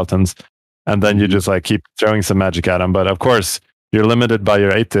new skeletons, and then you just keep throwing some magic at them. But of course, you're limited by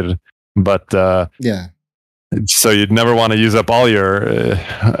your Aether, but so you'd never want to use up all your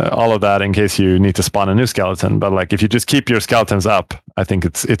all of that in case you need to spawn a new skeleton. But if you just keep your skeletons up, I think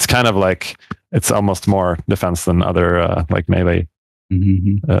it's kind of like it's almost more defense than other like melee.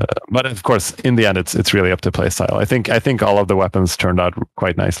 But of course, in the end, it's really up to play style. I think all of the weapons turned out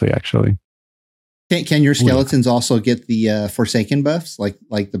quite nicely, actually. Can your skeletons also get the Forsaken buffs,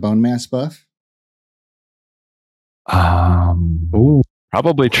 like the bone mass buff?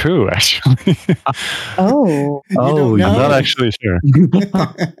 Probably true, actually. Oh, I'm not actually sure.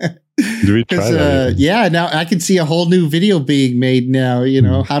 Do we try that? Yeah, now I can see a whole new video being made now.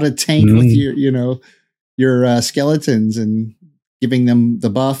 How to tank with your skeletons and giving them the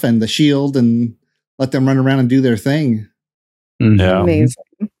buff and the shield and let them run around and do their thing. Yeah, amazing.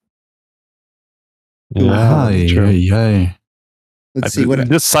 Yeah, Let's see what.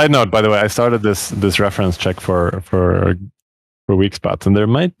 This side note, by the way, I started this reference check for weak spots, and there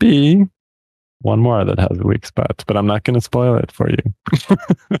might be one more that has a weak spot, but I'm not going to spoil it for you.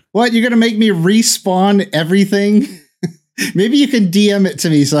 What, you're going to make me respawn everything? Maybe you can DM it to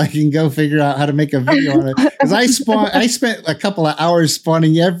me so I can go figure out how to make a video on it. Because I spent a couple of hours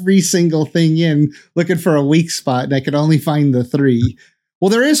spawning every single thing in, looking for a weak spot, and I could only find the 3. Well,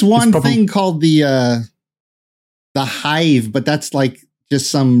 there is one thing called the hive, but that's like just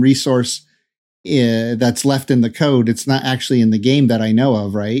some resource that's left in the code. It's not actually in the game that I know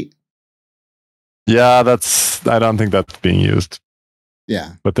of, right? Yeah, I don't think that's being used.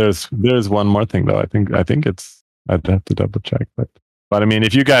 Yeah, but there's one more thing though. I think it's. I'd have to double check, but I mean,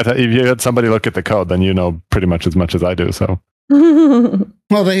 if you had somebody look at the code, then you know pretty much as much as I do. So.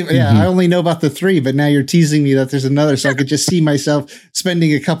 Well, I only know about the 3, but now you're teasing me that there's another, so I could just see myself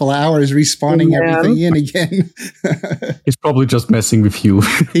spending a couple of hours respawning everything in again. He's probably just messing with you.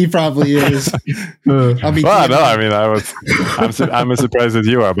 He probably is. No, I mean, I'm as surprised as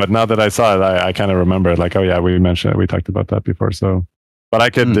you are, but now that I saw it, I kind of remember it. Like, oh yeah, we talked about that before. So, but I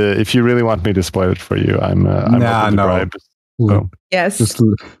could, if you really want me to spoil it for you, I'm open to bribe. So. Yes, just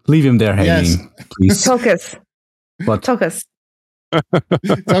leave him there hanging, please. Focus. What? Focus.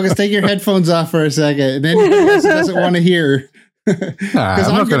 Tokus, take your headphones off for a second, and then else doesn't want to hear. Because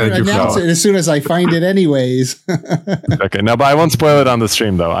I'm going to announce it as soon as I find it, anyways. Okay, no, but I won't spoil it on the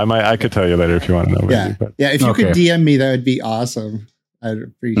stream, though. I could tell you later if you want to know. Yeah, maybe, if you could DM me, that would be awesome. I'd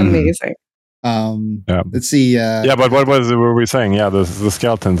appreciate it. Amazing. Let's see. But what were we saying? Yeah, the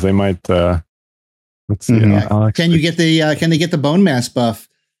skeletons. They might. Let's see. Can they get the bone mass buff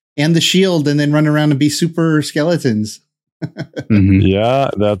and the shield, and then run around and be super skeletons? Yeah,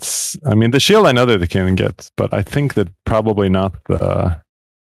 the shield I know that they can get, but I think that probably not the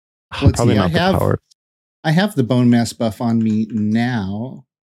power. I have the bone mass buff on me now.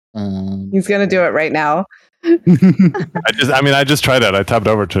 He's gonna do it right now. I just tried it. I tabbed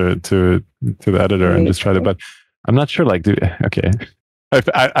over to the editor and just tried it, but I'm not sure. Like, okay,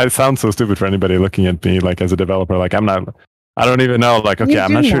 I sound so stupid for anybody looking at me like as a developer. Like, I don't even know. Like, okay,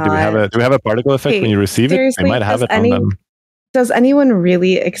 I'm not sure. Do we have a particle effect when you receive it? I might have it on them. Does anyone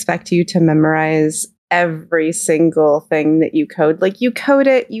really expect you to memorize every single thing that you code? Like, you code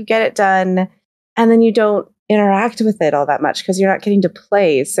it, you get it done, and then you don't interact with it all that much because you're not getting to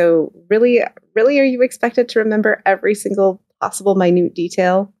play. So really, are you expected to remember every single possible minute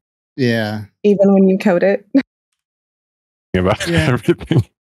detail? Yeah. Even when you code it? About everything.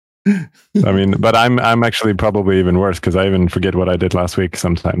 I mean, but I'm actually probably even worse because I even forget what I did last week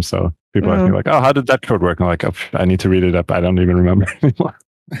sometimes. So people ask me like, "Oh, how did that code work?" And I'm like, "Oh, I need to read it up. I don't even remember anymore."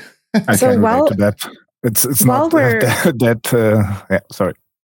 I can relate to that. It's not that. Yeah, sorry.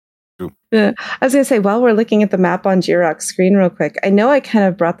 I was going to say, while we're looking at the map on Jirok's screen real quick, I know I kind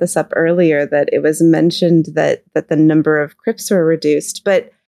of brought this up earlier that it was mentioned that the number of crypts were reduced,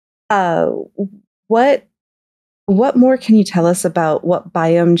 but what more can you tell us about what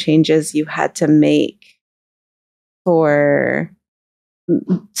biome changes you had to make to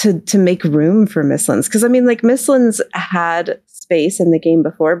make room for Mistlands? Because I mean, like, Mistlands had space in the game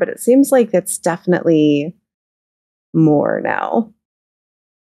before, but it seems like it's definitely more now.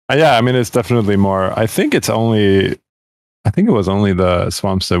 Yeah, I mean, it's definitely more. I think it was only the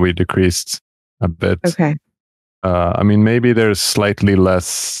swamps that we decreased a bit. Okay. I mean, maybe there's slightly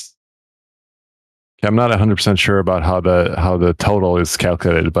less. I'm not 100% sure about how the total is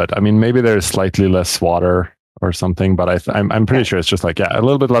calculated, but I mean, maybe there's slightly less water or something, but I'm pretty sure it's just like, a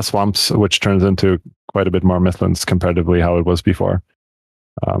little bit less swamps, which turns into quite a bit more Mistlands comparatively how it was before.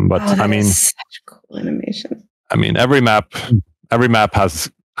 But I mean, such cool animation. I mean, every map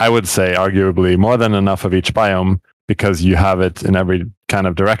has, I would say, arguably more than enough of each biome because you have it in every kind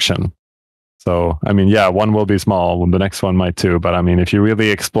of direction. So, I mean, yeah, one will be small, the next one might too. But I mean, if you really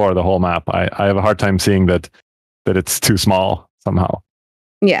explore the whole map, I have a hard time seeing that it's too small somehow.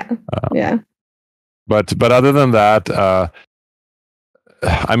 Yeah, yeah. But other than that,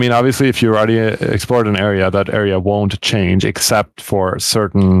 I mean, obviously, if you already explored an area, that area won't change except for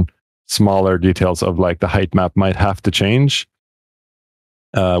certain smaller details of like the height map might have to change,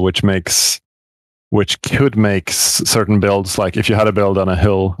 which could make certain builds, like if you had a build on a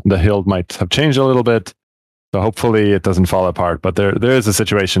hill, the hill might have changed a little bit. So hopefully it doesn't fall apart. But there is a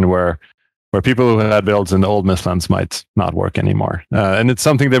situation where people who had builds in the old Mistlands might not work anymore. And it's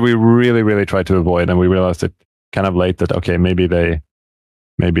something that we really, really try to avoid. And we realized it kind of late that, okay, maybe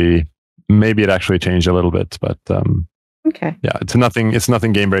it actually changed a little bit. But okay. Yeah, it's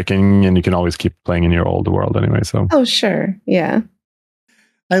nothing game breaking, and you can always keep playing in your old world anyway. So oh, sure. Yeah.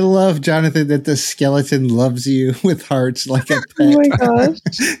 I love, Jonathan, that the skeleton loves you with hearts like a pet. Oh my gosh.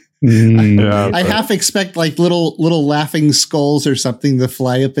 Yeah, I half expect like little laughing skulls or something to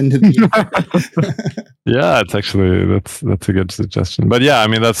fly up into the air. Yeah, it's actually that's a good suggestion. But yeah, I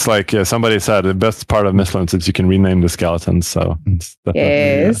mean that's like somebody said the best part of Mistlands is you can rename the skeletons. So it's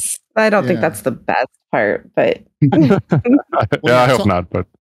yes, I don't think that's the best part, but I hope not. But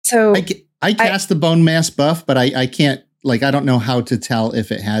so I cast the bone mass buff, but I can't, like, I don't know how to tell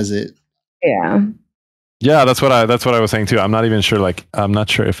if it has it. Yeah. Yeah, that's what I was saying too. I'm not even sure. Like, I'm not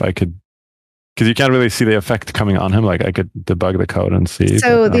sure if I could, because you can't really see the effect coming on him. Like, I could debug the code and see.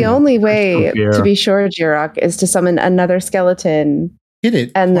 So the only way to be sure, Jirok, is to summon another skeleton. Hit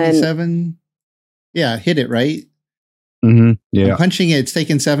it. And 27. then, yeah, hit it, right. Mm-hmm. Yeah. I'm punching it. It's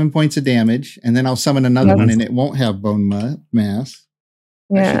taking 7 points of damage, and then I'll summon another one, and it won't have bone mass.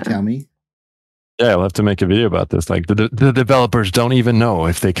 That should tell me. Yeah, I'll have to make a video about this. Like the developers don't even know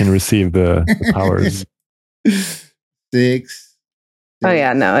if they can receive the powers. 6. Oh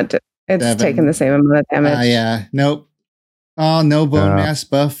yeah, no, it's 7. taking the same amount of damage. Yeah, nope. Oh, no bone mass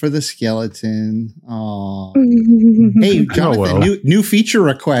buff for the skeleton. Oh, hey, Jonathan, new feature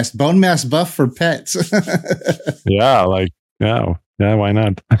request: bone mass buff for pets. Yeah, why not?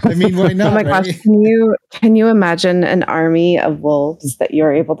 I mean, why not? Oh my gosh, can you imagine an army of wolves that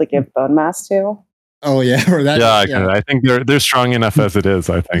you're able to give bone mass to? Oh yeah, or that. Yeah, I think they're strong enough as it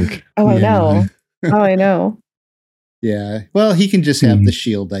is. I think. Oh, I know. Oh, I know. Yeah. Well, he can just have the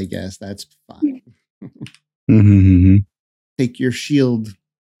shield, I guess. That's fine. Mm-hmm. Take your shield.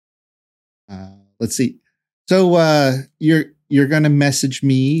 Let's see. So you're gonna message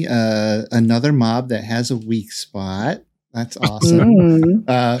me another mob that has a weak spot. That's awesome.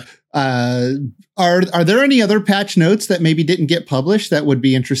 Are there any other patch notes that maybe didn't get published that would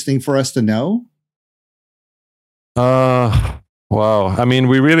be interesting for us to know? Wow. I mean,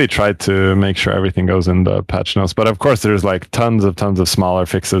 we really tried to make sure everything goes in the patch notes, but of course there's like tons of smaller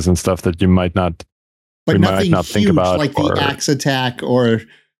fixes and stuff that you might not think about, like the axe attack or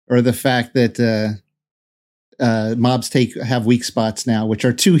the fact that mobs have weak spots now, which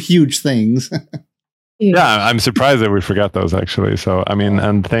are 2 huge things. Yeah, I'm surprised that we forgot those actually. So I mean,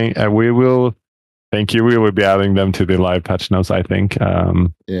 and we will thank you. We will be adding them to the live patch notes, I think.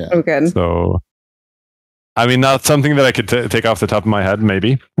 Yeah. Oh, good. So I mean, not something that I could take off the top of my head,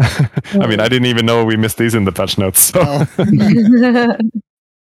 maybe. I mean, I didn't even know we missed these in the patch notes. So.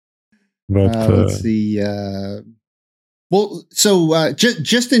 But let's see. Well, so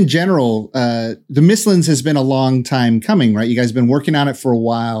just in general, the Mistlands has been a long time coming, right? You guys have been working on it for a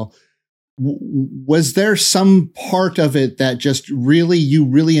while. Was there some part of it that just you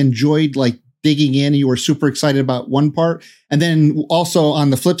really enjoyed, like digging in? You were super excited about one part, and then also on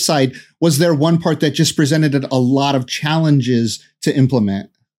the flip side, was there one part that just presented a lot of challenges to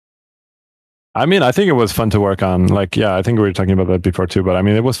implement? I mean, I think it was fun to work on. Like, yeah, I think we were talking about that before too. But I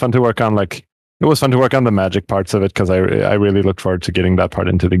mean, it was fun to work on. Like, it was fun to work on the magic parts of it because I really looked forward to getting that part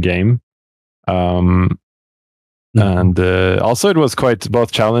into the game. And also it was quite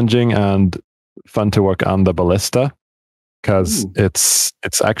both challenging and fun to work on the ballista because it's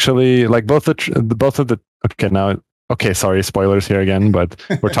actually like both of the sorry, spoilers here again, but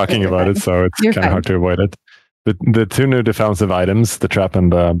we're talking about it, so it's kind of hard to avoid it. The 2 new defensive items, the trap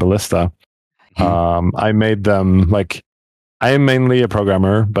and the ballista, I made them, like, I am mainly a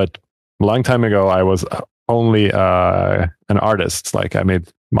programmer, but a long time ago I was only an artist. Like, I made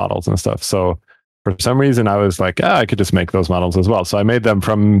models and stuff, so for some reason I was like, I could just make those models as well. So I made them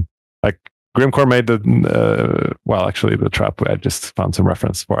from, like, Grimcore made actually the trap I just found some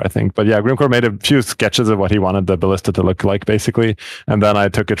reference for, I think. But yeah, Grimcore made a few sketches of what he wanted the ballista to look like, basically. And then I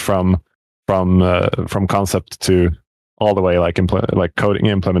took it from concept to all the way, like coding,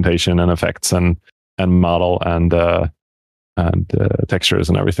 implementation, and effects, and model, and textures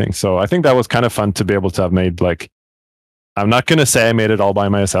and everything. So I think that was kind of fun to be able to have made, like, I'm not going to say I made it all by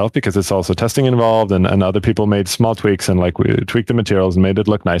myself because it's also testing involved, and other people made small tweaks, and like we tweaked the materials and made it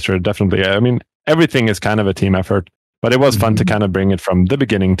look nicer. Definitely. I mean, everything is kind of a team effort, But it was fun to kind of bring it from the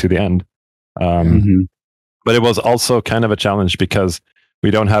beginning to the end. But it was also kind of a challenge because we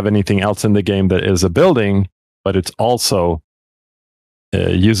don't have anything else in the game that is a building, but it's also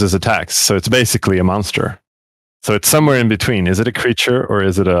uses attacks. So it's basically a monster. So it's somewhere in between. Is it a creature or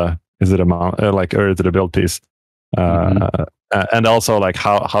is it a or is it a build piece? And also like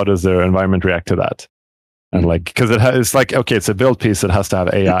how does their environment react to that? And like because it's like okay, it's a build piece that has to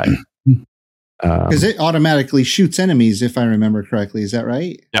have AI. Because it automatically shoots enemies, if I remember correctly. Is that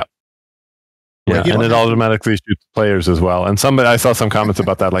right? Yeah. Yeah, and it automatically shoots players as well. And I saw some comments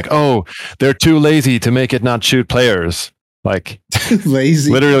about that, like, "Oh, they're too lazy to make it not shoot players." Like,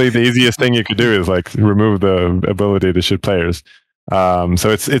 lazy. Literally, the easiest thing you could do is like remove the ability to shoot players. So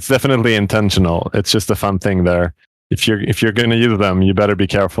it's definitely intentional. It's just a fun thing there. If you're going to use them, you better be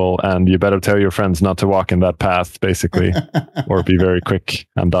careful, and you better tell your friends not to walk in that path, basically, or be very quick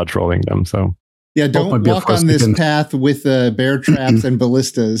and dodge rolling them. So. Yeah, don't walk on this path with bear traps and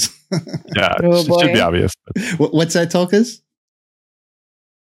ballistas. Yeah, it should be obvious. What's that, Tolkas?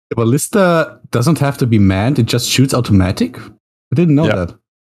 The ballista doesn't have to be manned; it just shoots automatic. I didn't know that.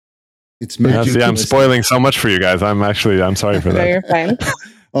 It's magic. See, I'm spoiling so much for you guys. I'm sorry for that. No, you're fine.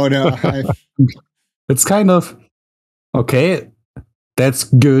 Oh no, it's kind of okay. That's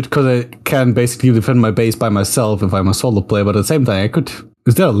good because I can basically defend my base by myself if I'm a solo player. But at the same time,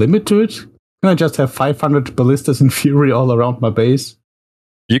 Is there a limit to it? Can I just have 500 ballistas in Fury all around my base?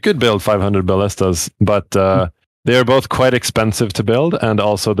 You could build 500 ballistas, but they are both quite expensive to build, and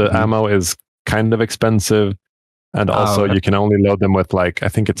also the ammo is kind of expensive, and also you can only load them with like I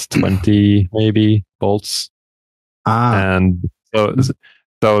think it's 20 maybe bolts. And so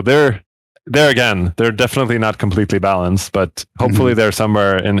they're definitely not completely balanced, but hopefully they're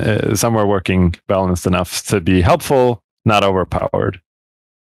somewhere working balanced enough to be helpful, not overpowered.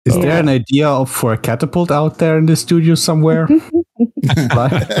 Is there an idea for a catapult out there in the studio somewhere? For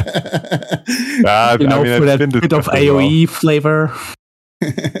that bit of AoE flavor.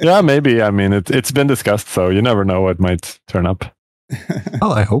 Yeah, maybe. I mean, it's been discussed, so you never know what might turn up.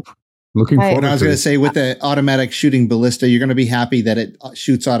 Oh, I hope. Looking forward. I was going to say, with the automatic shooting ballista, you're going to be happy that it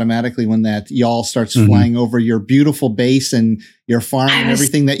shoots automatically when that yawl starts flying over your beautiful base and your farm and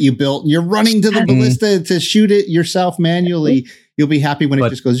everything that you built. And you're running to the ballista to shoot it yourself manually. You'll be happy when it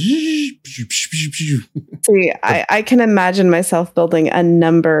just goes. See, I can imagine myself building a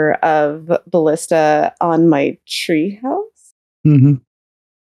number of ballista on my tree house.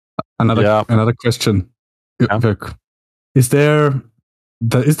 Another question. Yeah. Is there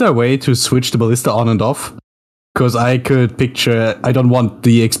a way to switch the ballista on and off? Because I could picture, I don't want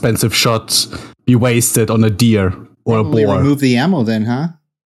the expensive shots be wasted on a deer or a boar. Remove the ammo then, huh?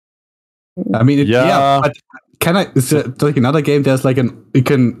 I mean, but can I? Is there like another game? There's like you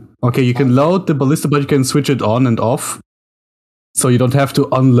can load the ballista, but you can switch it on and off. So you don't have to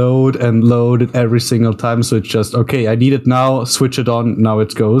unload and load it every single time. So it's just, okay, I need it now, switch it on, now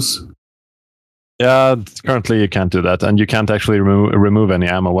it goes. Yeah, currently you can't do that. And you can't actually remove any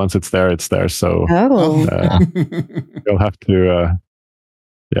ammo. Once it's there, it's there. So you'll have to...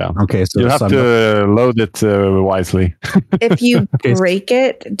 Okay, so you'll have to load it wisely. If you break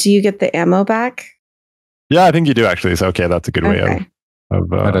it, do you get the ammo back? Yeah, I think you do actually. So that's a good way of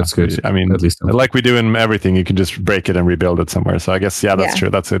that's good. I mean, at least like we do in everything, you can just break it and rebuild it somewhere. So I guess that's true.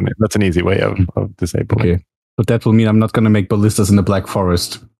 That's an easy way of disabling. Okay, but that will mean I'm not going to make ballistas in the Black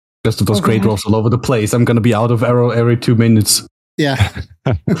Forest. Just with those great rolls all over the place. I'm going to be out of arrow every 2 minutes. Yeah.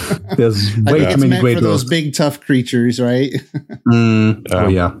 There's way too many great for those big tough creatures, right? Oh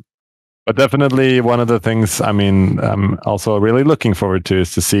yeah. But definitely one of the things I'm also really looking forward to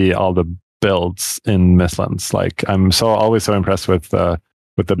is to see all the builds in Mistlands. Like I'm always so impressed with the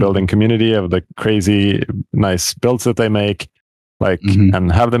building community of the crazy nice builds that they make,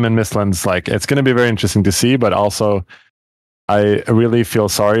 and have them in Mistlands. Like it's going to be very interesting to see, but also I really feel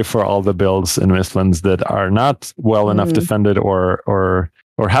sorry for all the builds in Mistlands that are not well enough defended or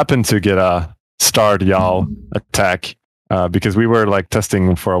happen to get a starred Yawl attack, because we were like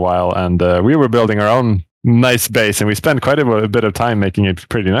testing for a while and we were building our own nice base and we spent quite a bit of time making it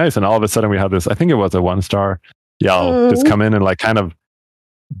pretty nice, and all of a sudden we had this, I think it was a 1-star Yawl just come in and like kind of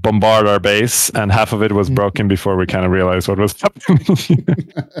bombard our base, and half of it was broken before we kind of realized what was happening.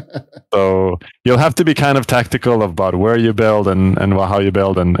 So you'll have to be kind of tactical about where you build and how you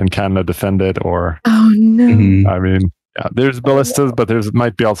build and kind of defend it, or I mean, there's ballistas, but there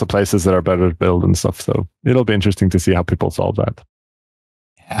might be also places that are better to build and stuff. So it'll be interesting to see how people solve that.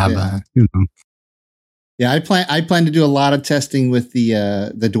 I plan to do a lot of testing with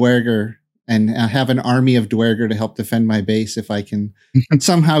the Dwerger and have an army of Dwerger to help defend my base if I can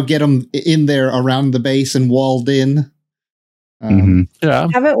somehow get them in there around the base and walled in. Yeah.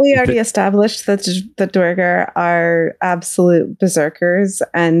 Haven't we already established that the Dwerger are absolute berserkers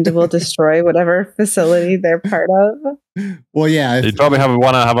and will destroy whatever facility they're part of? Well, yeah. You'd probably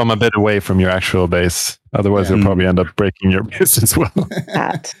want to have them a bit away from your actual base. Otherwise, you'll probably end up breaking your base as well.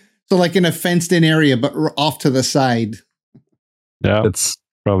 So like in a fenced-in area, but off to the side. Yeah, that's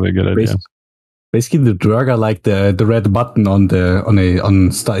probably a good idea. Basically, the Dwerg are like the red button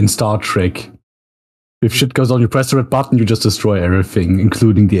in Star Trek. If shit goes on, you press the red button, you just destroy everything,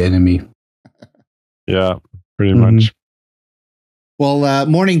 including the enemy. Yeah, pretty much. Well,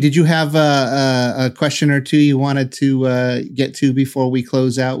 Morning, did you have a question or two you wanted to get to before we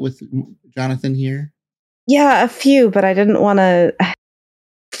close out with Jonathan here? Yeah, a few, but I don't want to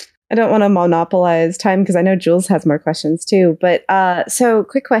monopolize time because I know Jules has more questions too. But so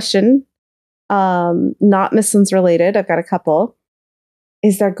quick question, not Mistlands related. I've got a couple.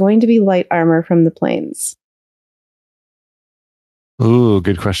 Is there going to be light armor from the plains? Ooh,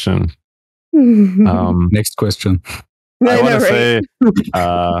 good question. Next question. I want to say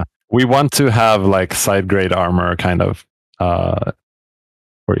we want to have like side grade armor kind of for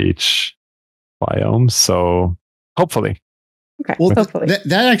each biome. So hopefully. Okay. Well, hopefully.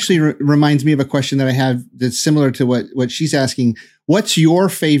 That actually reminds me of a question that I have that's similar to what she's asking. What's your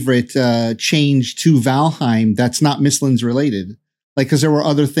favorite change to Valheim that's not Mistlands related? Like, because there were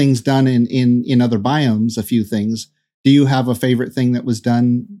other things done in other biomes, a few things. Do you have a favorite thing that was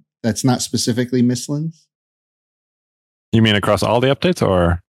done that's not specifically Mistlands? You mean across all the updates,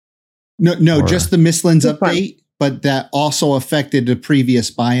 or? No, just the Mistlands update, but that also affected the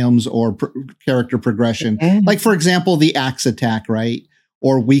previous biomes or character progression. Like, for example, the axe attack, right?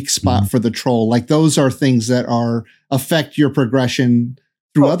 Or weak spot for the troll. Like, those are things that affect your progression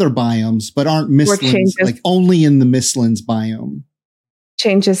through other biomes, but aren't Mistlands, like only in the Mistlands biome.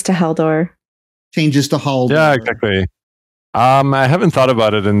 Changes to Haldor. Yeah, exactly. I haven't thought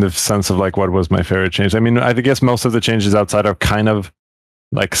about it in the sense of like what was my favorite change. I mean, I guess most of the changes outside are kind of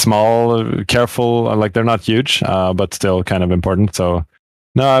like small, careful, like they're not huge, but still kind of important. So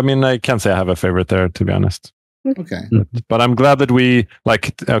no, I mean, I can't say I have a favorite there, to be honest. Okay. But I'm glad that we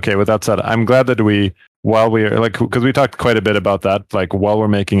with that said, I'm glad that while we're like, because we talked quite a bit about that, like while we're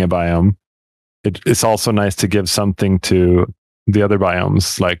making a biome, it's also nice to give something to the other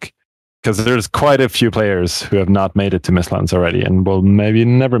biomes, like, because there's quite a few players who have not made it to Mistlands already and will maybe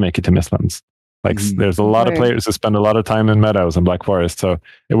never make it to Mistlands. Like there's a lot of players who spend a lot of time in Meadows and Black Forest, so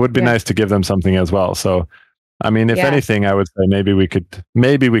it would be nice to give them something as well. So, I mean, if anything, I would say maybe we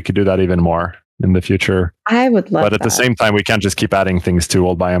could do that even more in the future. I would love but at the same time, we can't just keep adding things to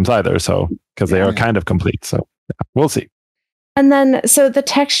old biomes either. So, because they are kind of complete. So, we'll see. And then, so the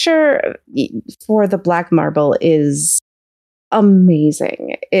texture for the black marble is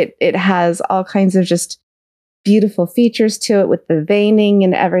amazing. It has all kinds of just beautiful features to it with the veining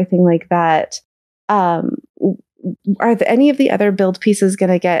and everything like that. Are any of the other build pieces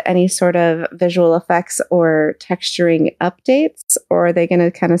going to get any sort of visual effects or texturing updates, or are they going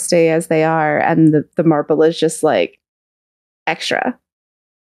to kind of stay as they are and the marble is just like extra?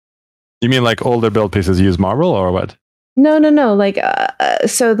 You mean like older build pieces use marble or what? No. Like,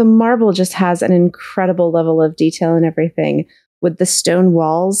 so the marble just has an incredible level of detail and everything. Would the stone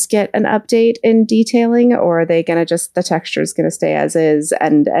walls get an update in detailing, or are they going to just, the texture is going to stay as is,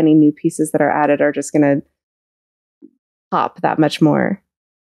 and any new pieces that are added are just going to pop that much more?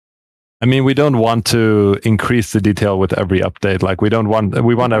 I mean, we don't want to increase the detail with every update. Like, we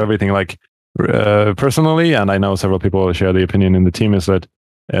want everything, like, personally, and I know several people share the opinion in the team, is that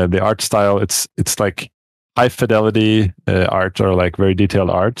the art style, it's like high fidelity art or like very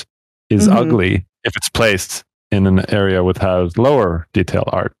detailed art is ugly if it's placed in an area with has lower detail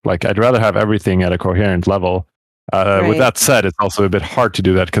art. Like, I'd rather have everything at a coherent level. With that said, it's also a bit hard to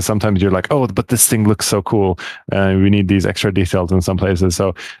do that because sometimes you're like, oh, but this thing looks so cool, and we need these extra details in some places.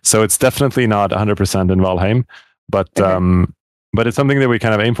 So it's definitely not 100% in Valheim, but it's something that we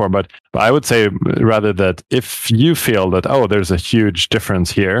kind of aim for. But I would say rather that if you feel that, oh, there's a huge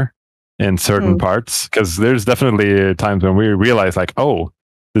difference here in certain parts, because there's definitely times when we realize like, oh,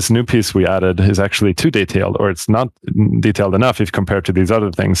 this new piece we added is actually too detailed, or it's not detailed enough if compared to these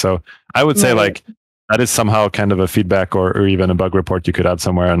other things. So I would say like that is somehow kind of a feedback or even a bug report you could add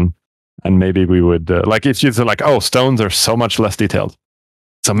somewhere, and maybe we would like if you say like, oh, stones are so much less detailed.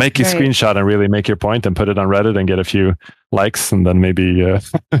 So make a screenshot and really make your point and put it on Reddit and get a few likes, and then maybe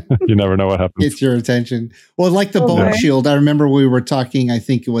you never know what happens. It's your attention. Well, like the bone shield, I remember we were talking, I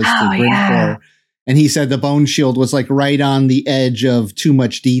think it was the Grimcore, And he said the Bone Shield was like right on the edge of too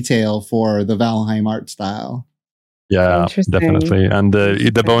much detail for the Valheim art style. Yeah, definitely. And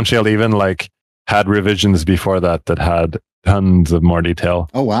the Bone Shield even like had revisions before that had tons of more detail.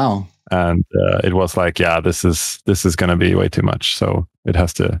 Oh wow! And it was like, yeah, this is going to be way too much. So it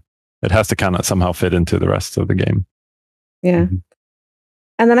has to kind of somehow fit into the rest of the game. Yeah. Mm-hmm.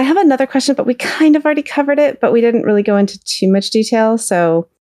 And then I have another question, but we kind of already covered it, but we didn't really go into too much detail. So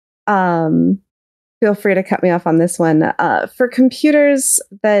feel free to cut me off on this one. For computers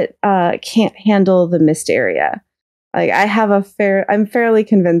that can't handle the mist area, like I'm fairly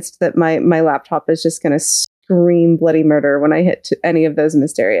convinced that my laptop is just going to scream bloody murder when I hit any of those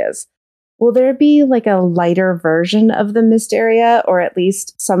mist areas. Will there be like a lighter version of the mist area, or at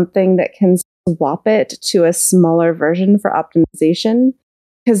least something that can swap it to a smaller version for optimization?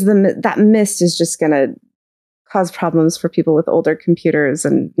 Because that mist is just going to cause problems for people with older computers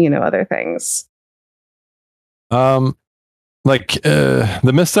and, other things. The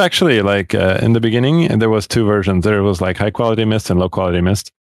mist actually, like in the beginning, there was two versions. There was like high quality mist and low quality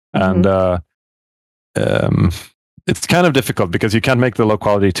mist. Mm-hmm. And it's kind of difficult because you can't make the low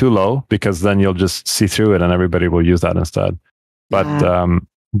quality too low, because then you'll just see through it and everybody will use that instead. But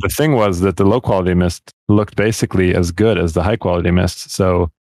the thing was that the low quality mist looked basically as good as the high quality mist.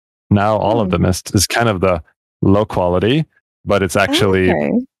 So now all of the mist is kind of the low quality, but it's actually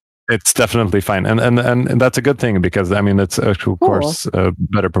it's definitely fine, and that's a good thing, because I mean it's of course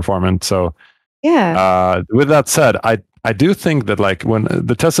better performance. So yeah. With that said, I do think that like when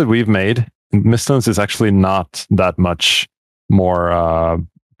the tests that we've made, Mistlands is actually not that much more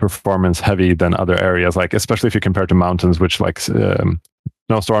performance heavy than other areas. Like especially if you compare to mountains, which like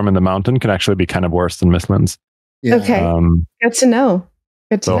Snowstorm in the mountain can actually be kind of worse than Mistlands. Yeah. Okay, good to know.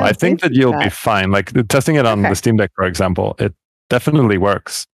 So I think that you'll be fine. Like testing it on the Steam Deck, for example, it definitely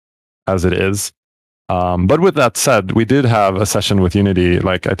works as it is. But with that said, we did have a session with Unity,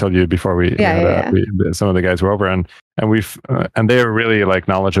 like I told you before. Some of the guys were over, and they were really like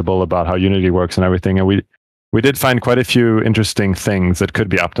knowledgeable about how Unity works and everything. And we did find quite a few interesting things that could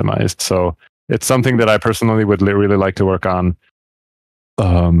be optimized. So it's something that I personally would really like to work on.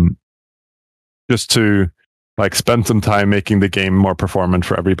 Just to like spend some time making the game more performant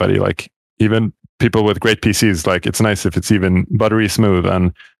for everybody. Like even people with great PCs, like it's nice if it's even buttery smooth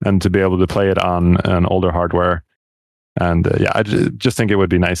and to be able to play it on an older hardware. And I just think it would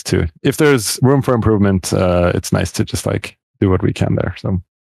be nice to, if there's room for improvement, it's nice to just like do what we can there. So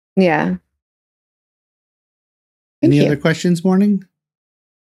yeah. Any other questions, Morning?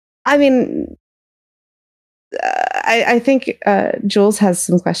 I mean, I think Jules has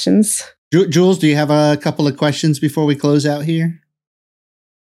some questions. Jules, do you have a couple of questions before we close out here?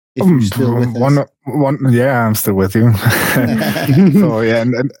 If you're still with us. Yeah, I'm still with you. So yeah,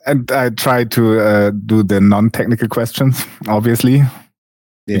 and I try to do the non-technical questions, obviously,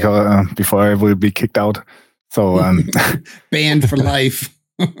 because before I will be kicked out. So banned for life.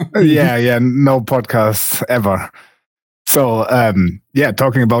 yeah, no podcasts ever. So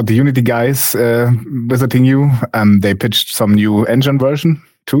talking about the Unity guys visiting you, they pitched some new engine version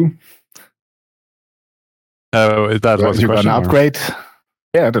too. That was a question. An upgrade.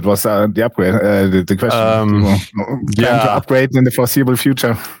 Yeah, that was the upgrade. The question. Plan to upgrade in the foreseeable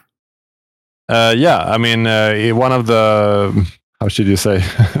future. I mean, one of the, how should you say?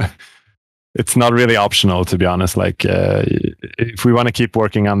 It's not really optional, to be honest. Like, if we want to keep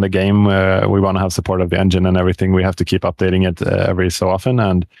working on the game, we want to have support of the engine and everything. We have to keep updating it every so often,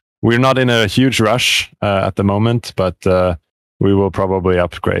 and we're not in a huge rush at the moment, but we will probably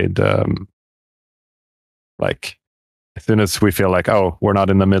upgrade. Like as soon as we feel like, oh, we're not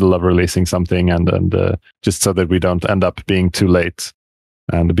in the middle of releasing something, and just so that we don't end up being too late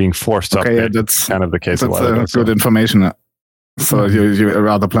and being forced to upgrade. That's kind of the case. That's good information. So you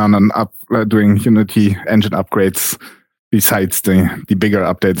rather plan on doing Unity engine upgrades besides the bigger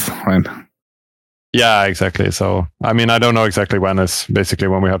updates, right? Yeah, exactly. So, I mean, I don't know exactly when. Is basically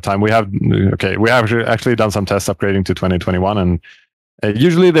when we have time. We have actually done some test upgrading to 2021, and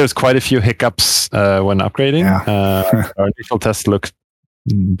usually there's quite a few hiccups when upgrading. Yeah. Our initial test looked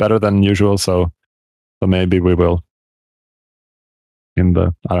better than usual, so maybe we will in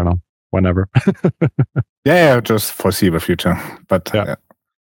the, I don't know, whenever. Just foreseeable future. But that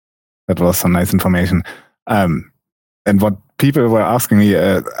was some nice information. And what people were asking me,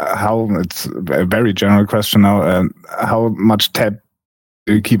 how, it's a very general question now, how much tab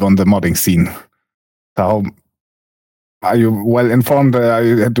do you keep on the modding scene? How are you well informed?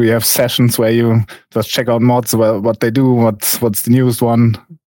 Do you have sessions where you just check out mods, what they do, what's the newest one?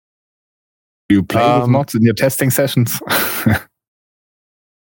 Do you play with mods in your testing sessions?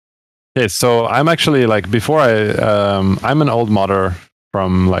 Okay, so I'm actually like I'm an old modder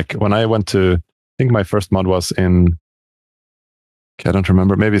from like when I went to. I think my first mod was in. I don't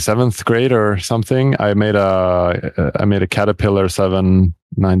remember, maybe 7th grade or something. I made a Caterpillar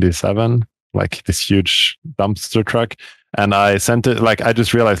 797, like this huge dumpster truck, and I sent it. Like I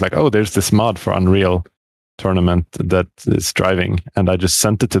just realized, like, oh, there's this mod for Unreal Tournament that is driving, and I just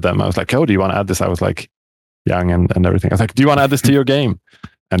sent it to them. I was like, oh, do you want to add this? I was like young and everything. I was like, do you want to add this to your game?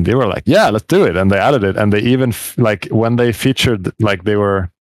 And they were like, yeah, let's do it. And they added it, and they even like when they featured, like they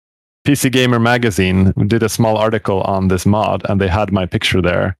were. PC Gamer magazine did a small article on this mod, and they had my picture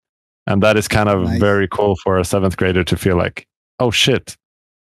there, and that is kind of very cool for a 7th grader to feel like, oh shit,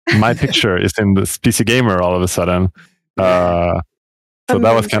 my picture is in this PC Gamer all of a sudden. So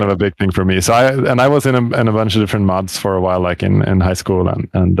that was kind of a big thing for me. So I was in a bunch of different mods for a while, like in high school,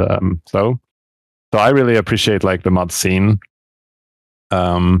 and so I really appreciate like the mod scene.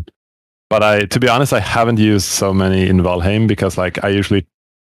 But to be honest, I haven't used so many in Valheim because like I usually.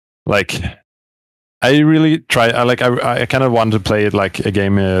 Like, I really try. I kind of want to play it like a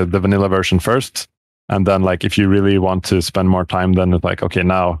game, the vanilla version first, and then like if you really want to spend more time, then it's like okay,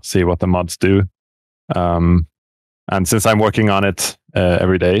 now see what the mods do. And since I'm working on it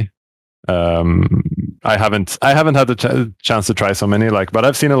every day, I haven't had the chance to try so many. Like, but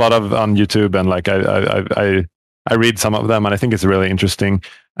I've seen a lot of on YouTube, and like I read some of them, and I think it's really interesting.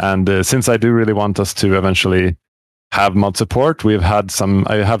 And since I do really want us to eventually have mod support, I have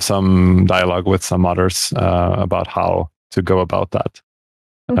some dialogue with some modders about how to go about that.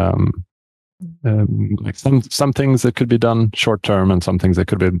 Like some things that could be done short term, and some things that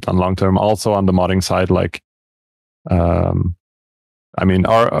could be done long term. Also on the modding side, like I mean,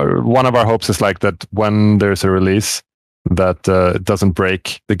 one of our hopes is like that when there's a release that it doesn't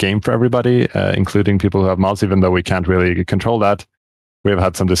break the game for everybody, including people who have mods. Even though we can't really control that, we have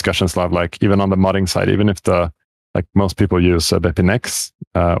had some discussions like even on the modding side, even if like most people use BepInEx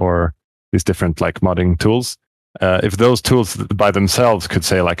or these different like modding tools. If those tools by themselves could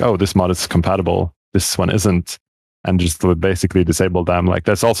say like, oh, this mod is compatible, this one isn't, and just basically disable them. Like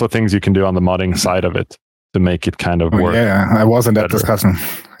there's also things you can do on the modding side of it to make it kind of work. Yeah, I was in that discussion.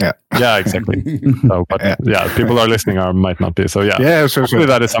 Yeah, exactly. So, but yeah, people are listening or might not be. So yeah, sure.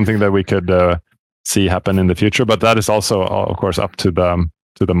 That is something that we could see happen in the future. But that is also, of course, up to the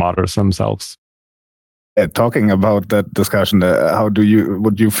modders themselves. Talking about that discussion,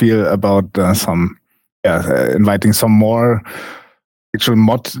 would you feel about inviting some more actual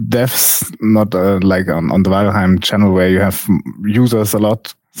mod devs, not like on the Valheim channel where you have users a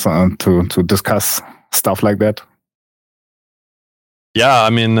lot, so, to discuss stuff like that? Yeah, I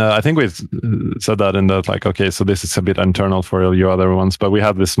mean, I think we said that in that, like, okay, so this is a bit internal for your other ones, but we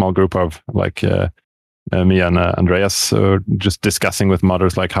have this small group of like me and Andreas just discussing with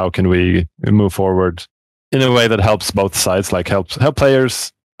modders, like how can we move forward in a way that helps both sides, like help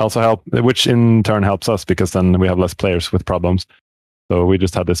players, also help, which in turn helps us because then we have less players with problems. So we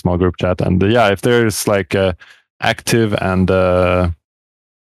just had this small group chat, and if there's like active and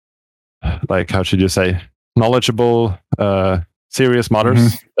like how should you say, knowledgeable, serious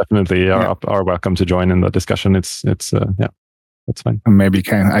modders, definitely are welcome to join in the discussion. It's that's fine. Maybe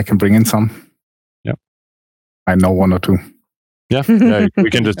I can bring in some. Yeah, I know one or two. Yeah,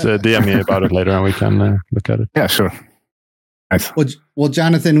 we can just DM me about it later, and we can look at it. Yeah, sure. Nice. Well,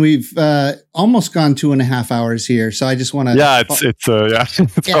 Jonathan, we've almost gone 2.5 hours here, so I just want to. Yeah, it's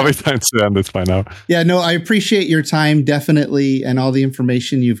probably time to end this by now. Yeah, no, I appreciate your time definitely, and all the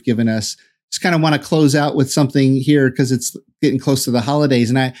information you've given us. Just kind of want to close out with something here because it's getting close to the holidays,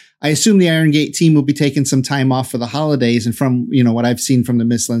 and I assume the Iron Gate team will be taking some time off for the holidays. And from what I've seen from the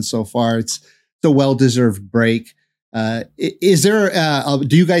Mistlands so far, it's a well-deserved break. Is there?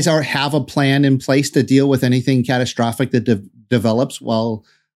 Do you guys have a plan in place to deal with anything catastrophic that develops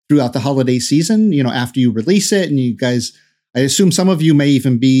throughout the holiday season? After you release it, and you guys, I assume some of you may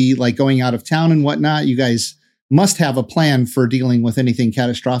even be like going out of town and whatnot. You guys must have a plan for dealing with anything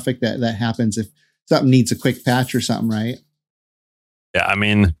catastrophic that happens if something needs a quick patch or something, right? Yeah, I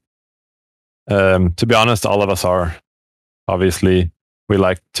mean, to be honest, all of us are obviously. We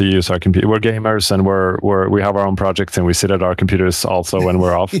like to use our computer. We're gamers, and we have our own projects, and we sit at our computers also when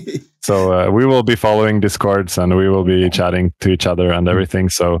we're off. So we will be following Discords, and we will be chatting to each other and everything.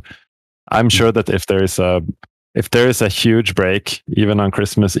 So I'm sure that if there is a huge break, even on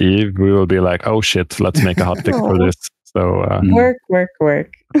Christmas Eve, we will be like, oh shit, let's make a hotfix for this. So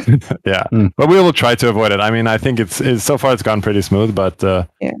work. Yeah, but we will try to avoid it. I mean, I think it's so far it's gone pretty smooth, but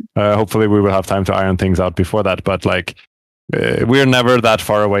hopefully we will have time to iron things out before that. But like. We're never that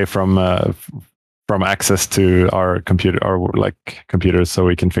far away from from access to our computers, so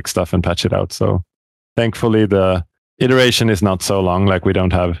we can fix stuff and patch it out. So thankfully, the iteration is not so long. Like we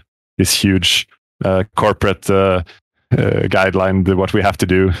don't have this huge corporate guideline what we have to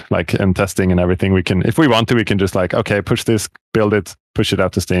do, like in testing and everything. We can, if we want to, we can just like, okay, push this, build it, push it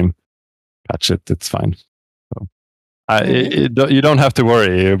out to Steam, patch it. It's fine. So, you don't have to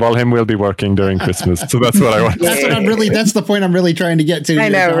worry. Valheim will be working during Christmas, so that's what I want. That's the point I'm really trying to get to. I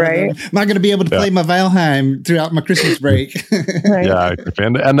know, right? I'm not going to be able to play my Valheim throughout my Christmas break. Right. Yeah,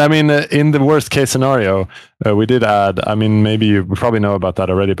 exactly. And I mean, in the worst case scenario, we did add. I mean, maybe you probably know about that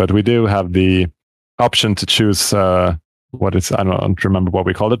already, but we do have the option to choose what is, I don't remember what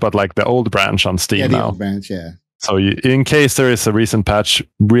we called it, but like the old branch on Steam now. Old branch, yeah. So in case there is a recent patch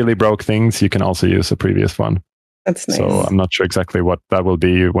really broke things, you can also use a previous one. That's nice. So I'm not sure exactly what that will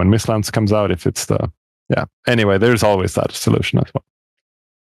be when Mistlands comes out, if it's the, yeah. Anyway, there's always that solution as well.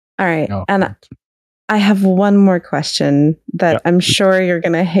 All right. And I have one more question that I'm sure you're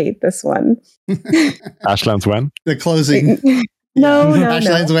going to hate this one. Ashlands when? The closing. No.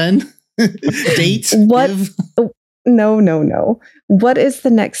 Ashlands when? Date? What? No. What is the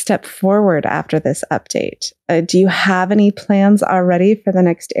next step forward after this update? Do you have any plans already for the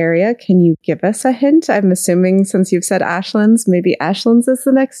next area? Can you give us a hint? I'm assuming since you've said Ashlands, maybe Ashlands is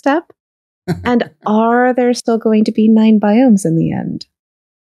the next step. And are there still going to be 9 biomes in the end?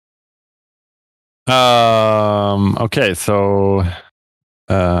 Okay, so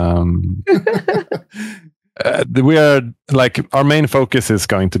we are like, our main focus is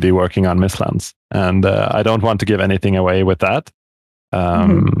going to be working on Mistlands, and I don't want to give anything away with that.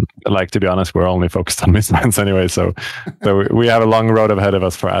 Like, to be honest, we're only focused on Mistlands anyway, so we have a long road ahead of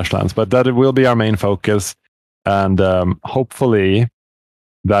us for Ashlands, but that will be our main focus, and hopefully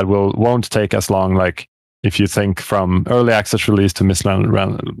that won't take as long. Like, if you think from early access release to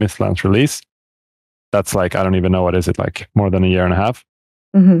Mistlands release, that's like, I don't even know, what is it, like more than a year and a half.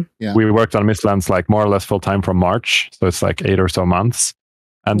 Yeah. We worked on Mistlands like more or less full time from March, so it's like 8 or so months,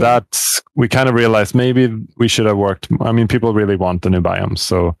 and that's, we kind of realized maybe we should have worked. I mean, people really want the new biomes,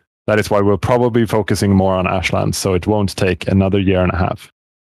 so that is why we'll probably be focusing more on Ashlands, so it won't take another year and a half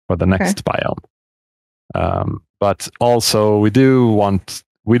for the next biome. But also we don't want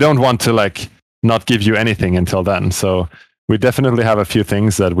to like not give you anything until then, so we definitely have a few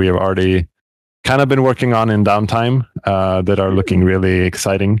things that we have already kind of been working on in downtime that are looking really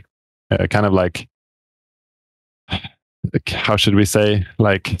exciting. Kind of like, how should we say,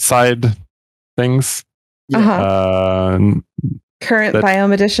 like side things. Current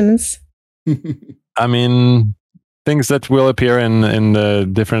biome additions. I mean, things that will appear in the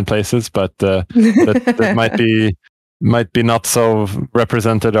different places, but that might be not so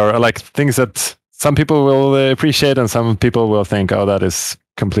represented, or like things that some people will appreciate and some people will think, oh, that is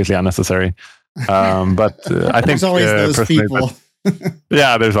completely unnecessary. But I think there's always those people.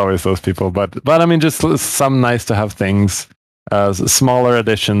 Yeah, there's always those people. But I mean, just some nice to have things, smaller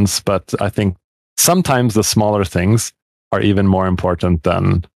additions. But I think sometimes the smaller things are even more important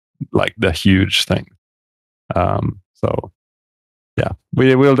than like the huge thing. So yeah,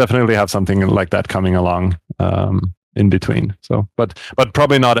 we will definitely have something like that coming along in between. So, but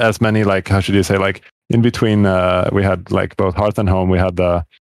probably not as many, like, how should you say, like in between. We had like both Hearth and Home. We had the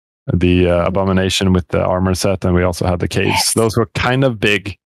Abomination with the armor set, and we also had the caves. Yes. Those were kind of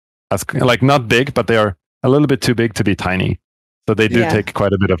big, as like not big, but they are a little bit too big to be tiny. So they do take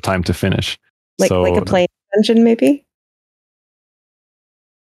quite a bit of time to finish. Like a plain dungeon, maybe.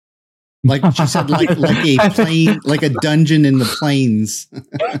 Like she said, like a plane, like a dungeon in the plains.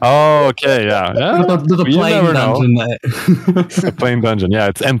 Oh, okay, yeah. The plain dungeon. The plain dungeon, yeah,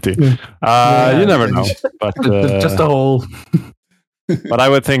 it's empty. You never know, but just a hole. But I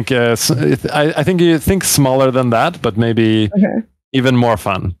would think, I think you think smaller than that, but maybe even more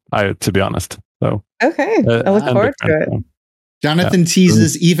fun. To be honest. So okay, I look forward to it. Jonathan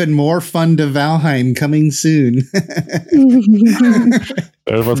teases even more fun to Valheim coming soon.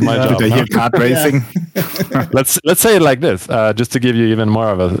 That was my job. Did I hear kart racing? Let's say it like this, just to give you even more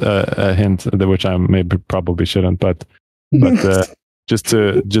of a hint, which I probably shouldn't, but just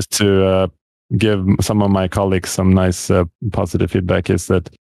to give some of my colleagues some nice positive feedback, is that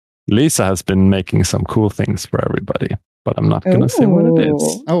Lisa has been making some cool things for everybody, but I'm not going to say what it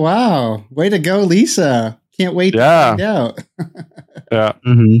is. Oh wow! Way to go, Lisa! Can't wait to find out. Yeah.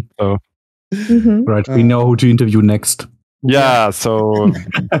 So, right, we know who to interview next. Yeah. So,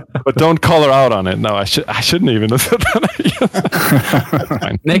 but don't call her out on it. No, I shouldn't even have said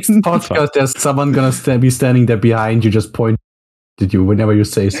that. Next podcast, there's someone gonna be standing there behind you, just point. did you whenever you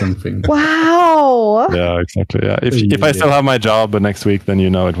say something. Wow. Yeah, exactly. Yeah. If I still have my job next week, then you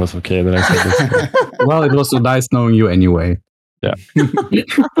know it was okay that I said this. Well, it was so nice knowing you anyway. Yeah.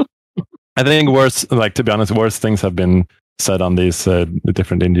 I think to be honest, worse things have been said on these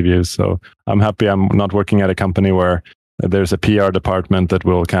different interviews. So I'm happy I'm not working at a company where there's a PR department that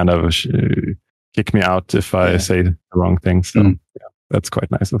will kind of kick me out if I say the wrong thing. So yeah, that's quite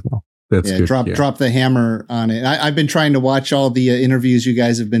nice as well. That's good. Drop the hammer on it. I've been trying to watch all the interviews you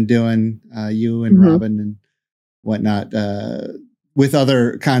guys have been doing, you and Robin and whatnot, with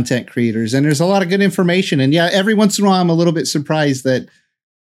other content creators. And there's a lot of good information. And yeah, every once in a while, I'm a little bit surprised that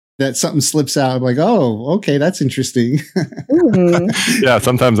something slips out. I'm like, oh, okay, that's interesting. Yeah,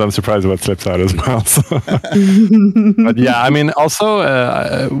 sometimes I'm surprised what slips out as well. So. But yeah, I mean,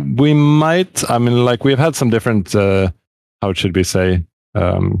 also, we've had some different, how should we say,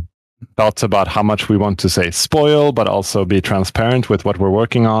 thoughts about how much we want to say spoil, but also be transparent with what we're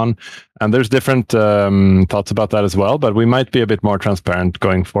working on. And there's different thoughts about that as well, but we might be a bit more transparent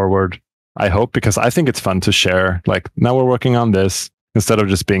going forward, I hope, because I think it's fun to share, like, now we're working on this, instead of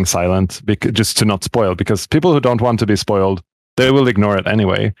just being silent, just to not spoil, because people who don't want to be spoiled, they will ignore it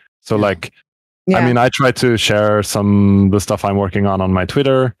anyway. So I mean, I try to share the stuff I'm working on my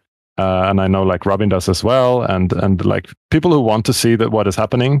Twitter, and I know like Robin does as well. And like people who want to see that what is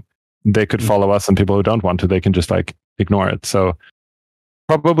happening, they could follow us, and people who don't want to, they can just like ignore it. So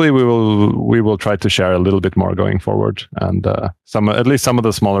probably we will try to share a little bit more going forward, and at least some of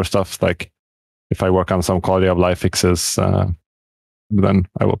the smaller stuff, like if I work on some quality of life fixes, then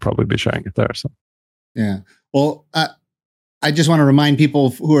I will probably be sharing it there. So, yeah. Well, I just want to remind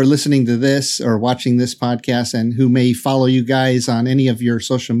people who are listening to this or watching this podcast and who may follow you guys on any of your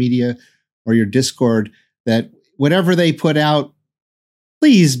social media or your Discord, that whatever they put out,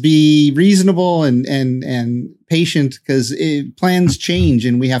 please be reasonable and patient, because plans change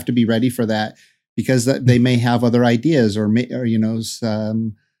and we have to be ready for that, because they may have other ideas or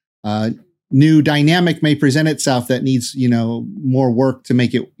some new dynamic may present itself that needs, more work to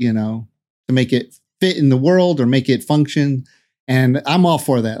make it fit in the world or make it function. And I'm all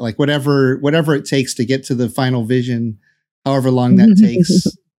for that. Like whatever it takes to get to the final vision, however long that takes.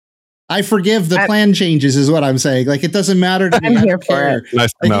 I forgive the plan changes is what I'm saying. Like, it doesn't matter to me. I'm here for it.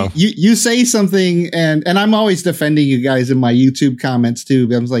 Nice to know. You say something and I'm always defending you guys in my YouTube comments too.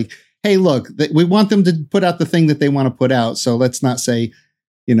 I was like, hey, look, we want them to put out the thing that they want to put out. So let's not say,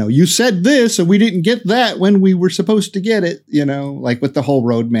 you said this and we didn't get that when we were supposed to get it, like with the whole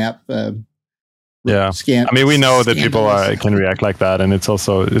roadmap. I mean, we know that people can react like that. And it's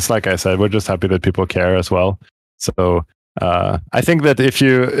like I said, we're just happy that people care as well. So I think that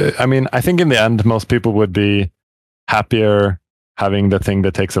I think in the end, most people would be happier having the thing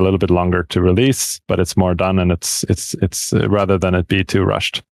that takes a little bit longer to release, but it's more done, and it's rather than it be too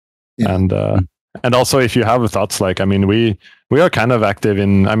rushed. Yeah. And also, if you have thoughts, like, I mean, we are kind of active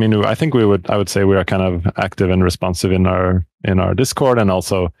in, I mean, I would say we are kind of active and responsive in our Discord, and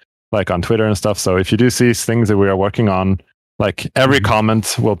also like on Twitter and stuff. So if you do see things that we are working on, like every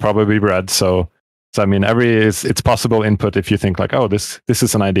comment will probably be read. So I mean, it's possible input if you think like, oh, this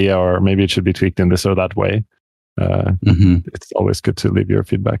is an idea, or maybe it should be tweaked in this or that way. It's always good to leave your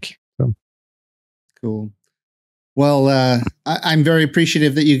feedback. So. Cool. Well, I'm very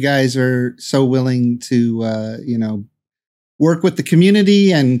appreciative that you guys are so willing to, work with the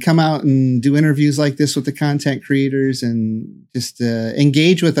community and come out and do interviews like this with the content creators and just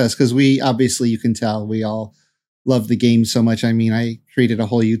engage with us, because you can tell we all love the game so much. I mean, I created a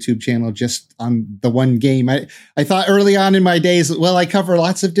whole YouTube channel just on the one game. I thought early on in my days, well, I cover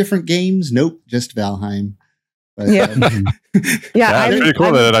lots of different games. Nope, just Valheim. But, yeah, it's pretty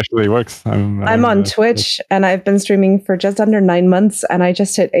cool that it actually works. I'm on Twitch, and I've been streaming for just under 9 months, and I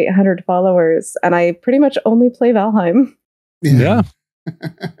just hit 800 followers, and I pretty much only play Valheim. Yeah.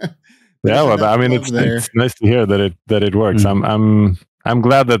 Well, I mean, it's nice to hear that it works. I'm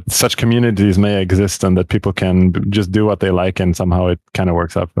glad that such communities may exist and that people can just do what they like, and somehow it kind of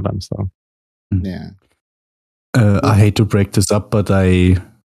works out for them. So, yeah. I hate to break this up, but I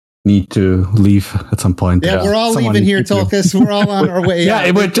need to leave at some point. Yeah, we're all leaving here, Tulkas. We're all on our way.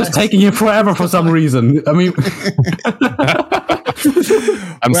 Yeah, we're just taking you forever for some reason. I mean,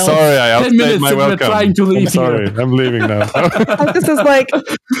 I'm sorry. I outstayed my welcome. We're trying to leave. I'm sorry. I'm leaving now. This is like.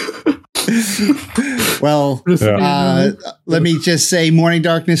 Well, let me just say, Morning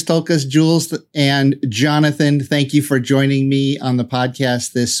Darkness, Tulkas, Jules, and Jonathan, thank you for joining me on the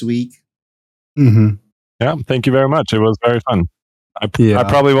podcast this week. Mm-hmm. Yeah, thank you very much. It was very fun. I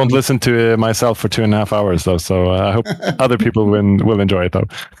probably won't listen to myself for 2.5 hours, though. So I hope other people will enjoy it, though.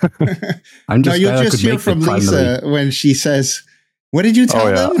 You'll just hear from Lisa when she says, What did you tell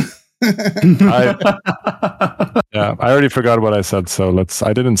them? I already forgot what I said, so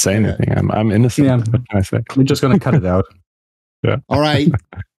I didn't say anything. I'm innocent. Yeah. What can I say? We're just going to cut it out. Yeah. All right.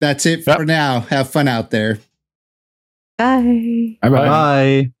 That's it for now. Have fun out there. Bye. Bye-bye.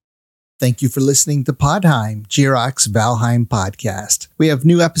 Bye. Thank you for listening to Podheim, Jirok's Valheim podcast. We have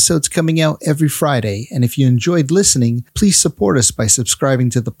new episodes coming out every Friday, and if you enjoyed listening, please support us by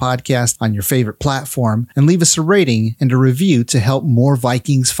subscribing to the podcast on your favorite platform and leave us a rating and a review to help more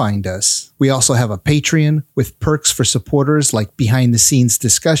Vikings find us. We also have a Patreon with perks for supporters like behind-the-scenes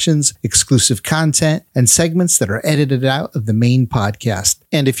discussions, exclusive content, and segments that are edited out of the main podcast.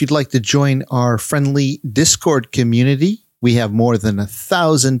 And if you'd like to join our friendly Discord community, we have more than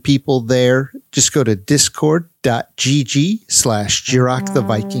 1,000 people there. Just go to discord.gg/Jirok the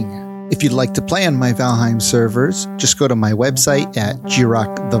Viking. If you'd like to play on my Valheim servers, just go to my website at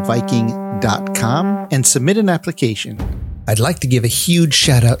jiroktheviking.com and submit an application. I'd like to give a huge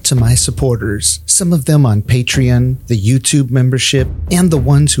shout out to my supporters, some of them on Patreon, the YouTube membership, and the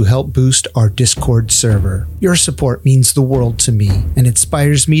ones who help boost our Discord server. Your support means the world to me and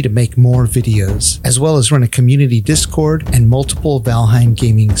inspires me to make more videos, as well as run a community Discord and multiple Valheim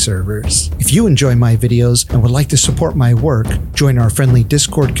gaming servers. If you enjoy my videos and would like to support my work, join our friendly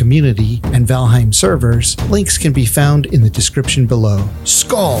Discord community and Valheim servers. Links can be found in the description below.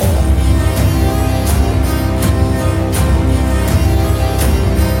 Skål!